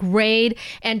that grade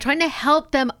and trying to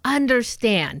help them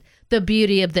understand the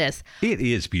beauty of this. It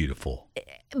is beautiful.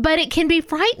 But it can be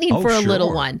frightening for a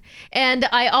little one. And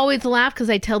I always laugh because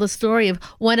I tell the story of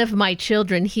one of my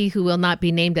children, he who will not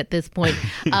be named at this point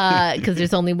because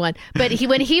there's only one. But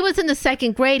when he was in the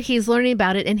second grade, he's learning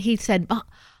about it. And he said, I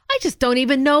just don't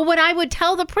even know what I would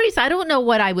tell the priest. I don't know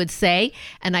what I would say.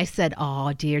 And I said,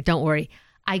 oh, dear, don't worry.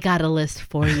 I got a list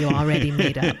for you already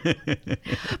made up.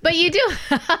 But you do.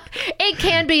 It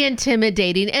can be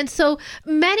intimidating. And so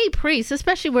many priests,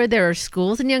 especially where there are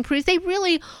schools and young priests, they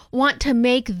really want to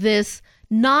make this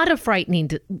not a frightening,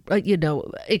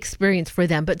 experience for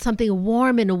them, but something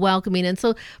warm and welcoming. And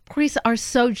so priests are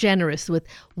so generous with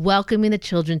welcoming the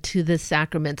children to the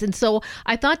sacraments. And so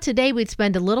I thought today we'd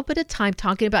spend a little bit of time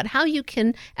talking about how you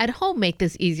can at home make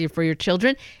this easier for your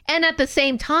children. And at the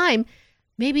same time,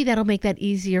 maybe that'll make that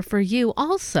easier for you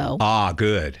also.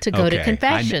 Good. To go to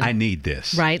confession. I need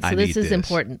this. Right? So this is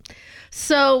important.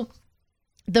 So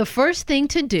the first thing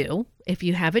to do, if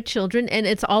you have children, and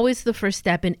it's always the first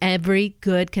step in every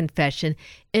good confession,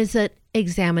 is an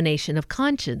examination of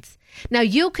conscience. Now,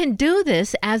 you can do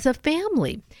this as a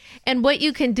family. And what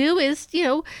you can do is,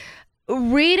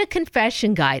 read a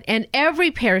confession guide. And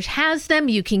every parish has them.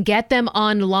 You can get them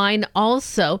online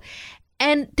also.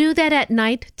 And do that at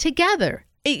night together.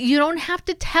 You don't have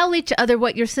to tell each other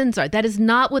what your sins are. That is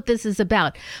not what this is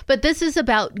about. But this is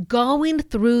about going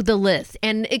through the list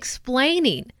and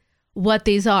explaining what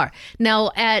these are.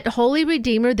 Now, at Holy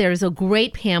Redeemer, there's a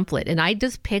great pamphlet, and I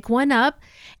just pick one up,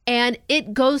 and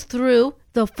it goes through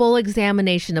the full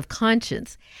examination of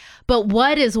conscience. But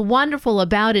what is wonderful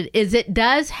about it is it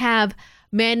does have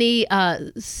many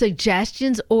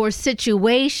suggestions or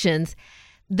situations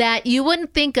that you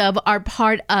wouldn't think of are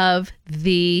part of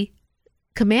the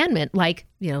commandment, like,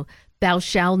 thou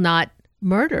shalt not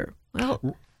murder. Well,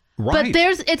 right.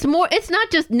 But it's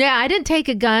not just, I didn't take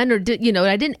a gun or,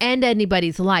 I didn't end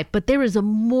anybody's life, but there is a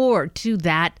more to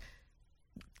that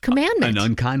commandment. An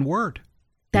unkind word.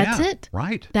 That's it.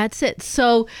 Right. That's it.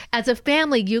 So as a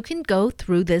family, you can go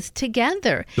through this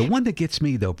together. The one that gets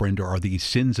me, though, Brenda, are these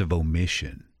sins of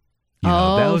omission.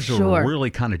 Those are really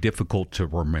kind of difficult to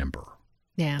remember.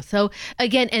 Yeah. So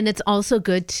again, and it's also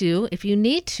good to, if you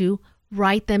need to,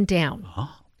 write them down.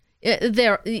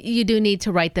 You do need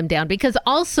to write them down because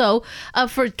also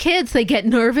for kids, they get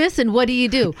nervous. And what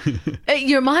do?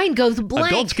 Your mind goes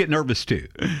blank. Adults get nervous too.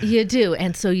 You do.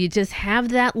 And so you just have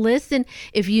that list. And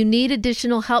if you need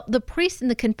additional help, the priest in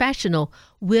the confessional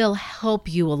will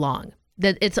help you along.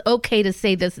 That it's okay to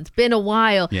say this. It's been a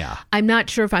while. Yeah. I'm not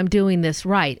sure if I'm doing this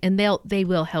right. And they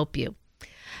will help you.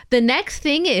 The next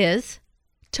thing is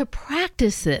to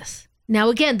practice this. Now,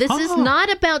 again, this is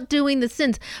not about doing the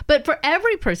sins, but for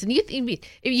every person,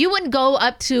 you wouldn't go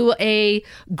up to a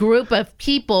group of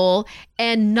people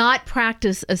and not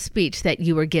practice a speech that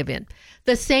you were given.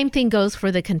 The same thing goes for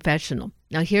the confessional.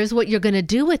 Now, here's what you're going to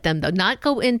do with them, though. Not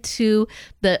go into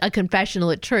a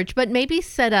confessional at church, but maybe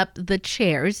set up the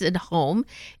chairs at home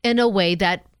in a way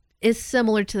that is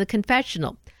similar to the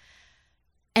confessional.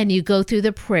 and you go through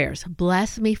the prayers.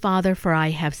 Bless me, Father, for I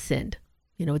have sinned.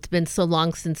 You know, it's been so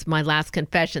long since my last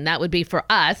confession. That would be for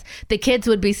us. The kids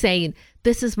would be saying,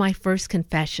 this is my first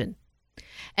confession.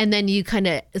 And then you kind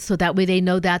of, so that way they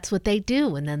know that's what they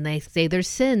do. And then they say their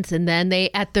sins. And then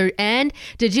they, at their end,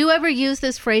 did you ever use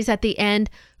this phrase at the end?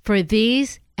 For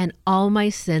these and all my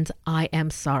sins, I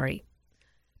am sorry.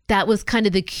 That was kind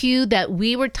of the cue that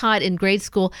we were taught in grade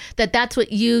school, that that's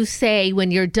what you say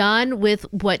when you're done with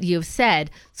what you've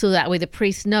said. So that way the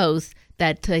priest knows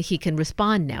that he can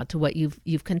respond now to what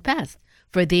you've confessed.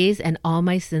 For these and all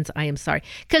my sins, I am sorry.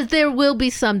 Because there will be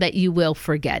some that you will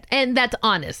forget. And that's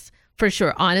honest, for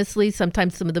sure. Honestly,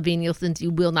 sometimes some of the venial sins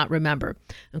you will not remember.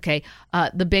 Okay.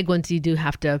 The big ones you do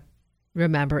have to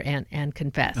remember and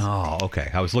confess. Oh,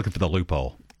 okay. I was looking for the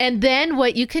loophole. And then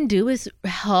what you can do is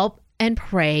help and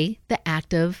pray the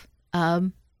act of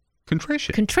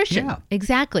contrition. Yeah.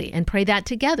 Exactly. And pray that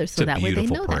together so that way they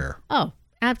know prayer. that. Oh,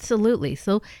 absolutely.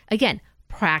 So again,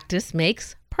 practice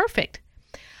makes perfect.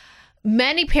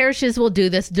 Many parishes will do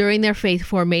this during their faith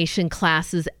formation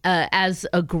classes as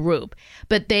a group,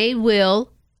 but they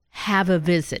will have a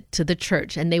visit to the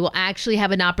church and they will actually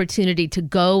have an opportunity to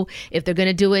go. If they're going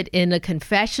to do it in a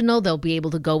confessional, they'll be able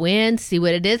to go in, see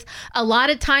what it is. A lot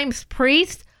of times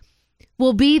priests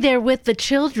will be there with the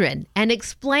children and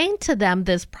explain to them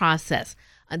this process.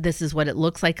 This is what it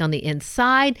looks like on the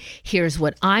inside. Here's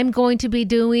what I'm going to be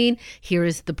doing. Here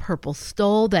is the purple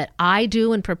stole that I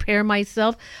do and prepare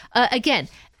myself. Again,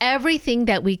 everything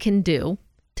that we can do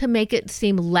to make it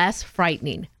seem less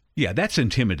frightening. Yeah, that's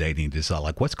intimidating to say,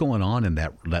 like, what's going on in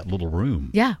that little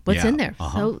room? Yeah, what's in there?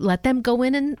 So let them go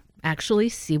in and actually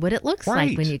see what it looks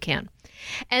like when you can.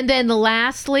 And then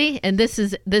lastly, and this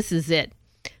is it,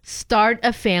 start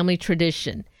a family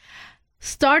tradition.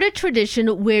 Start a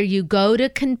tradition where you go to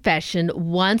confession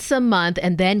once a month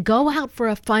and then go out for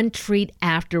a fun treat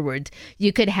afterwards.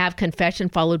 You could have confession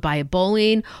followed by a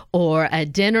bowling or a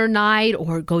dinner night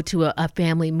or go to a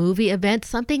family movie event,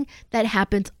 something that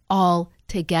happens all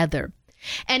together.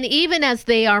 And even as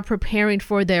they are preparing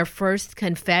for their first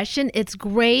confession, it's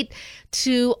great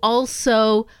to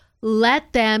also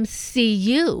let them see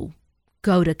you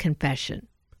go to confession.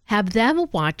 Have them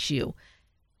watch you.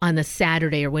 On the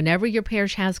Saturday or whenever your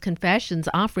parish has confessions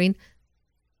offering,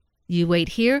 you wait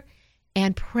here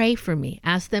and pray for me.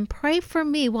 Ask them, pray for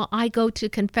me while I go to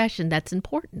confession. That's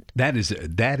important. That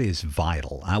is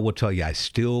vital. I will tell you, I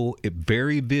still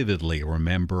very vividly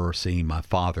remember seeing my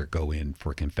father go in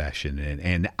for confession.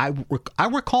 And I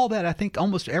recall that, I think,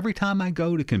 almost every time I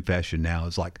go to confession now.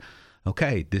 It's like,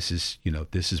 okay, this is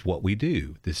what we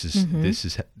do. This is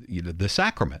the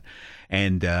sacrament.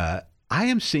 And I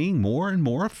am seeing more and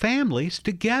more families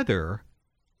together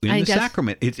in the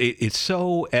sacrament. It's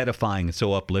so edifying and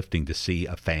so uplifting to see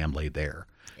a family there.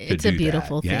 It's a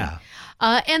beautiful thing. Yeah.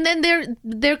 And then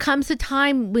there comes a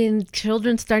time when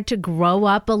children start to grow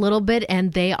up a little bit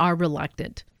and they are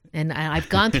reluctant. And I've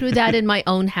gone through that in my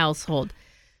own household.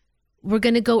 We're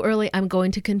going to go early. I'm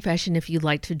going to confession if you'd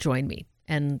like to join me.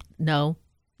 And no.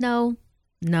 And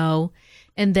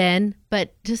then,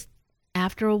 but just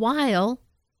after a while,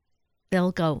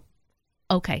 they'll go,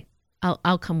 okay,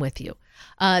 I'll come with you.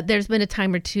 There's been a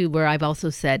time or two where I've also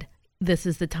said, this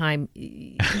is the time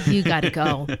you got to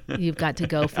go. You've got to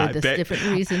go for this different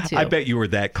reason too. I bet you were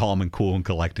that calm and cool and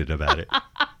collected about it.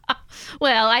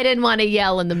 Well, I didn't want to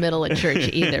yell in the middle of church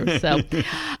either. So,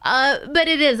 but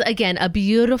it is, again, a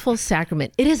beautiful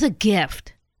sacrament. It is a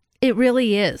gift. It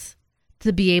really is.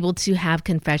 To be able to have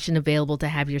confession available, to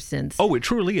have your sins. Oh, it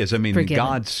truly is. I mean, forgiven.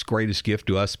 God's greatest gift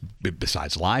to us,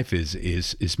 besides life,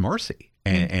 is mercy,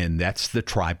 and that's the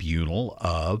tribunal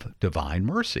of divine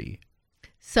mercy.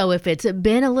 So, if it's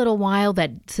been a little while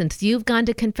since you've gone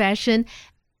to confession,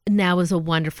 now is a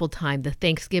wonderful time. The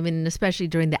Thanksgiving, and especially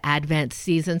during the Advent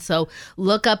season. So,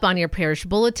 look up on your parish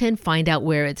bulletin, find out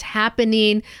where it's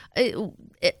happening.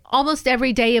 Almost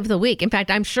every day of the week. In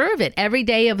fact, I'm sure of it. Every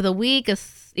day of the week,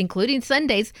 including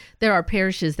Sundays, there are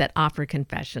parishes that offer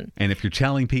confession. And if you're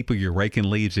telling people you're raking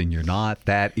leaves and you're not,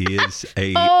 that is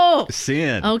a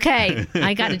sin. Okay,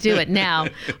 I got to do it now.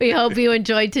 We hope you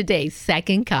enjoyed today's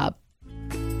Second Cup.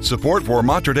 Support for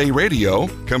Mater Dei Radio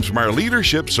comes from our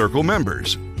Leadership Circle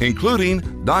members,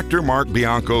 including Dr. Mark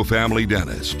Bianco, family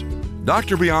dentist.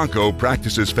 Dr. Bianco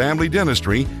practices family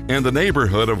dentistry in the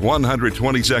neighborhood of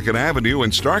 122nd Avenue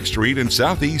and Stark Street in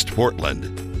Southeast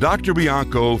Portland. Dr.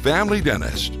 Bianco, family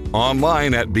dentist,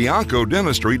 online at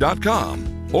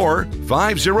biancodentistry.com or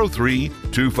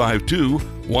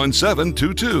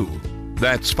 503-252-1722.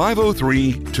 That's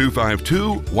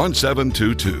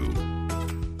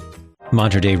 503-252-1722.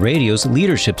 Mater Dei Radio's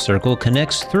Leadership Circle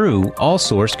connects through All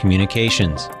Source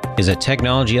Communications. Is a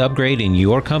technology upgrade in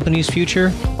your company's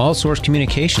future? All Source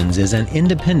Communications is an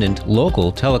independent,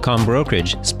 local telecom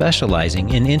brokerage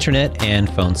specializing in internet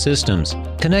and phone systems.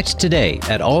 Connect today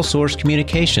at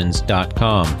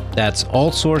allsourcecommunications.com. That's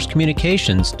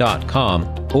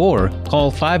allsourcecommunications.com. Or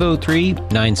call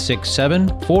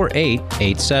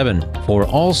 503-967-4887 for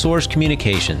All Source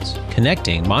Communications,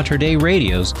 connecting Mater Dei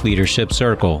Radio's Leadership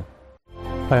Circle.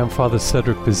 Hi, I'm Father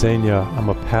Cedric Bezania. I'm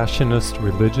a Passionist,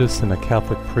 religious, and a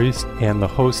Catholic priest, and the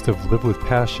host of Live with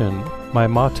Passion. My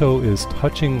motto is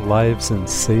touching lives and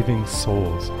saving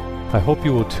souls. I hope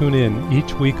you will tune in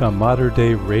each week on Mater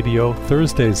Dei Radio,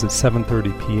 Thursdays at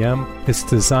 7:30 p.m. It's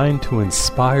designed to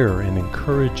inspire and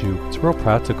encourage you. It's real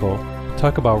practical.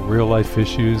 Talk about real-life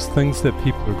issues, things that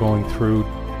people are going through.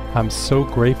 I'm so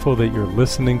grateful that you're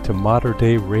listening to Mater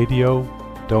Dei Radio.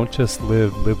 Don't just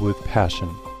live with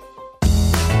passion.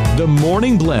 The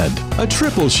Morning Blend, a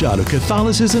triple shot of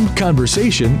Catholicism,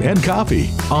 conversation, and coffee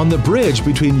on the bridge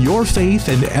between your faith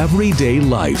and everyday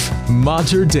life.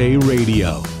 Mater Dei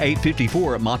Radio.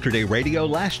 8:54 at Mater Dei Radio.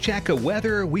 Last check of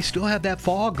weather, we still have that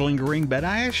fog lingering, but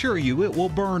I assure you it will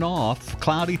burn off.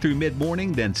 Cloudy through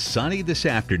mid-morning, then sunny this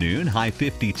afternoon, high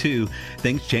 52.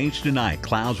 Things change tonight.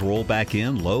 Clouds roll back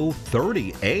in, low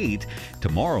 38.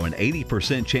 Tomorrow, an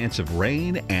 80% chance of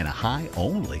rain and a high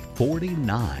only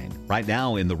 49. Right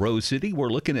now in the Rose City, we're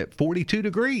looking at 42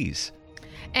 degrees.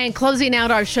 And closing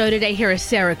out our show today, here is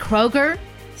Sarah Kroger,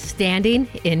 Standing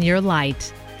in Your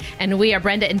Light. And we are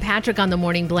Brenda and Patrick on the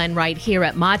Morning Blend right here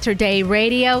at Mater Dei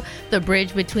Radio, the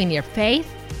bridge between your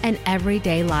faith and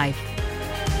everyday life.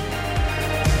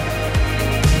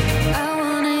 I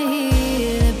wanna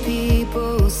hear the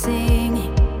people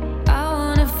singing. I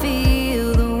wanna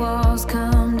feel the walls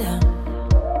come down.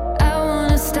 I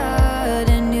wanna start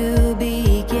a new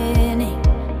beginning,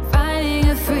 finding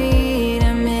a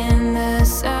freedom in the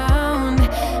sound.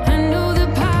 I know the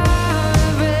power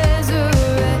of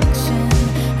resurrection.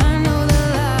 I know the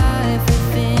life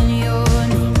within your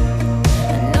name.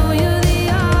 I know you're the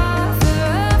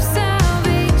author of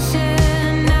salvation.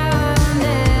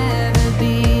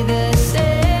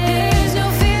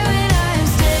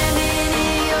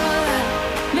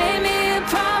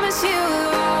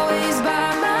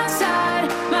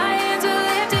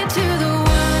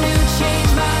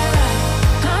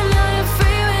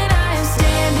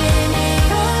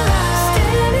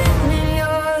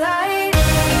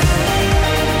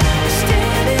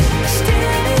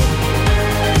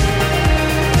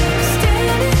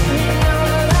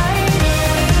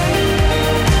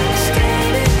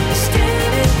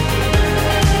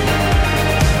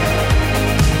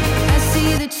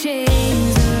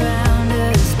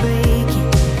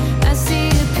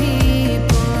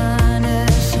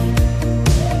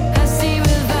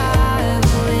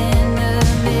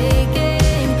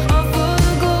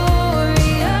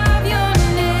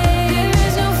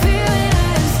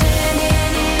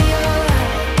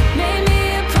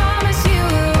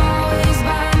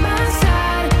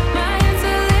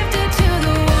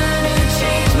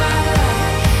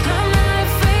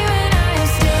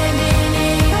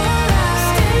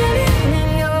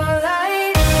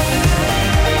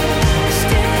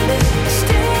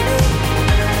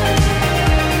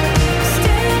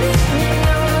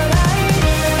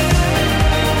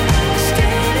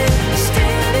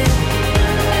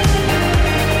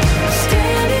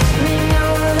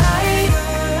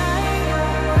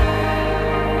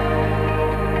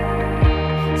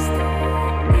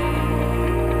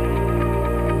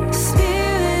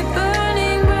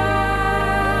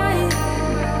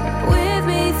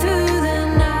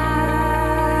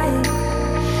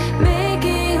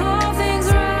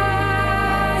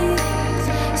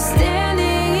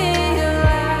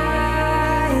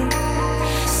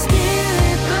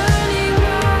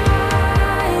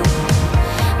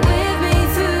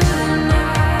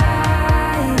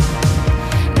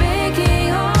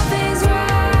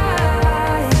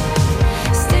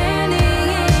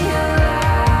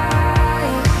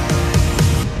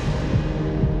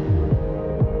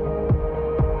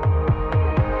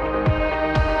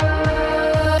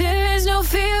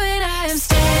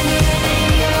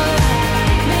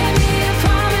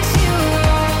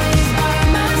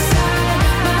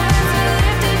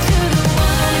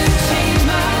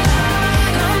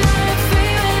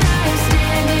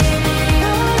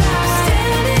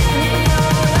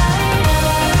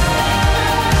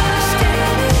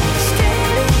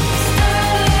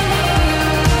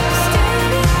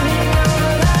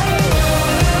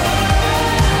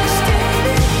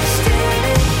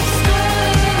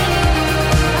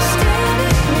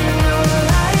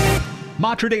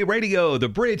 Mater Dei Radio, the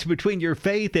bridge between your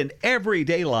faith and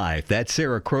everyday life. That's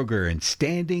Sarah Kroger and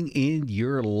Standing in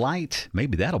Your Light.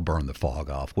 Maybe that'll burn the fog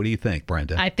off. What do you think,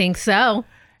 Brenda? I think so.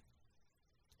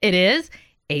 It is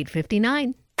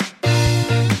 8:59.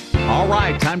 All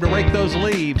right, time to rake those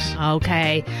leaves.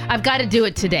 Okay. I've got to do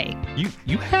it today.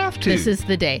 You have to. This is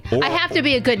the day. I have to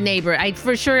be a good neighbor. I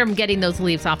for sure am getting those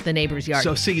leaves off the neighbor's yard.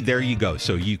 So see, there you go.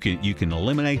 So you can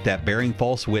eliminate that bearing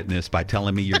false witness by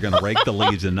telling me you're going to rake the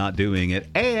leaves and not doing it,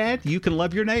 and you can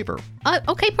love your neighbor.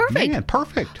 Okay, perfect. Man,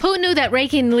 perfect. Who knew that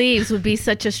raking leaves would be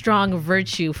such a strong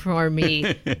virtue for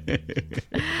me?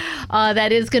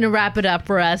 That is going to wrap it up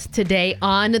for us today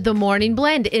on The Morning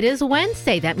Blend. It is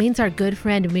Wednesday. That means our good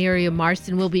friend Miriam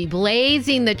Marston will be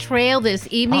blazing the trail this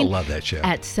evening. I love that show.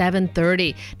 At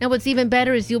 7:30. Now, what's even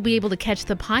better is you'll be able to catch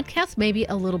the podcast maybe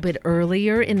a little bit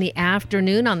earlier in the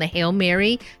afternoon on the Hail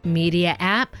Mary Media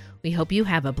app. We hope you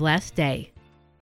have a blessed day.